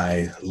there,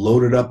 I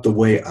load it up the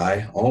way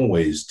I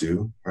always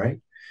do, right?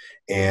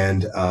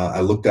 And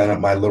I look down at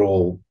my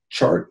little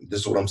chart.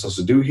 This is what I'm supposed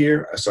to do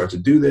here. I start to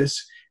do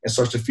this and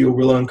starts to feel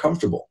really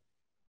uncomfortable.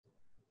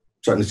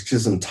 Starting to get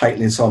some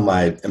tightness in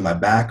my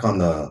back on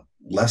the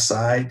left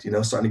side,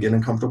 starting to get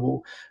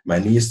uncomfortable. My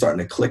knee is starting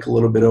to click a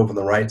little bit over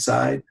the right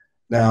side.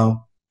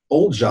 Now,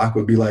 old Jacques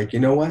would be like, you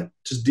know what?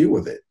 Just deal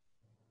with it.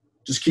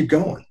 Just keep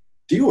going.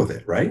 Deal with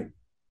it, right?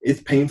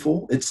 It's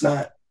painful. It's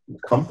not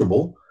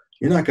comfortable.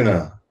 You're not going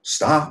to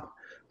stop.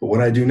 But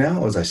what I do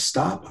now is I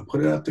stop, I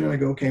put it up there, and I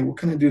go, okay, what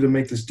can I do to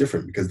make this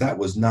different? Because that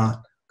was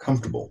not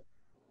comfortable.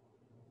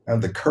 I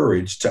have the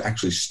courage to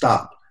actually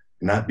stop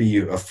and not be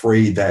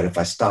afraid that if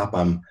I stop,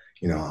 I'm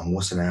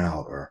wussing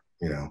out, or,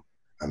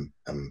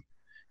 I'm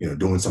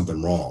doing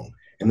something wrong.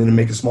 And then to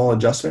make a small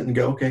adjustment and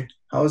go, okay,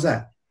 how is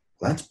that?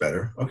 Well, that's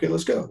better. Okay,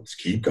 let's go. Let's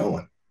keep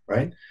going,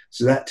 right?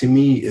 So that to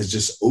me is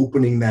just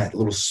opening that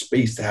little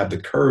space to have the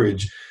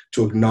courage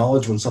to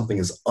acknowledge when something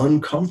is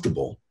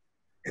uncomfortable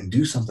and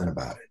do something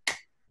about it.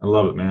 I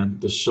love it, man.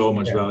 There's so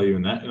much value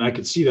in that. And I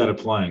could see that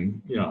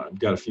applying. I've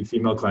got a few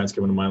female clients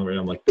coming to mind right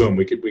now. I'm like, boom,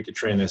 we could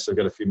train this. I've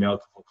got a few male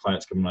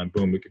clients coming to mind.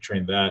 Boom, we could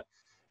train that.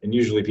 And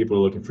usually people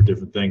are looking for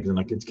different things. And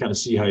I could kind of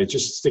see how it's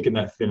just sticking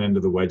that thin end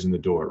of the wedge in the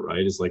door,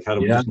 right? It's like, how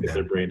do we just get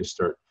their brain to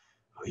start,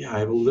 oh yeah, I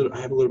have a little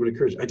bit of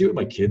courage. I do it with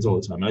my kids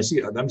all the time.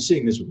 I'm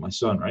seeing this with my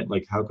son, right?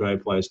 Like, how could I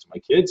apply this to my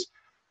kids?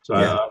 So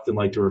I often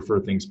like to refer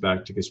things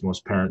back to, because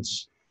most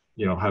parents,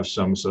 have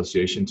some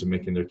association to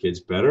making their kids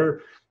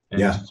better. And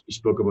you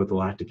spoke about the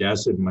lactic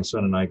acid. My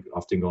son and I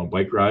often go on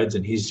bike rides,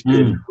 and he's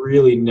getting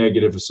really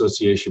negative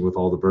association with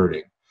all the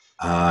birding.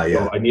 So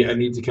I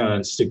need to kind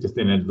of stick the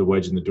thin end of the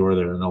wedge in the door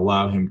there and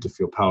allow him to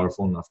feel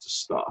powerful enough to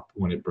stop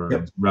when it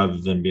burns, rather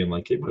than being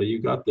like, hey, buddy,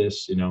 you got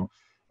this, And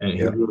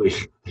he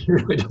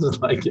really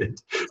doesn't like it.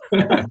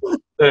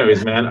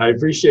 Anyways, man, I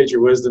appreciate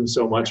your wisdom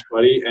so much,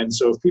 buddy. And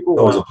so if people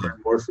want to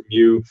learn more from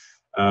you,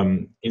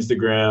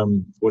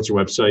 Instagram, what's your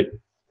website?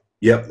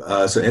 Yep.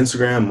 So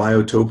Instagram,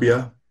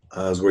 Myotopia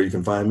is where you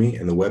can find me.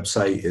 And the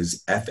website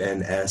is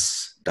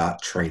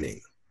fns.training.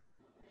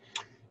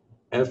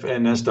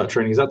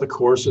 fns.training. Is that the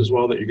course as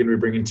well that you're going to be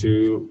bringing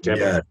to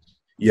Tampa? Yeah.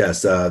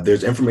 Yes.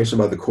 There's information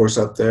about the course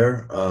up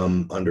there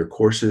under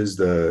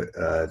courses.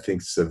 I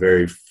think it's the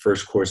very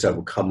first course that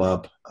will come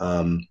up.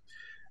 The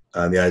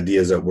idea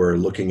is that we're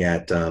looking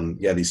at,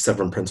 these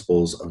 7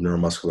 principles of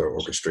neuromuscular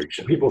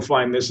orchestration. People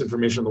find this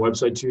information on the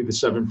website too, the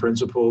 7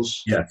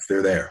 principles. Yes,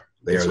 they're there.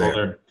 They are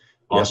there.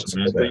 Awesome,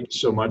 man. Thank you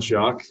so much,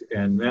 Jacques.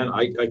 And man,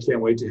 I can't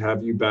wait to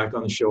have you back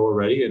on the show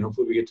already. And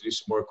hopefully we get to do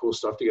some more cool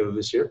stuff together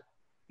this year.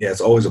 Yeah, it's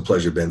always a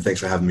pleasure, Ben. Thanks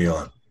for having me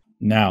on.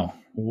 Now,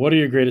 what are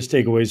your greatest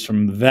takeaways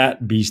from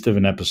that beast of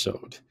an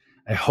episode?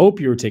 I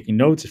hope you were taking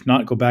notes. If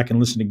not, go back and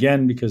listen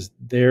again, because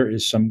there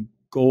is some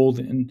gold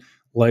and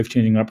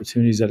life-changing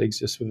opportunities that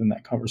exist within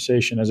that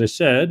conversation. As I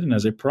said, and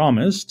as I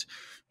promised,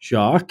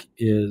 Jacques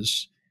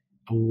is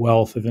a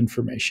wealth of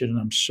information, and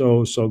I'm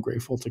so, so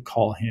grateful to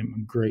call him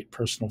a great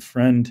personal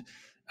friend.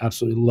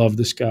 Absolutely love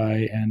this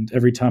guy, and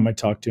every time I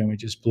talk to him, it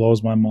just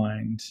blows my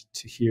mind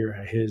to hear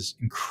his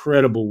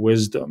incredible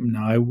wisdom.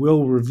 Now, I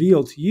will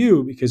reveal to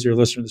you, because you're a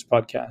listener to this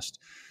podcast,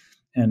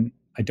 and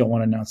I don't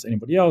want to announce to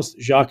anybody else.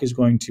 Jacques is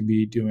going to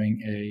be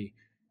doing a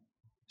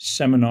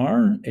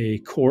seminar, a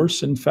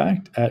course, in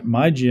fact, at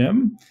my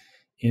gym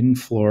in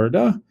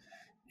Florida.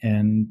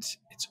 And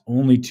it's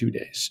only 2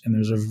 days, and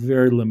there's a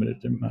very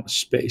limited amount of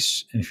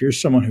space. And if you're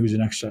someone who's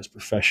an exercise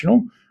professional,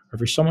 or if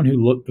you're someone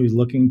who's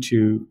looking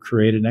to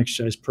create an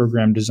exercise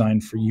program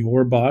designed for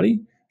your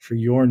body, for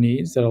your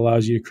needs, that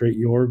allows you to create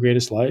your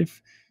greatest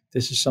life,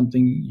 this is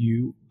something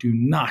you do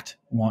not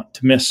want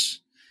to miss.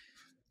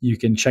 You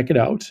can check it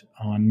out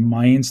on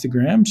my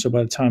Instagram. So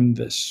by the time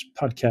this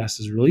podcast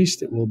is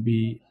released, it will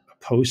be a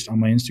post on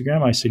my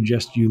Instagram. I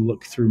suggest you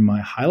look through my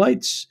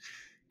highlights,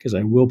 because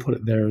I will put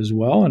it there as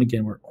well. And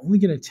again, we're only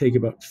going to take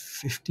about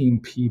 15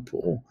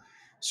 people.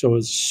 So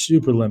it's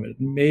super limited.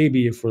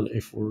 Maybe if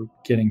we're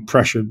getting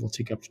pressured, we'll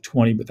take up to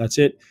 20, but that's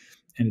it.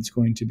 And it's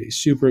going to be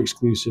super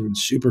exclusive and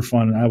super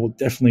fun. And I will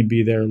definitely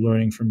be there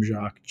learning from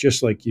Jacques,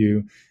 just like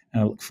you.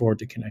 And I look forward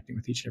to connecting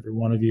with each and every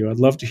one of you. I'd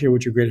love to hear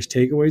what your greatest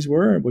takeaways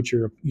were, what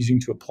you're using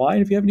to apply.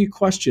 And if you have any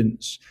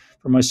questions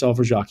for myself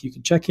or Jacques, you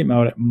can check him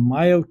out at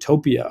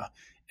Myotopia,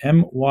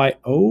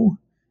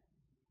 MYOTOPIA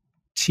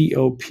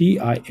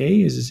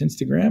is his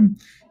Instagram.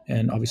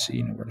 And obviously,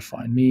 you know where to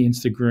find me,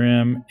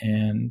 Instagram.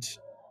 And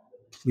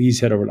please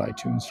head over to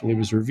iTunes to leave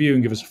us a review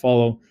and give us a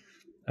follow.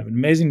 Have an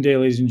amazing day,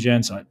 ladies and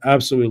gents. I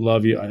absolutely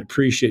love you. I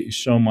appreciate you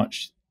so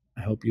much.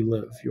 I hope you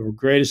live your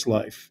greatest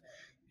life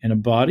in a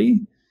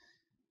body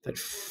that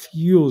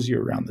fuels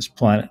you around this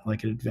planet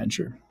like an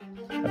adventure.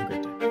 Have a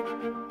great day.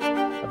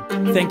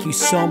 Thank you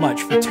so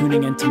much for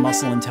tuning into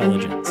Muscle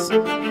Intelligence.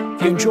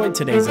 If you enjoyed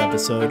today's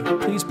episode,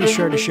 please be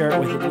sure to share it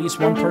with at least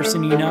one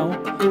person you know.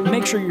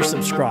 Make sure you're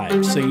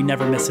subscribed so you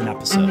never miss an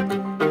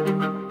episode.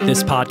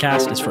 This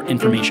podcast is for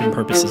information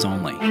purposes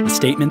only. The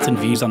statements and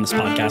views on this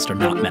podcast are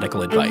not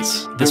medical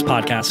advice. This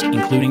podcast,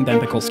 including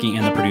Ben Pakulski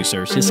and the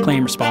producers,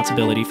 disclaim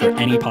responsibility for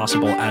any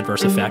possible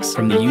adverse effects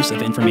from the use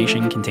of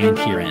information contained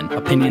herein.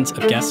 Opinions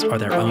of guests are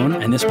their own,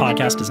 and this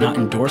podcast does not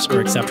endorse or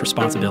accept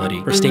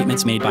responsibility for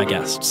statements made by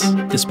guests.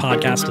 This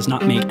podcast does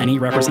not make any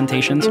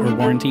representations or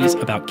warranties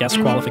about guest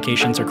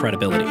qualifications or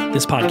credibility.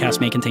 This podcast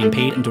may contain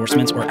paid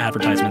endorsements or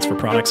advertisements for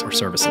products or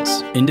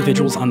services.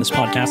 Individuals on this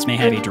podcast may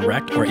have a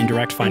direct or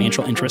indirect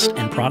financial interest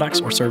in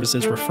products or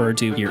services referred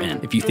to herein.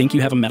 If you think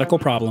you have a medical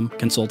problem,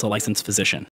 consult a licensed physician.